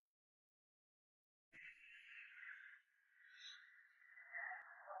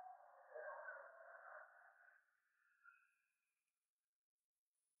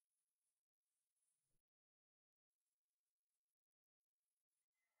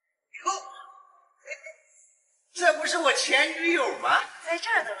这不是我前女友吗？在这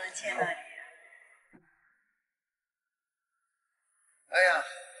儿都能见到你。哎呀，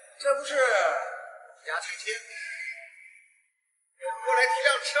这不是押彩金，过来提辆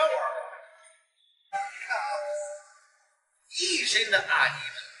车玩玩。看啊，一身的阿姨们，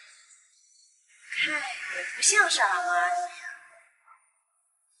看也不像是俺们阿姨。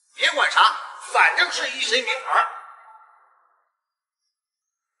别管啥，反正是一身名牌。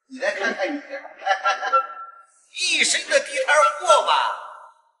你来看看你，一身的地摊货吧。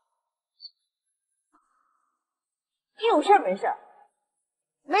你有事没事？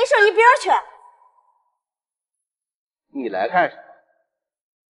没事一边去。你来干什么？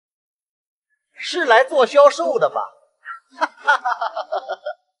是来做销售的吧？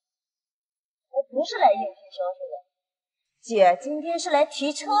我不是来应聘销售的，姐今天是来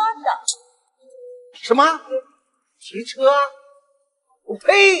提车的。什么？提车？我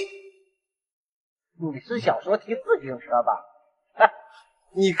呸！你是想说提自行车吧？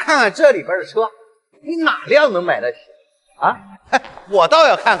你看看这里边的车，你哪辆能买得起啊？我倒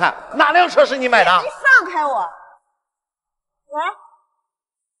要看看哪辆车是你买的。你放开我！来，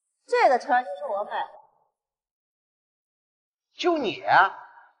这个车就是我买的。就你啊？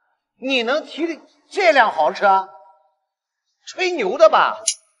你能提这辆豪车？吹牛的吧？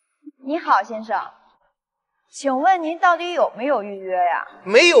你好，先生，请问您到底有没有预约呀？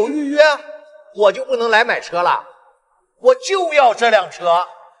没有预约，我就不能来买车了。我就要这辆车，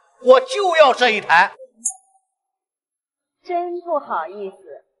我就要这一台。真不好意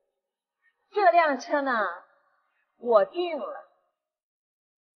思，这辆车呢，我定了。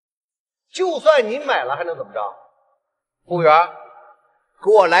就算你买了，还能怎么着？服务员，给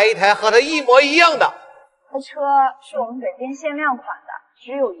我来一台和它一模一样的。这车是我们本店限量款的，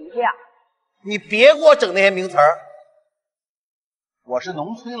只有1辆。你别给我整那些名词儿，我是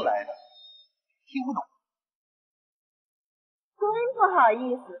农村来的，听不懂。真不好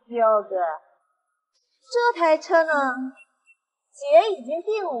意思，彪哥，这台车呢，姐已经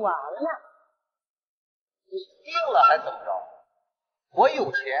订完了。你订了还怎么着？我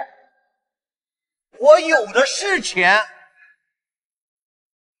有钱，我有的是钱。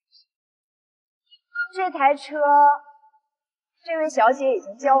这台车，这位小姐已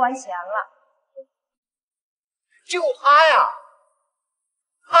经交完钱了。就她呀，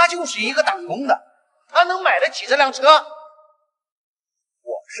她就是一个打工的，她能买得起这辆车。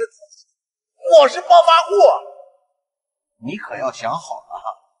我是暴发户，你可要想好了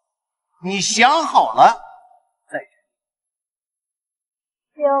哈，你想好了再决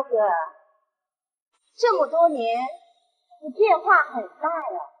定。彪哥，这么多年，你变化很大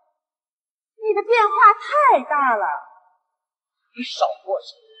呀，你的变化太大了。你少给我说。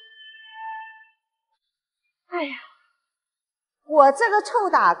哎呀，我这个臭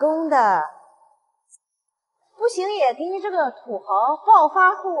打工的，不行也给你这个土豪暴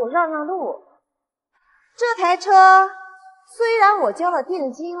发户让让路。这台车虽然我交了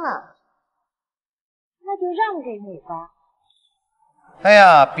定金了，那就让给你吧。哎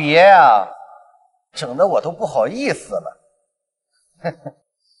呀，别呀，整得我都不好意思了。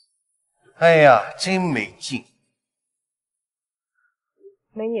哎呀，真没劲。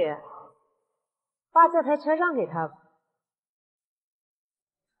美女，把这台车让给他吧。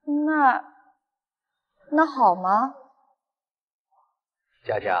那好吗？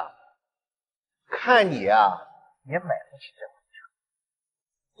佳佳，看你呀，也买不起这辆车，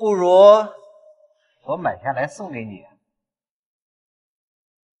不如我买下来送给你。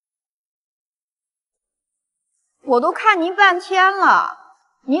我都看您半天了，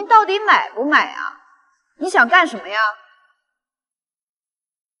您到底买不买啊？你想干什么呀？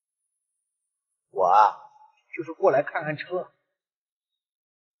我啊，就是过来看看车。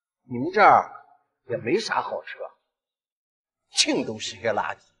你们这儿也没啥好车，净都是些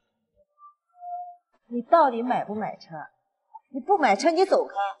垃圾。你到底买不买车？你不买车你走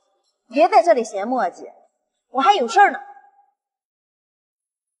开，别在这里闲磨叽，我还有事儿呢。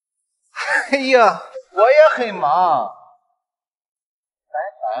哎呀，我也很忙。拜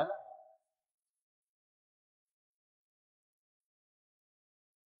拜了。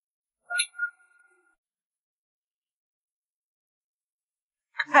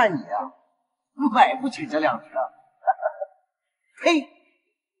看你啊，买不起这辆车。嘿，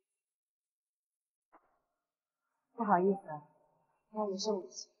不好意思，让你受不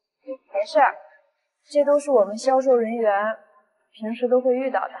起。没事儿，这都是我们销售人员平时都会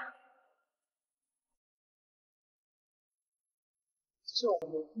遇到的。是我的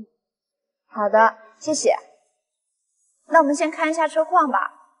荣幸。好的，谢谢。那我们先看一下车况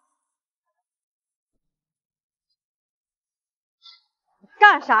吧。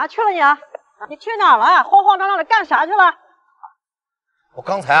干啥去了你？你去哪儿了？慌慌张张的干啥去了？我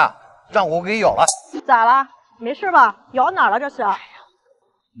刚才啊，让我给咬了。咋了？没事吧？咬哪儿了这是？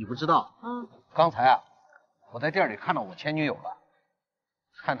你不知道？刚才啊，我在店里看到我前女友了，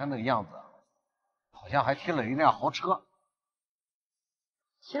看她那个样子，好像还提了一辆豪车。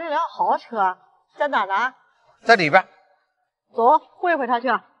骑了辆豪车，在哪儿呢？在里边。走，会会她去。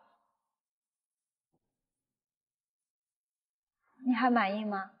你还满意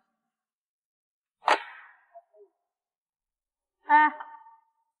吗？哎，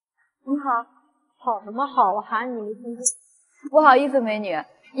你好。好什么好？我喊你没听见。不好意思，美女，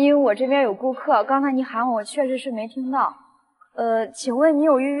因为我这边有顾客，刚才你喊我确实是没听到。请问你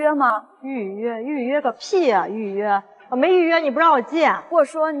有预约吗？预约个屁呀！预约，我没预约，你不让我进。如果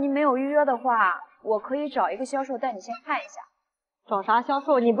说您没有预约的话，我可以找一个销售带你先看一下。找啥销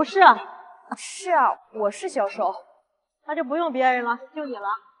售？你不是？是啊，我是销售。那就不用别人了，就你了。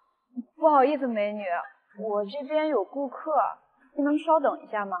不好意思，美女，我这边有顾客，你能稍等一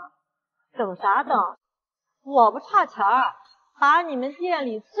下吗？等啥等？我不差钱儿，把你们店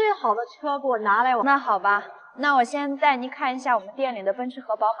里最好的车给我拿来。那好吧，那我先带您看一下我们店里的奔驰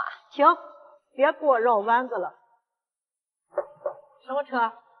和宝马。停，别给我绕弯子了。什么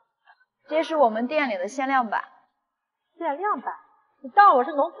车？这是我们店里的限量版。限量版？你当我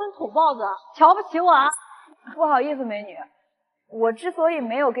是农村土包子，瞧不起我啊？不好意思，美女，我之所以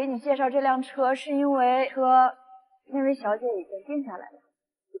没有给你介绍这辆车，是因为那位小姐已经定下来了。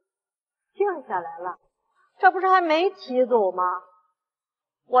定下来了？这不是还没提走吗？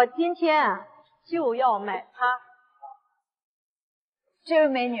我今天就要买它。这位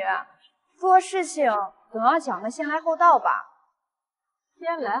美女，做事情总要讲个先来后到吧。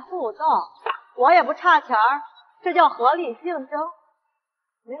先来后到，我也不差钱儿，这叫合理竞争，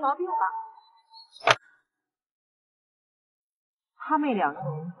没毛病吧？他们两个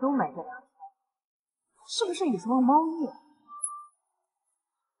人都买这辆车，是不是有什么猫腻？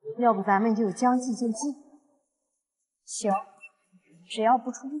要不咱们就将计就计。行，只要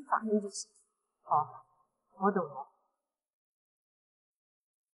不触犯法律就行。好，我懂了。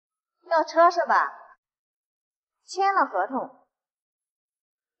要车是吧？签了合同，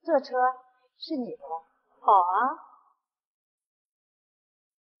这车是你的。好啊，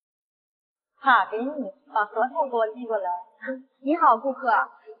卡给你，把合同给我递过来。你好，顾客，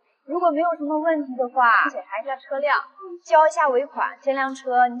如果没有什么问题的话，检查一下车辆，交一下尾款，这辆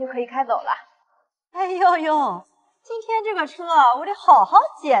车你就可以开走了。哎呦呦，今天这个车我得好好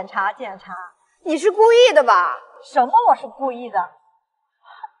检查检查。你是故意的吧？什么我是故意的？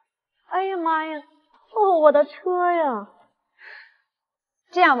哎呀妈呀！哦，我的车呀！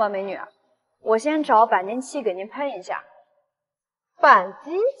这样吧，美女，我先找钣金漆给您喷一下。钣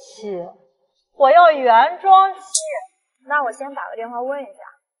金漆？我要原装漆。那我先打个电话问一下。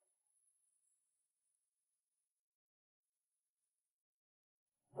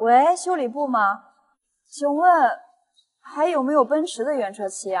喂，修理部吗？请问还有没有奔驰的原车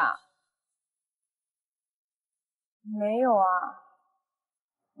漆啊？没有啊。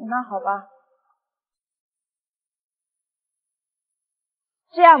那好吧。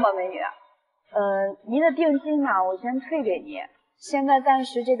这样吧，美女，您的定金呢，我先退给您。现在暂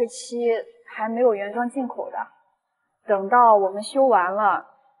时这个漆还没有原装进口的，等到我们修完了，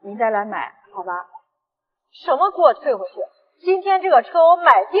您再来买，好吧？什么给我退回去？今天这个车我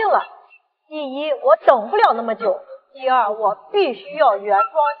买定了。第一，我等不了那么久；第二，我必须要原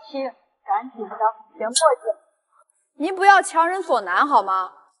装漆，赶紧的，别磨叽。您不要强人所难好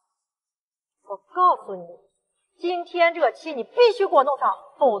吗？我告诉你，今天这个漆你必须给我弄上，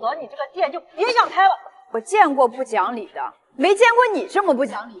否则你这个店就别想开了。我见过不讲理的，没见过你这么不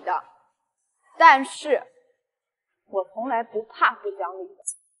讲理的。但是，我从来不怕不讲理的。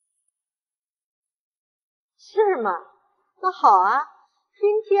是吗？那好啊，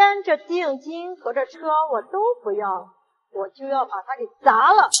今天这定金和这车我都不要，我就要把它给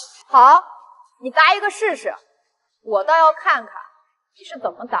砸了。好，你砸一个试试，我倒要看看你是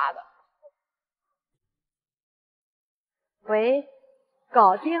怎么砸的。喂，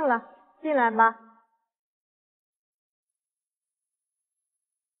搞定了，进来吧。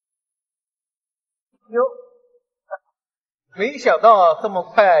哟，没想到这么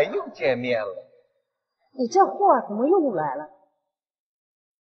快又见面了。你这货怎么又来了？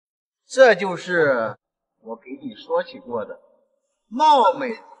这就是我给你说起过的貌美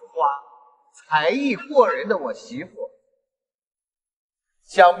如花、才艺过人的我媳妇。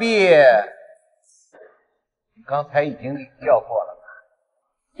想必你刚才已经领教过了吧？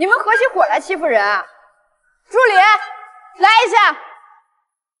你们合起伙来欺负人啊！助理，来一下。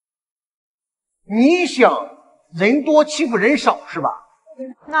你想人多欺负人少是吧？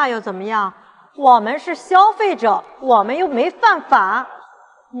那又怎么样？我们是消费者，我们又没犯法，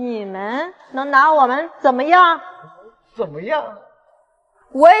你们能拿我们怎么样？怎么样？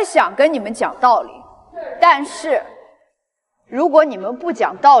我也想跟你们讲道理，但是如果你们不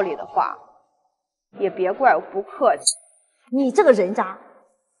讲道理的话，也别怪我不客气。你这个人渣，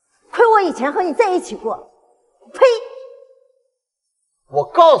亏我以前和你在一起过，呸！我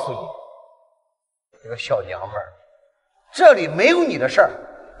告诉你，这个小娘们儿，这里没有你的事儿，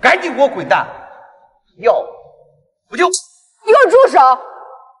赶紧给我滚蛋！要不就……你给我住手！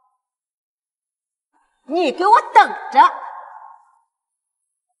你给我等着！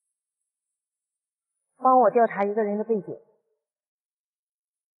帮我调查一个人的背景，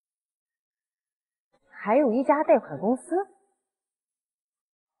还有一家贷款公司。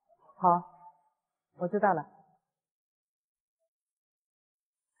好，我知道了。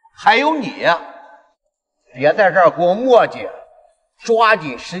还有你呀，别在这儿给我磨叽，抓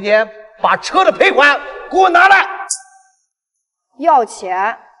紧时间把车的赔款给我拿来。要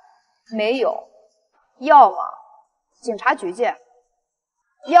钱没有，要么警察局见，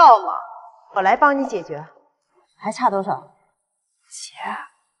要么我来帮你解决。还差多少？姐，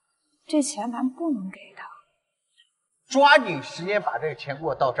这钱咱不能给他。抓紧时间把这个钱给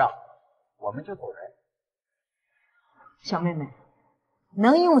我到账，我们就走人。小妹妹，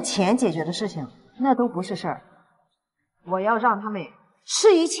能用钱解决的事情，那都不是事儿。我要让他们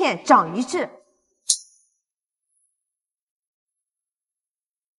吃一堑长一智。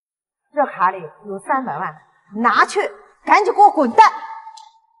这卡里有300万，拿去，赶紧给我滚蛋！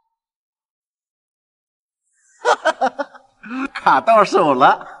卡到手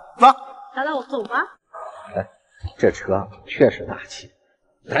了，走，咱俩走吧。哎，这车确实大气，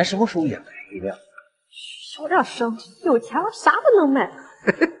咱什么时候也买一辆？小点声，有钱了啥都能买。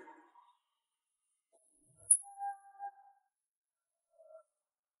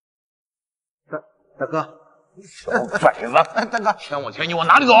大哥，小崽子！大哥，欠我钱你往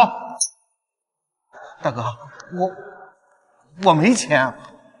哪里走？大哥，我没钱，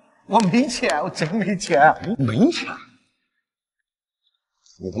我没钱，我真没钱，没钱？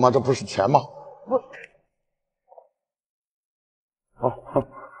你他妈这不是钱吗？哦，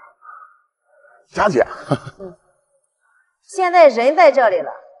佳姐，现在人在这里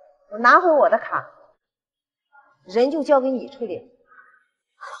了，我拿回我的卡，人就交给你处理。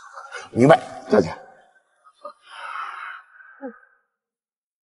明白，佳姐。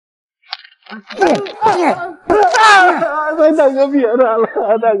大哥别打了，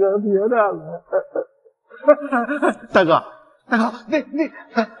大哥别打了，大哥，那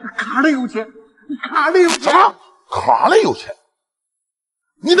卡里有钱，卡里有钱，卡里有钱？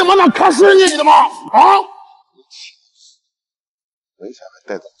你他妈拿卡是你的吗？啊！没钱还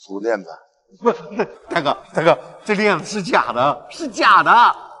带走租链子？不，大哥，这链子是假的，是假的。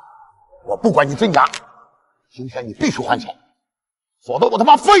我不管你真假，今天你必须还钱，否则我他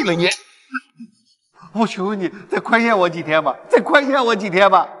妈废了你！我求你，再宽限我几天吧，再宽限我几天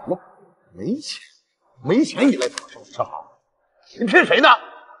吧。我没钱，没钱你来讨生吃好，你骗谁呢？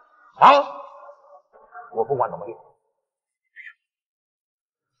啊！我不管怎么地，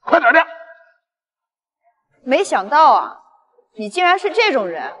快点的！没想到啊，你竟然是这种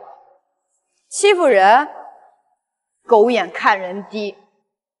人，欺负人，狗眼看人低。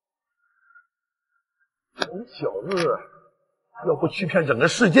你小子！要不欺骗整个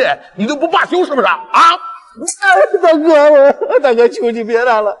世界，你都不罢休是不是啊？大哥，求你别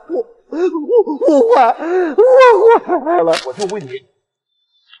打了，我还了。我就问你，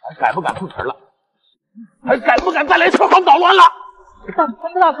还敢不敢出词了？还敢不敢再来车行捣乱了？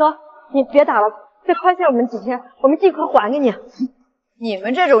大哥，你别打了，再宽限我们几天，我们尽快还给你。你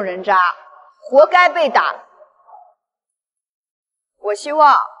们这种人渣，活该被打。我希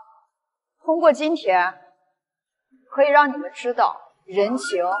望通过今天。可以让你们知道，人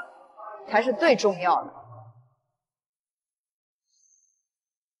情才是最重要的。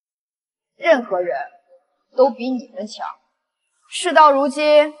任何人都比你们强。事到如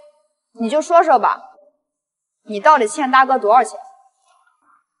今，你就说说吧，你到底欠大哥多少钱？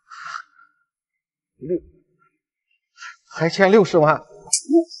还欠60万。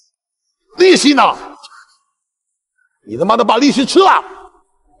利息呢？你他妈的把利息吃了！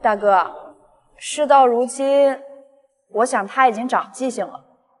大哥，事到如今。我想他已经长记性了，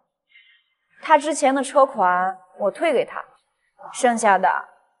他之前的车款我退给他，剩下的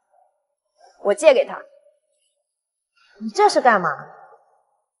我借给他。你这是干嘛？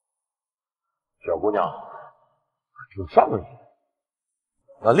小姑娘，挺上瘾。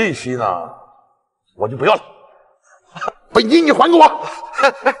那利息呢，我就不要了，本金你还给我。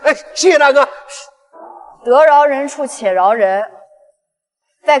谢谢大哥。得饶人处且饶人，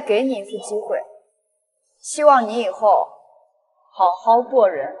再给你一次机会。希望你以后好好做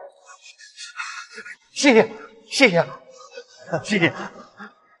人。谢谢。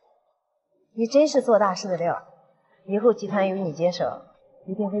你真是做大事的料，以后集团有你接手，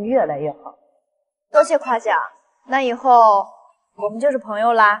一定会越来越好。多谢夸奖，那以后我们就是朋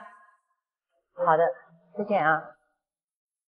友啦。好的，再见啊。